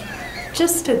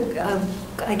 just to,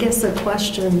 I guess a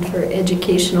question for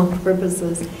educational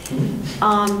purposes.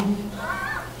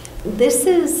 This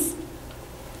is,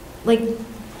 like,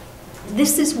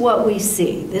 this is what we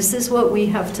see. This is what we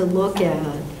have to look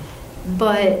at.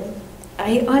 But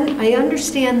I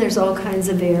understand there's all kinds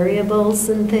of variables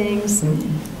and things,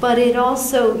 but it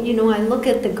also, you know, I look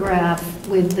at the graph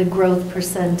with the growth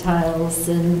percentiles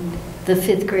and the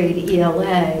 5th grade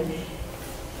ELA.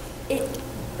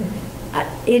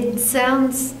 It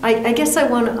sounds, I guess I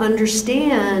want to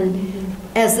understand,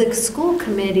 as a school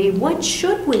committee, what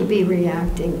should we be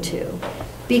reacting to?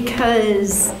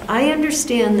 Because I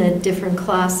understand that different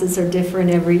classes are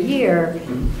different every year.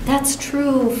 That's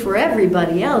true for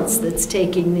everybody else that's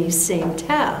taking these same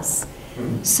tests.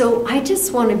 So I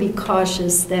just want to be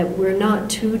cautious that we're not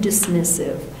too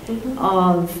dismissive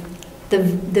of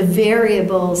the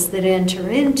variables that enter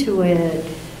into it,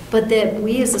 but that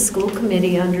we as a school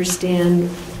committee understand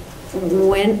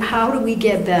how do we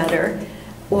get better,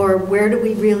 or where do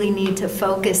we really need to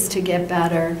focus to get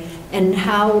better, and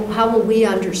how will we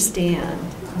understand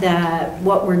that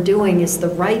what we're doing is the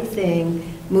right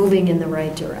thing, moving in the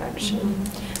right direction?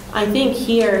 I think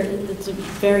here, it's a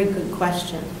very good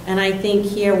question. And I think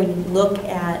here when you look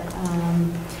at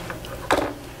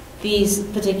these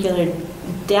particular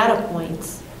data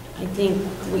points, I think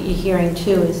what you're hearing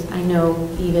too is, I know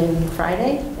even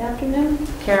Friday afternoon,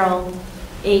 Carol,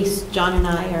 Ace, John and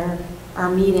I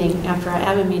are meeting after our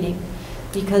admin meeting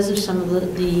because of some of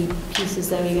the pieces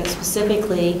that we got,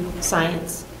 specifically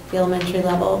science, the elementary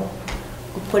level.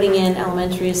 We're putting in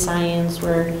elementary science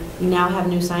where we now have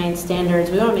new science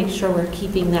standards. We want to make sure we're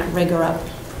keeping that rigor up,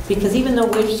 because even though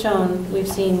we've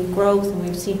seen growth and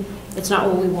it's not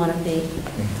what we want to be.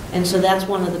 And so that's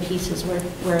one of the pieces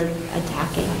we're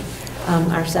attacking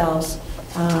ourselves.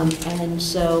 And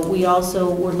so we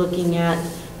also were looking at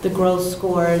the growth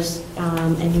scores,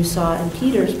 and you saw in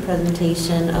Peter's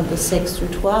presentation of the 6 through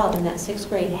 12, and that 6th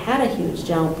grade had a huge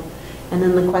jump. And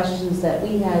then the questions that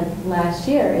we had last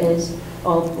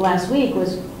week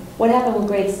was, what happened with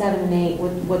grades 7 and 8?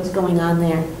 What's going on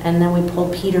there? And then we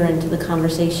pulled Peter into the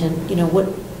conversation. You know, what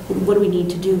do we need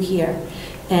to do here?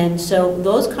 And so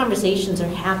those conversations are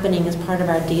happening as part of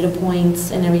our data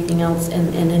points and everything else,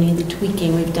 and any of the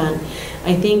tweaking we've done.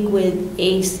 I think with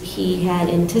ACE, he had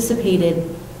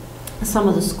anticipated some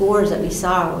of the scores that we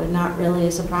saw were not really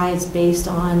a surprise based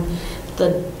on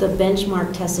the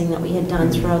benchmark testing that we had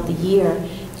done throughout the year.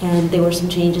 And there were some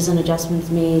changes and adjustments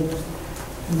made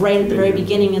right at the very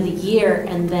beginning of the year.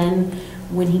 And then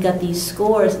when he got these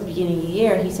scores at the beginning of the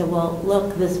year, he said, well,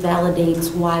 look, this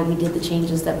validates why we did the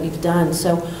changes that we've done.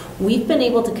 So we've been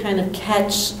able to kind of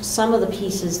catch some of the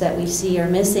pieces that we see are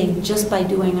missing just by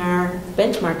doing our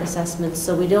benchmark assessments,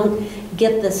 so we don't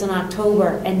get this in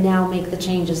October and now make the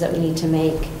changes that we need to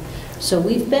make. So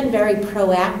we've been very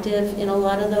proactive in a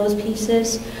lot of those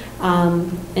pieces,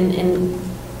 and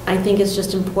I think it's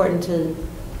just important to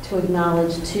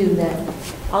acknowledge too that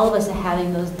all of us are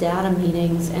having those data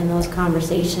meetings and those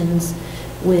conversations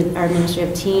with our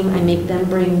administrative team. I make them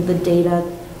bring the data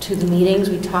to the meetings.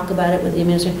 We talk about it with the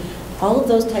administrative. All of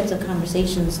those types of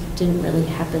conversations didn't really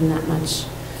happen that much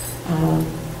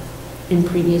in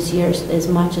previous years as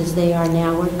much as they are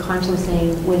now. We're constantly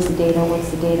saying, where's the data?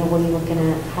 What's the data? What are you looking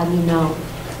at? How do you know?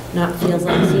 Not feels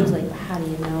like, seems like, but how do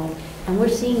you know? And we're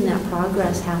seeing that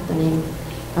progress happening.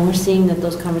 And we're seeing that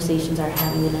those conversations are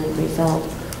having an end result.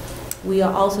 We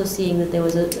are also seeing that there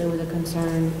was a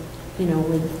concern, you know,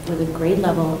 with a grade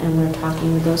level, and we're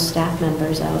talking with those staff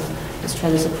members of, let's try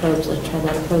this approach, let's try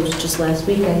that approach. Just last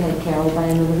week, I had Carol buy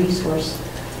another resource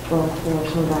for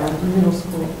some of our middle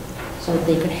school so that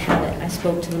they could have it. I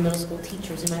spoke to the middle school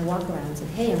teachers in my walk-around and said,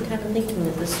 hey, I'm kind of thinking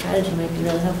that this strategy might be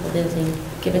really helpful. They were saying,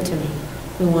 give it to me.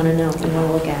 We want to know. We want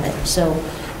to look at it. So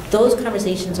those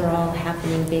conversations are all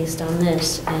happening based on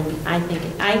this, and I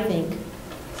think,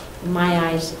 in my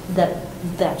eyes,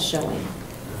 that's showing,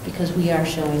 because we are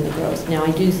showing the growth. Now,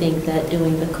 I do think that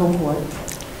doing the cohort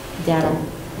data,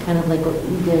 kind of like what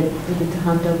we did with the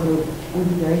Tohoto group, would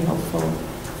be very helpful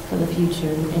for the future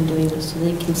in doing this, so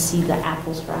they can see the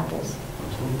apples for apples,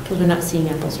 because we're not seeing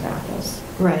apples for apples.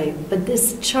 Right, but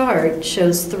this chart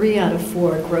shows 3 out of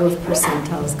 4 growth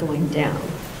percentiles going down.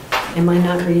 Am I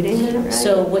not reading that right?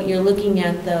 So what you're looking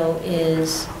at, though,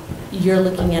 is you're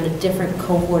looking at a different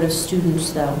cohort of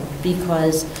students, though,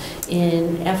 because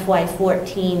in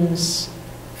FY14's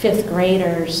 5th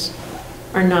graders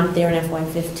are not there in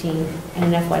FY15,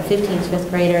 and in FY15's 5th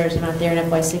graders are not there in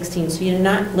FY16, so you're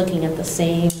not looking at the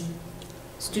same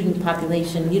student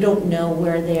population. You don't know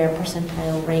where their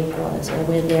percentile rank was or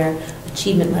where their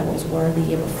achievement levels were the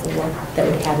year before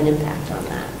that would have an impact on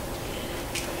that.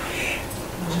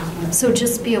 So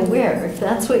just be aware, if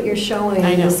that's what you're showing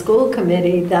I in know. the school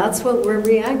committee, that's what we're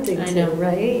reacting I to, know.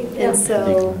 right? Yeah. And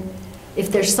so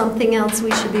if there's something else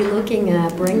we should be looking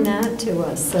at, bring that to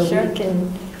us so Sure. we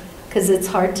can, because it's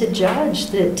hard to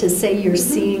judge, to say you're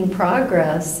seeing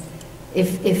progress.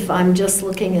 If I'm just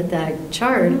looking at that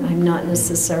chart, I'm not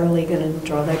necessarily going to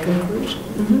draw that conclusion.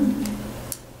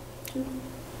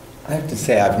 I have to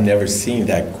say, I've never seen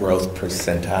that growth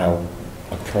percentile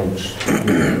approach.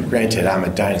 Granted, I'm a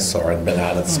dinosaur and been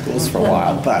out of schools for a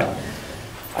while, but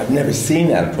I've never seen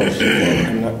that approach before.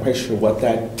 I'm not quite sure what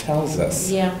that tells us.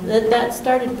 Yeah, that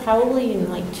started probably in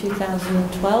like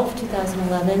 2012,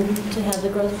 2011 to have the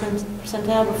growth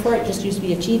percentile. Before, it just used to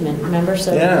be achievement, remember?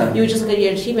 So Yeah. you would just look at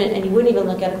your achievement, and you wouldn't even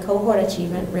look at a cohort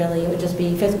achievement, really. It would just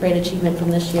be 5th grade achievement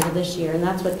from this year to this year, and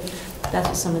that's what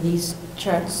some of these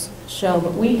charts show.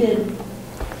 But we did,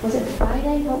 was it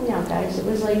Friday? Help me out, guys. It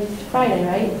was like Friday,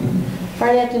 right?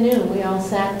 Friday afternoon, we all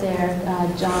sat there,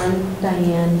 John,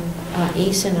 Diane,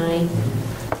 Ace and I,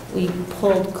 we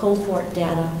pulled cohort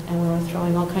data, and we were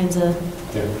throwing all kinds of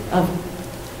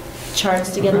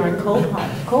charts together on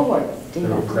cohort data.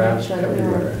 There were graphs to make sure that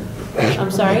we were- everywhere.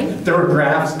 I'm sorry? There were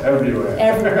graphs everywhere.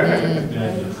 Everywhere.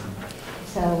 Yeah.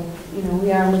 So,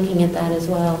 we are looking at that as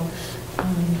well.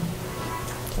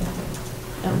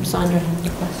 Sandra has a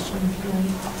question.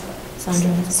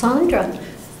 Right? Sandra.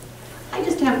 I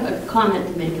just have a comment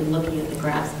to make in looking at the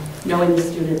graphs, knowing the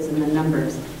students and the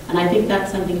numbers. And I think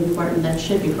that's something important that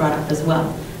should be brought up as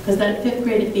well. Because that 5th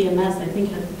grade at BMS, I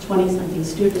think, had 20-something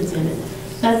students in it.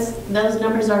 Those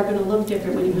numbers are going to look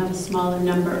different when you have a smaller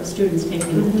number of students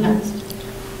taking the test.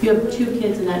 If you have 2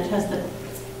 kids in that test that,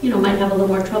 might have a little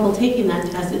more trouble taking that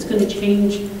test, it's going to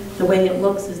change the way it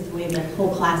looks is the way the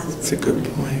whole class is. That's a good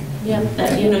point. Yeah.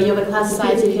 That, you have a class of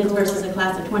 50 kids versus a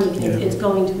class of 20 kids, Yeah. it's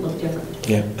going to look different.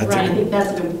 Yeah, that's Right, I a think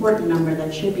that's an important number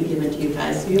that should be given to you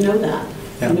guys, so you know that.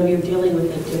 Yeah. You know you're dealing with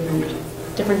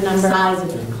a Different number. size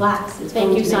of the class. It's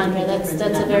Thank going you, to make a Sandra. big That's difference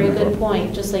in a that very number. good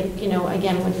point. Just like,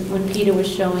 again, when Peter was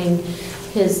showing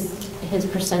his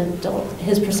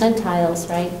percentiles,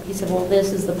 right? He said, well,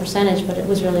 this is the percentage, but it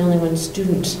was really only one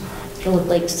student. It looked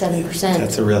like 7%.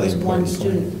 That's a really It was one important point.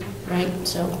 student, right?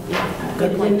 So, yeah,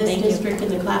 good But point. in this Thank you. district, in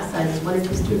the class size, 1 or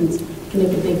 2 students can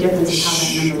make a big difference in how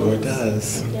that number Sure looks.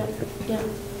 does. Yep,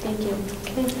 thank you.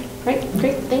 Okay,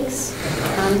 great, thanks.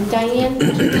 Diane,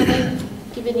 did you want to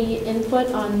give any input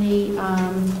on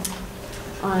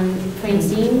on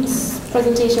Francine's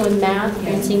presentation with math?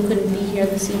 Francine couldn't be here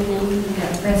this evening.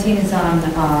 Yeah, Francine is on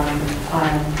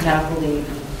medical leave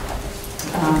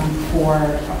for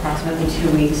approximately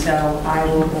 2 weeks, so I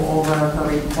will go over her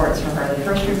reports for her. The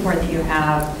first report that you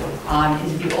have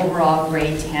is the overall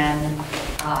grade 10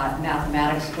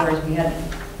 mathematics scores. We had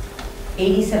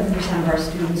 87% of our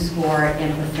students score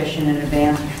in proficient and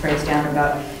advanced, which breaks down to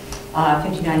about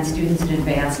 59 students in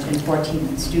advanced and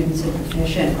 14 students in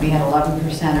proficient. We had 11%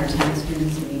 or 10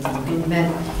 students in needs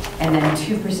improvement, and then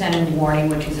 2% in warning,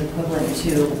 which is equivalent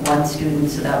to 1 student,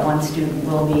 so that 1 student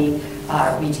will be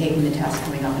retaking the test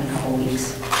coming up in a couple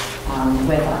weeks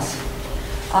with us.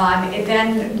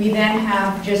 We then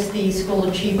have just the school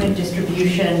achievement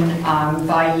distribution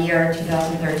by year,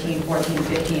 2013, 14,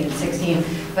 15, and 16.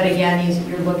 But again,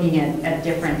 you're looking at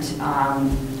different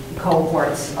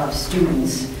cohorts of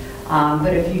students.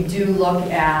 But if you do look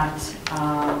at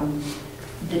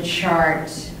the chart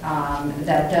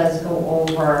that does go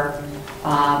over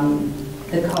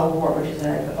the cohort, which is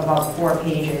about 4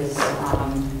 pages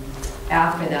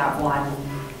after that one,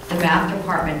 the math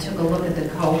department took a look at the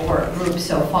cohort group,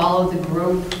 so followed the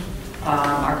group,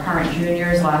 our current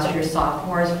juniors, last year's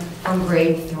sophomores, from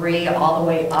grade 3 all the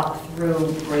way up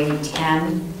through grade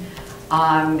 10.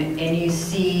 And you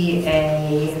see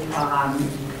a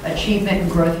achievement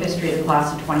and growth history of the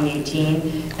class of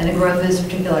 2018. And the growth of this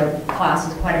particular class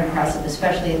is quite impressive,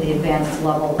 especially at the advanced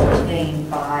level attained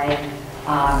by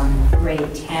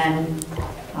grade 10.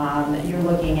 You're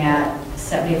looking at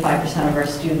 75% of our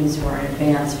students who are in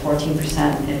advanced,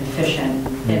 14% efficient,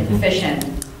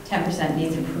 10%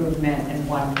 needs improvement, and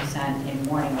 1% in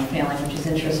warning or failing, which is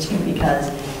interesting because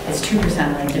it's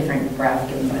 2% on a different graph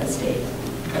given by the state.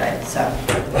 Right, so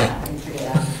I can figure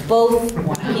that out. Both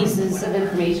pieces of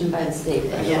information by the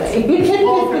state, by the way. Yes.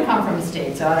 Both come from the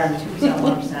state, so I don't know,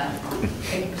 2%,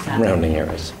 1%, 8%. Rounding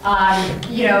errors.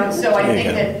 You know, so I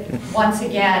think that once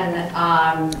again,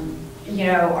 you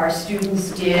know, our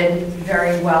students did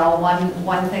very well.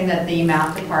 One thing that the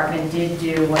math department did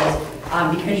do was,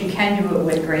 because you can do it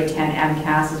with grade 10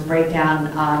 MCAS, is break down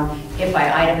it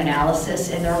by item analysis.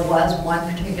 And there was one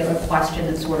particular question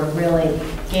that sort of really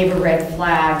gave a red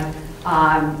flag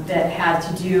that had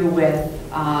to do with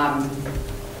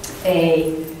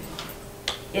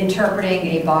interpreting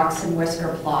a box and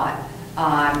whisker plot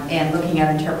and looking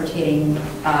at interpreting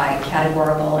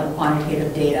categorical and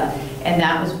quantitative data. And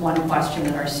that was one question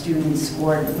that our students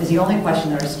scored. It was the only question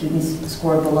that our students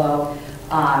scored below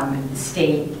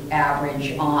state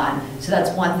average on. So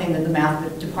that's one thing that the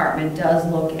math department does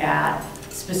look at,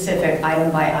 specific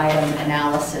item by item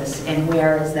analysis, and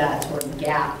where is that sort of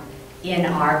gap in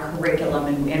our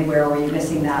curriculum, and where are we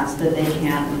missing that, so that they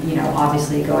can, you know,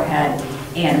 obviously go ahead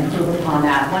and improve upon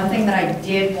that. One thing that I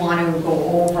did want to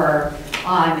go over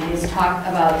is talk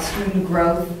about student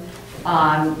growth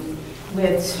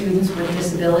with students with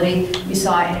disability. We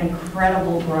saw an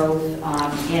incredible growth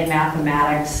in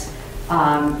mathematics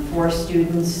for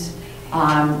students.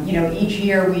 You know, each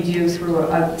year we do through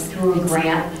a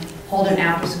grant, hold an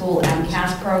after-school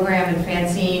MCAS program, and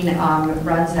Francine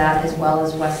runs that, as well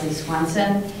as Wesley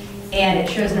Swenson. And it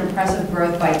shows an impressive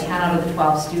growth by 10 out of the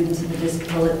 12 students in the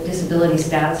disability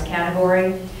status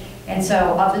category. And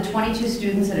so of the 22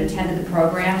 students that attended the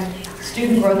program,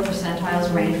 student growth percentiles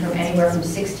range from anywhere from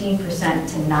 16%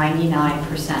 to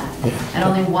 99%. And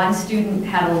only one student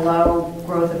had a low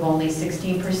growth of only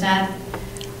 16%.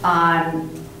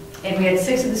 And we had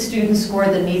 6 of the students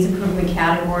scored the needs improvement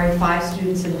category, 5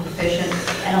 students in proficient,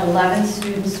 and 11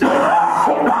 students scored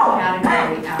the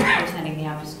category after attending the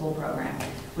after-school program,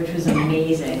 which was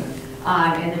amazing.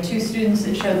 And the 2 students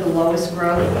that showed the lowest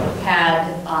growth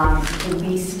had the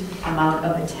least amount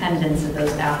of attendance at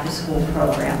those after-school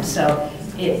programs. So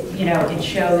it, you know, it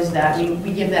shows that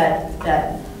we give that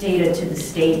data to the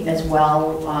state as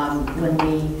well when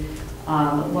we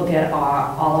look at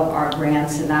all of our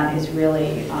grants, and that is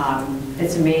really,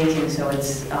 it's amazing. So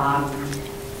it's,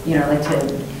 you know, I'd like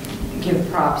to give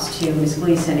props to Ms.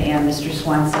 Gleason and Mr.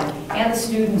 Swenson and the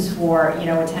students for, you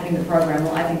know, attending the program.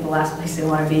 Well, I think the last place they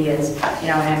want to be is, you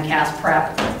know, an MCAS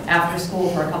prep after school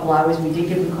for a couple hours. We did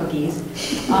give them cookies.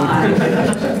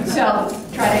 So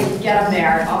try to get them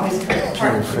there. Always,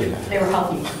 they were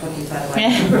healthy cookies, by the way.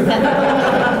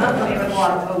 They have a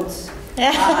lot of oats.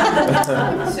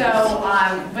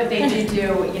 But they did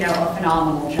do, you know, a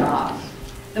phenomenal job.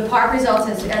 The PARCC results,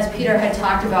 as Peter had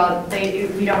talked about,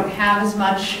 we don't have as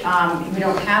much, we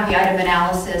don't have the item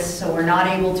analysis, so we're not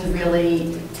able to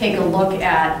really take a look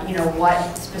at, you know,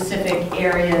 what specific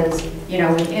areas, you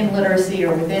know, within literacy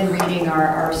or within reading are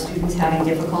our students having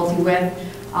difficulty with.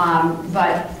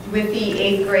 But with the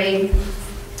 8th grade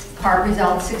PARCC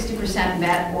results, 60%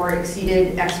 met or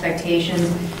exceeded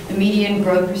expectations. The median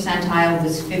growth percentile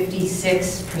was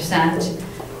 56%.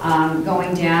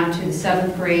 Going down to the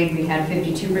 7th grade, we had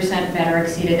 52% met or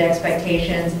exceeded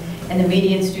expectations, and the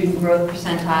median student growth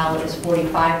percentile is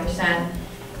 45%.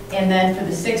 And then for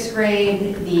the 6th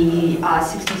grade, the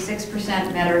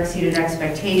 66% met or exceeded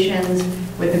expectations,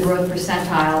 with a growth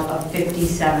percentile of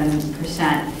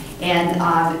 57%. And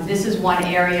this is one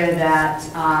area that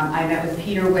I met with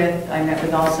Peter with. I met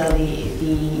with also the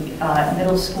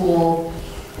middle school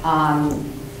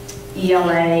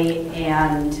ELA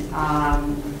and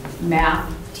math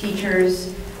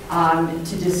teachers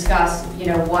to discuss, you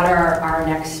know, what are our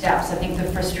next steps. I think the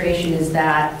frustration is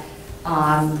that,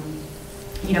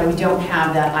 you know, we don't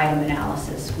have that item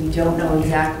analysis. We don't know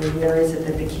exactly where is it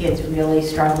that the kids really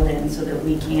struggled in, so that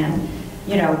we can,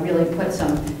 you know, really put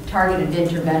some targeted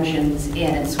interventions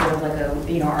in. It's sort of like a,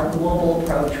 you know, our global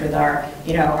approach with our,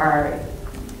 you know, our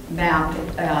map,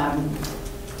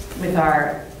 with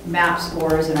our MAP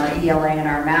scores and our ELA and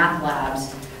our math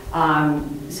labs.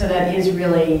 So that is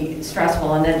really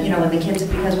stressful. And then, you know, when the kids,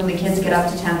 because when the kids get up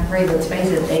to 10th grade, let's face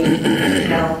it, they, you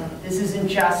know, this isn't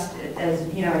just, as,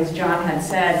 you know, as John had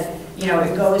said, you know,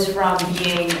 it goes from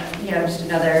being, you know, just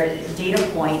another data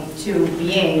point to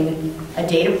being a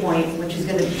data point, which is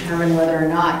going to determine whether or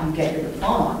not you get your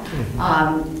diploma.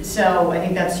 So I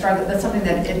think that's something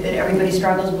that everybody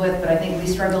struggles with, but I think we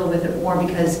struggle with it more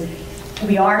because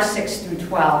we are 6 through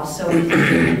 12, so we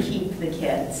can keep the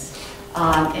kids.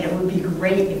 And it would be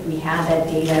great if we had that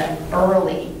data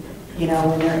early, you know,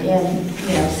 when they're in,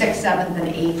 you know, 6th, 7th,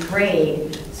 and 8th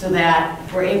grade, so that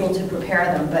we're able to prepare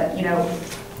them. But, you know,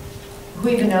 who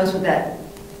even knows what that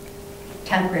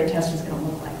 10th grade test is going to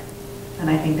look like? And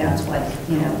I think that's what,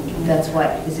 you know, that's what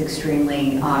is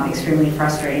extremely, extremely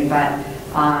frustrating. But,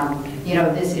 you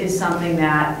know, this is something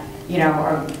that, you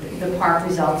know, the PARCC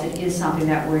results, it is something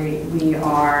that we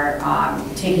are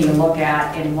taking a look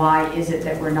at, and why is it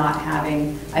that we're not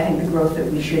having, I think, the growth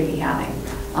that we should be having,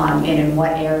 and in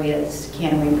what areas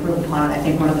can we improve upon it. I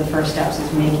think one of the first steps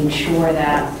is making sure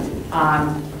that,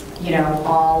 you know,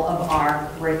 all of our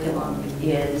curriculum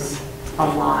is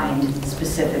aligned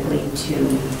specifically to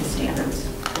the standards.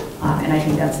 And I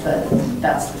think that's the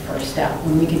first step.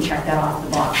 When we can check that off the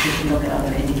box, we can look at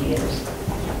other indicators.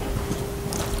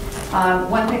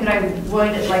 One thing that I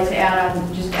would like to add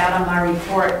on my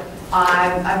report,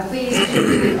 I'm pleased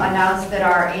to announce that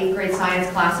our 8th grade science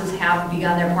classes have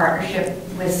begun their partnership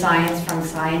with Science from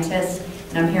Scientists,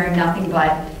 and I'm hearing nothing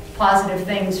but positive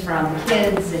things from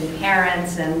kids and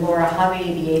parents, and Laura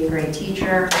Hovey, the 8th grade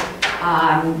teacher.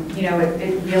 You know,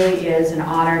 it really is an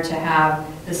honor to have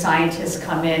the scientists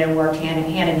come in and work hand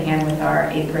in hand with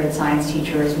our 8th grade science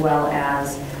teacher, as well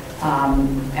as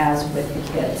with the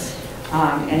kids.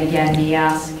 And again,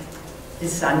 NEASC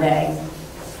is Sunday.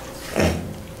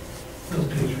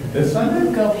 This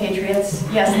Sunday? Go Patriots.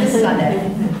 Yes, this Sunday.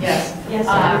 Yes. Yes,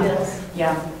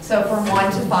 yeah. So from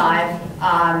 1 to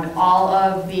 5, all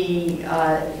of the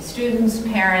students,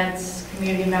 parents,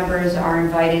 community members are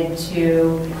invited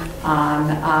to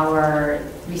our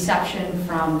reception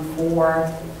from 4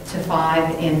 to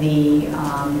 5 in the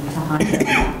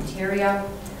cafeteria.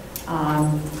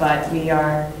 But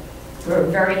we're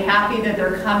very happy that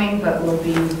they're coming, but we'll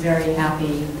be very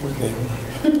happy.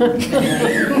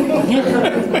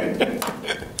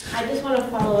 I just want to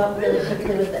follow up really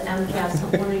quickly with the MCAS,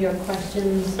 one of your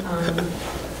questions,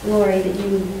 Lori, that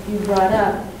you brought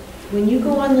up. When you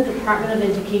go on the Department of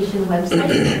Education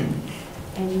website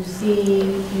and you see,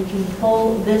 you can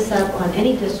pull this up on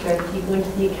any district, you go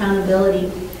into the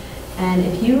accountability, and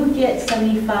if you get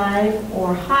 75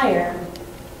 or higher,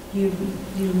 you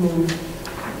move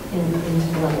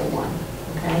into level 1,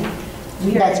 okay?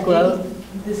 That's growth?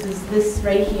 This is this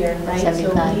right here, right?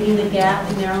 75. So meeting the gap,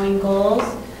 narrowing goals.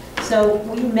 So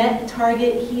we met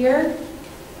target here,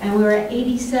 and we were at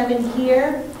 87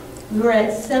 here. We were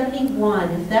at 71.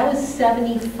 If that was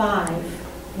 75,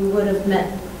 we would have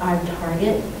met our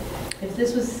target. If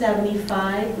this was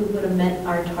 75, we would have met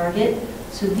our target.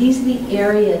 So these are the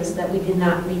areas that we did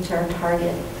not reach our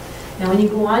target. Now, when you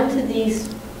go on to these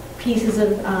pieces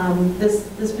of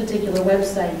this particular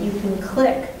website, you can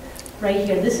click right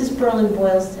here. This is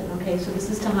Berlin-Boylston, okay, so this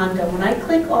is Tohoto. When I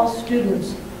click all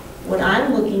students, what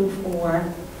I'm looking for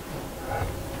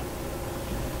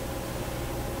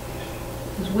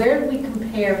is where did we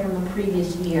compare from the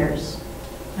previous years?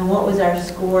 And what was our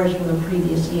scores from the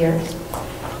previous years?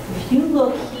 If you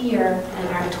look here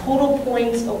at our total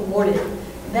points awarded,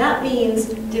 that means,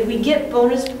 did we get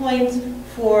bonus points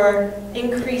for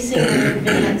increasing our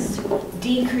advanced,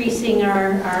 decreasing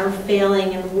our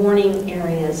failing and warning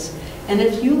areas? And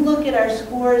if you look at our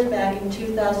scores back in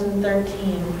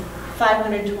 2013,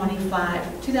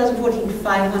 525, 2014,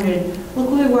 500, look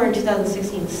where we were in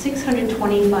 2016,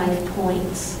 625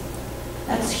 points.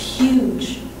 That's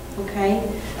huge, okay?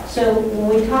 So when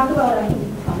we talk about, are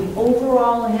we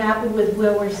overall happy with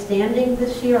where we're standing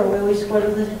this year, or where we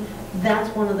scored this,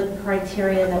 that's one of the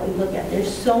criteria that we look at.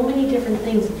 There's so many different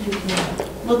things that you can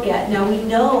look at. Now we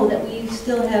know that we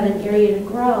still have an area to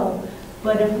grow,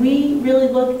 but if we really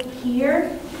look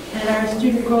here at our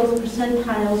student growth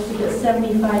percentiles, we get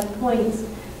 75 points,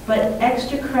 but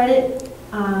extra credit,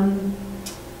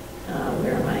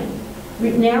 where am I?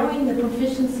 Narrowing the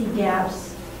proficiency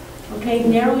gaps, okay,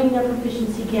 narrowing the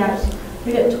proficiency gaps,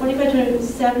 we got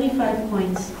 75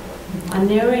 points on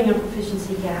narrowing a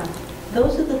proficiency gap.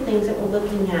 Those are the things that we're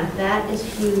looking at. That is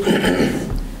huge.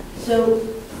 So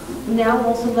now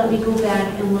also let me go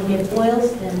back and look at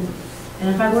Boylston. And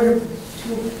if I were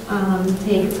to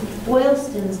take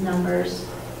Boylston's numbers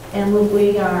and look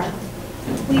where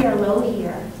we are low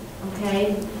here,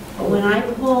 okay? But when I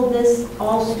pull this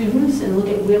all students and look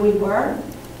at where we were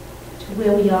to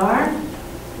where we are,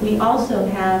 we also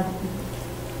have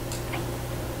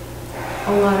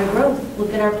a lot of growth.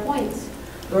 Look at our points.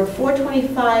 There were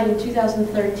 425 in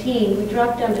 2013, we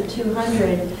dropped down to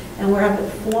 200, and we're up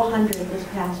at 400 this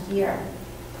past year.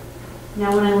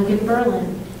 Now when I look at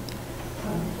Berlin,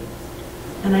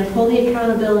 and I pull the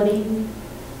accountability,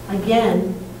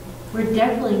 again, we're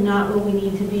definitely not where we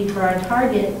need to be for our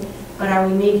target, but are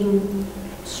we making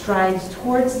strides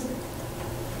towards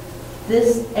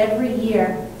this? Every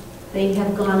year, they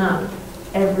have gone up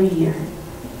every year.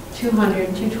 200,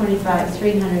 225,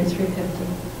 300,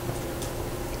 350.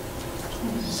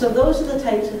 So those are the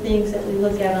types of things that we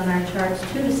look at on our charts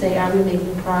too, to say, are we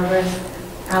making progress?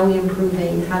 Are we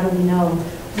improving? How do we know?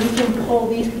 We can pull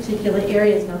these particular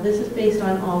areas. Now, this is based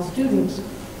on all students.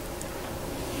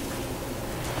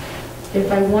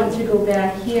 If I want to go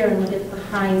back here and look at the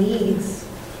high needs,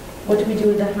 what do we do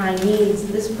with the high needs?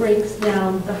 This breaks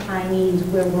down the high needs.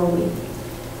 Where were we?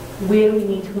 Where do we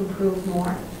need to improve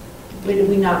more? Where did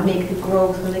we not make the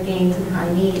growth or the gains in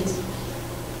high needs?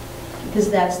 Because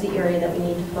that's the area that we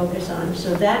need to focus on.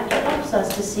 So that helps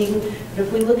us to see, but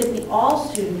if we look at the all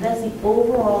student, that's the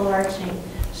overall arching.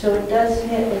 So it does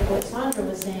hit, like what Sandra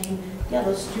was saying, yeah,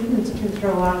 those students can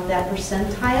throw off that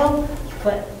percentile,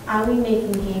 but are we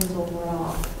making gains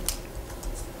overall?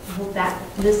 I hope that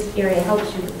this area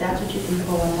helps you, but that's what you can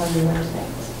pull up on your website.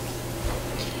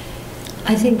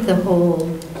 I think the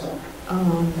whole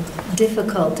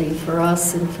difficulty for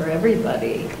us and for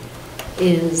everybody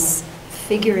is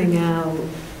figuring out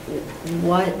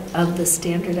what of the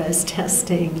standardized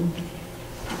testing,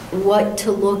 what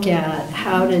to look at,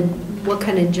 what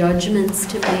kind of judgments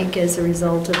to make as a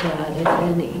result of that, if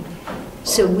any.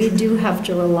 So we do have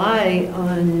to rely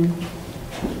on,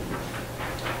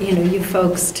 you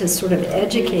folks to sort of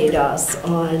educate us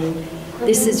on,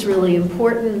 this is really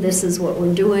important, this is what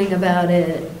we're doing about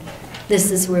it,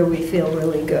 this is where we feel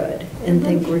really good and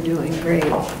think we're doing great.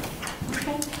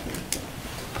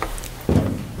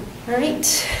 All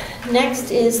right,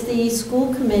 next is the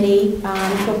school committee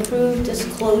to approve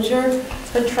disclosure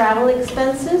for travel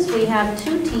expenses. We have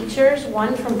two teachers,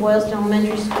 one from Boylston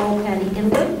Elementary School, Patty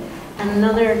Inwood, and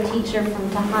another teacher from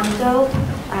Tohoto,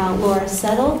 Laura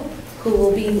Settle, who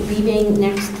will be leaving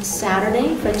next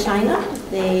Saturday for China.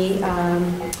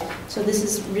 So this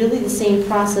is really the same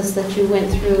process that you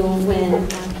went through when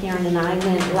Karen and I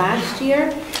went last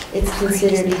year. It's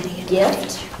considered a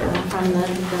gift from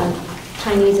the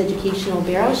Chinese Educational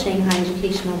Bureau, Shanghai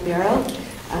Educational Bureau,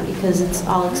 because it's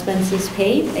all expenses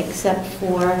paid except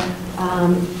for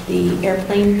the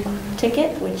airplane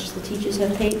ticket, which the teachers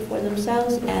have paid for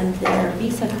themselves, and their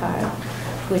Visa card,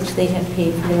 which they have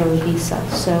paid for their own visa.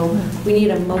 So we need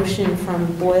a motion from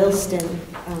Boylston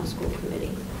School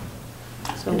Committee.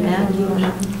 So Matt, do you want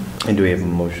to? And do we have a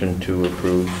motion to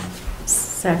approve?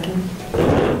 Second.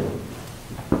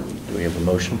 Do we have a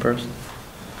motion first?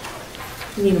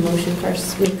 You need a motion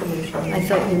first. Make the motion. I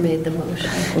thought you made the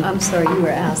motion. I'm sorry, you were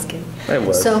asking. I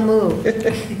was. So moved.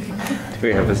 Do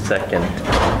we have a second?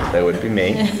 That would be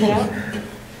me. Yeah.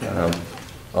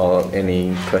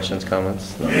 Any questions,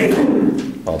 comments? No.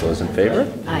 All those in favor?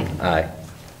 Aye. Aye.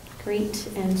 Great.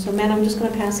 And so Matt, I'm just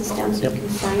going to pass this down so you can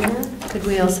sign that. Could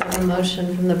we also have a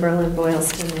motion from the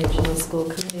Berlin-Boylston Regional School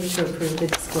Committee to approve the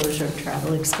disclosure of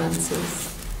travel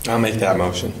expenses? I'll make that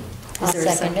motion. Is there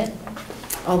a second?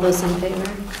 All those in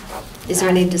favor? Is there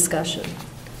any discussion?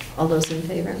 All those in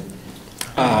favor?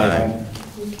 Aye.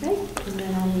 Okay, and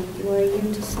then I'll need Laura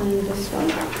you to sign this one.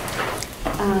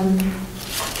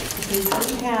 We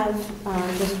do have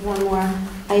just one more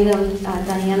item.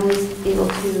 Diana was able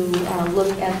to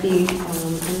look at the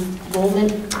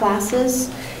enrollment classes,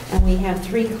 and we have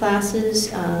 3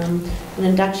 classes. An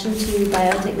induction to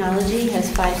biotechnology has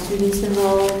 5 students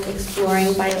enrolled.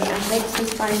 Exploring bioethics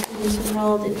has 5 students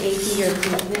enrolled. And AP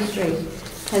European History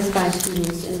has 5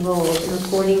 students enrolled.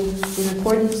 In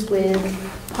accordance with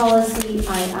policy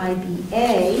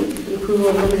IIBA, the approval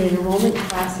of limited enrollment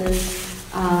classes,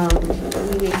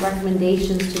 we make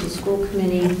recommendations to the school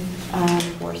committee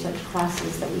for such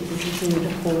classes that we can continue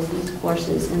to hold these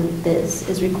courses, and this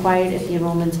is required if the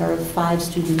enrollments are of 5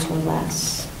 students or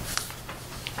less.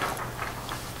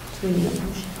 So we need a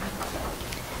motion.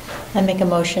 I make a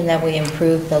motion that we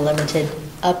approve the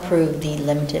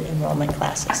limited enrollment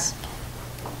classes.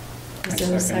 Is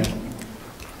there a second?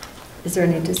 Is there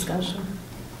any discussion?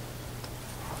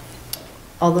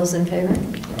 All those in favor?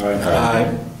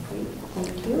 Aye.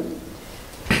 Thank you.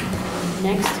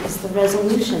 Next is the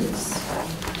resolutions.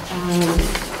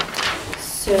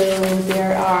 So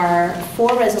there are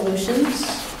 4 resolutions.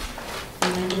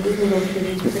 And we can go through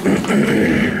these pretty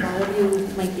quickly. A lot of you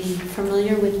might be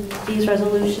familiar with these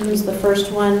resolutions. The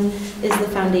first one is the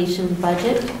foundation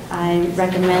budget. I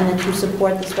recommend that you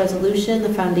support this resolution.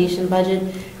 The foundation budget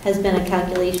has been a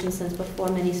calculation since before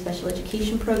many special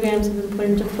education programs have been put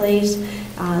into place.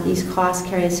 These costs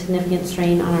carry a significant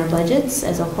strain on our budgets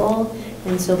as a whole,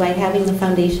 and so by having the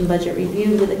foundation budget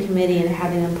reviewed with the committee and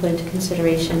having them put into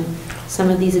consideration, some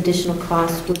of these additional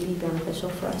costs would be beneficial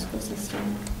for our school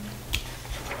system.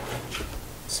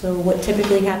 So what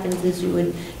typically happens is you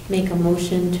would make a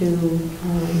motion to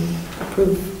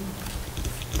approve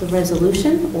the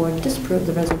resolution or disapprove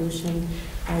the resolution.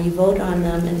 You vote on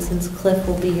them, and since Cliff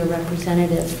will be your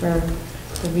representative for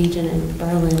the region in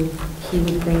Berlin, he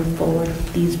would bring forward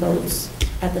these votes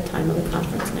at the time of the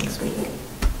conference next week.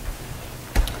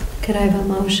 Could I have a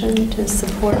motion to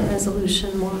support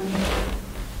Resolution 1?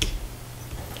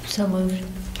 So moved.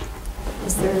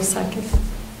 Is there a second?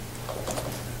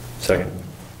 Second.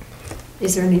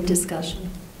 Is there any discussion?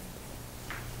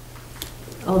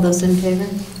 All those in favor?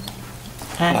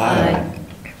 Aye.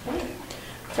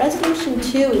 Resolution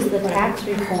 2 is the tax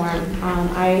reform.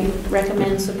 I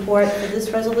recommend support for this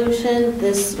resolution.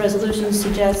 This resolution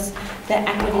suggests that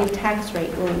equity of tax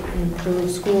rate will include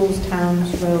schools,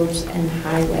 towns, roads, and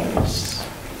highways.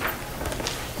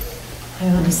 I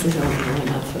honestly don't know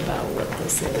enough about what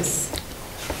this is.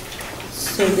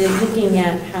 So they're looking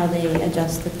at how they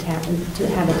adjust the tax, to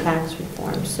have a tax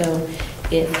reform. So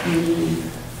if you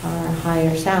are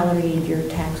higher salaried, your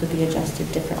tax would be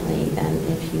adjusted differently than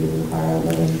if you are a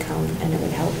low income, and it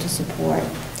would help to support,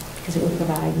 because it would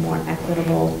provide more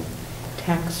equitable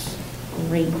tax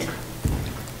rate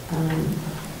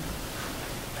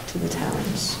to the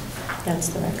towns. That's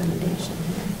the recommendation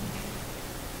here.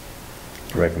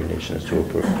 The recommendation is to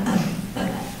approve.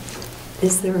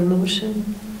 Is there a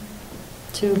motion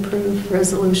to approve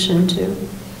Resolution 2,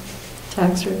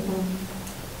 tax reform?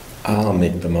 I'll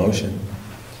make the motion.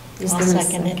 Is I'll there a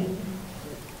second it.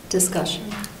 Discussion.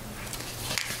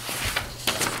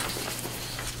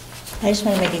 I just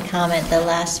want to make a comment.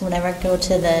 Whenever I go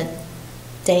to the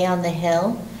Day on the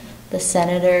Hill, the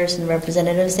senators and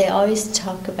representatives, they always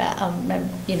talk about,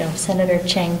 Senator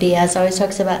Chang Diaz always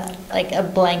talks about like a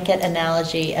blanket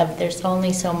analogy of there's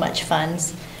only so much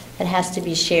funds that has to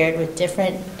be shared with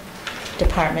different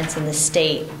departments in the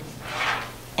state.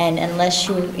 And unless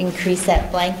you increase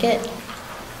that blanket,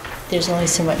 there's only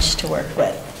so much to work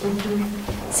with. Mm-hmm.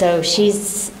 So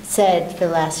she's said for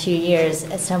the last few years,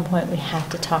 at some point we have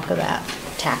to talk about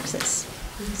taxes.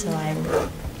 So I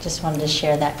just wanted to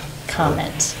share that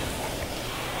comment.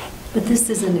 But this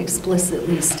isn't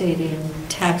explicitly stating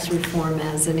tax reform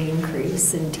as an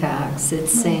increase in tax.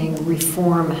 It's saying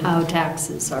reform how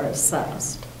taxes are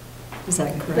assessed. Is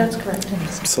that correct? That's correct.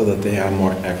 So that they are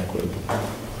more equitable.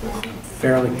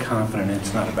 Fairly confident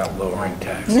it's not about lowering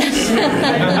taxes. With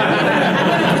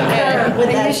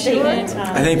that statement,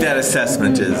 I think that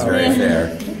assessment is very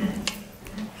fair.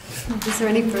 Is there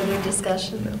any further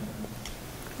discussion? No.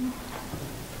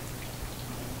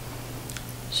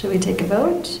 Should we take a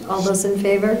vote? All those in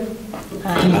favor?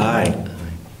 Aye.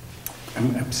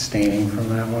 I'm abstaining from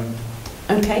that one.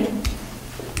 Okay.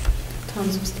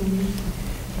 Tom's abstaining.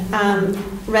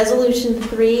 Resolution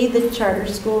 3, the charter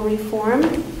school reform.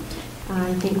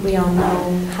 I think we all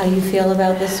know how you feel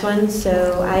about this one,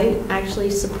 so I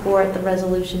actually support the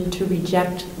resolution to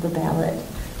reject the ballot.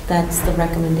 That's the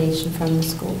recommendation from the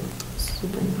school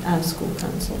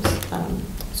councils,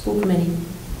 school committee,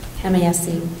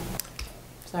 MASC.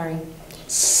 Sorry.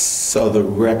 So the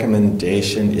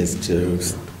recommendation is to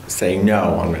say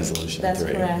no on Resolution 3. That's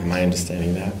correct. Am I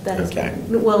understanding that? That is, okay.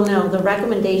 well, no, the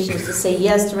recommendation is to say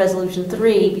yes to Resolution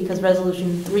 3, because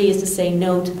Resolution 3 is to say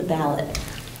no to the ballot.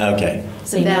 Okay.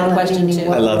 So you know question 2.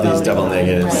 I love these double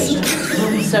negatives.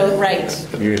 Right. So, right.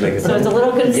 So it's a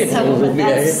little confusing, but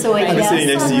that's... So a I've been sitting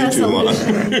next to you too long.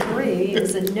 Resolution 3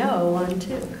 is a no on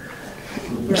 2.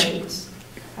 Right.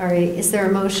 All right, is there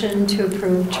a motion to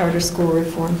approve charter school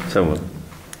reform? So moved.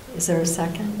 Is there a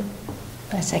second?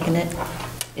 I second it.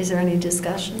 Is there any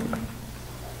discussion?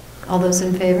 All those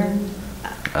in favor?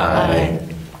 Aye.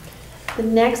 The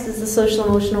next is the social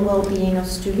emotional well-being of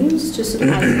students. To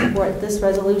support this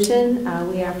resolution,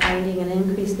 we are finding an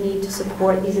increased need to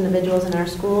support these individuals in our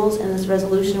schools, and this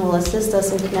resolution will assist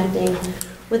us in connecting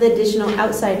with additional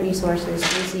outside resources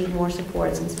to receive more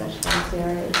supports in specialized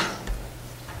areas.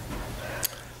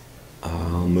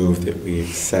 I'll move that we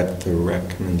accept the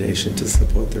recommendation to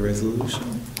support the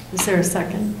resolution. Is there a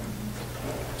second?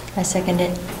 I second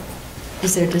it.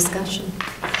 Is there discussion?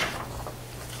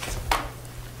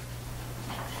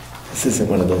 This isn't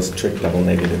one of those trick double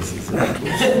negatives, is it? I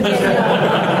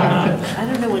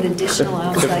don't know what additional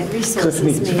outside resources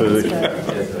needs needs, food.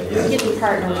 but- We didn't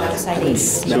partner with outside aid.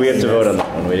 So we have to vote on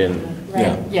that one, we didn't.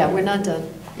 Right, yeah, we're not done.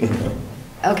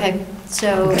 Okay,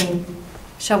 so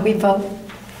shall we vote?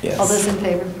 Yes. All those in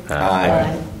favor?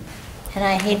 Aye. And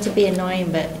I hate to be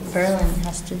annoying, but Berlin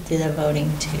has to do the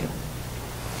voting too.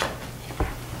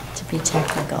 To be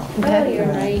technical. Oh, you're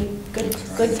right.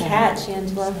 Good catch,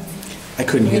 Angela. I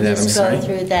couldn't hear that, I'm Just go sorry.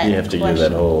 through that You have to do that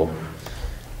question. whole,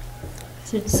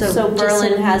 So just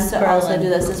Berlin in has to also Berlin. do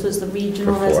this. This was the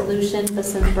regional For four. resolution, but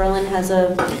since Berlin has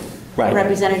a Right.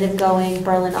 representative going,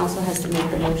 Berlin also has to make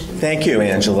the motion. Thank you,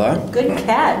 Angela. Good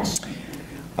catch.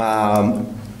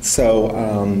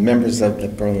 Members of the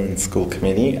Berlin School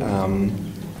Committee,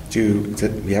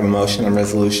 we have a motion on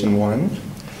Resolution 1?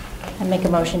 I make a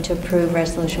motion to approve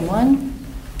Resolution 1.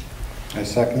 I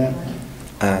second it.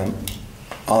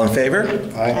 All in favor?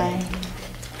 Aye.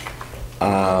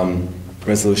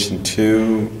 Resolution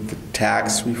 2, the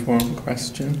tax reform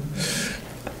question.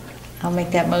 I'll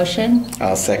make that motion.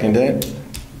 I'll second it.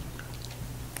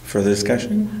 Further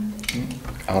discussion?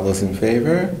 All those in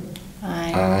favor?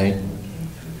 Aye.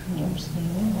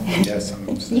 Yes, I'm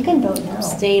You can vote no.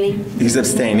 Abstaining. He's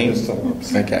abstaining?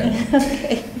 Okay.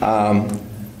 Okay.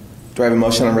 Do I have a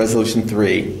motion on Resolution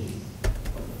 3?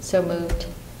 So moved.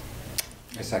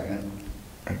 I second it.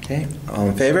 Okay, all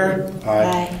in favor?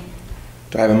 Aye.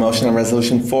 Do I have a motion on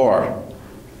Resolution 4?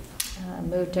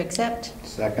 Move to accept.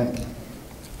 Second.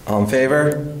 All in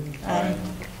favor? Aye.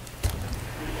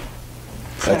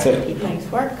 That's it. Nice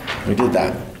work. We did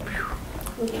that.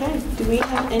 Okay, do we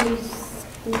have any?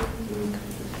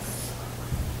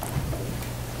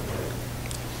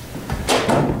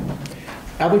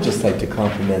 I would just like to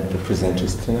compliment the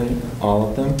presenters tonight, all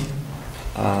of them.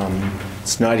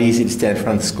 It's not easy to stand in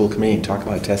front of the school committee and talk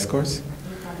about test scores,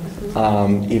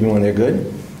 even when they're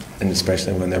good, and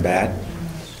especially when they're bad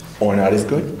or not as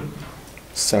good.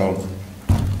 So,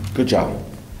 good job.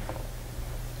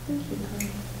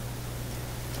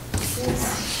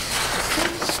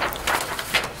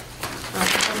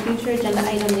 Future agenda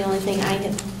item, the only thing I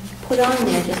had put on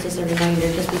there, just as a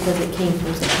reminder, just because it came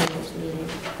from September's meeting.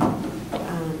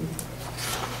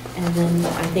 And then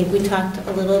I think we talked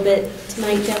a little bit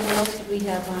tonight, Jen, what else did we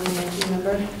have on there, do you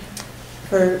remember?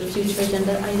 For future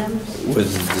agenda items?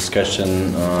 was the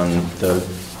discussion on the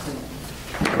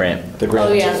grant. The grant.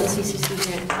 Oh, yeah, the CCC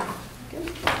grant.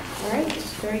 Good. All right,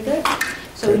 very good.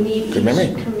 So we need Good memory.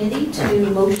 each committee to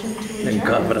motion to adjourn. And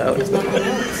cough it out. There's nothing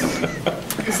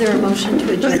else. Is there a motion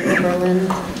to adjourn the Berlin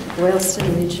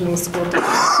Boylston Regional School District?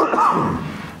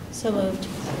 So moved.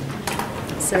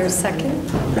 Is there a second?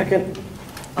 Second.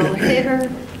 All in favor?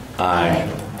 Aye.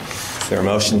 Is there a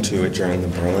motion to adjourn the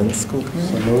Berlin School Committee?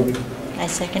 So moved. I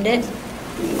second it.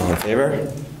 All in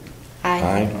favor?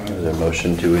 Aye. There's a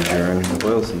motion to adjourn the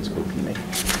Boylston School Committee.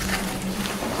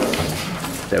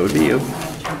 That would be you.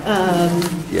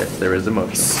 Yes, there is a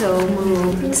motion. So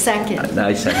moved. Second.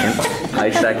 I second.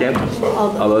 I second.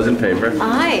 All those in favor?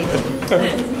 Aye.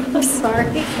 I'm sorry.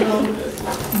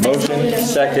 Motion,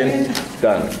 second,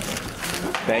 done.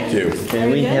 Thank you. Can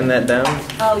we hand that down?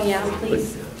 Oh, yeah,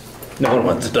 please. No one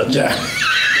wants to touch that.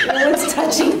 No one's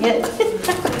touching it.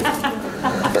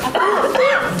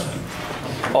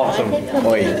 Awesome.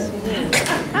 Oi.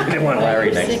 I didn't want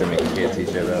Larry next to me in case he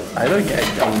showed up. I don't get,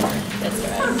 That's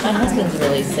right. My husband's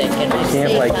really sick and I can't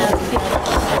saved like, last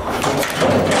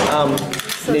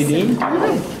Nadine,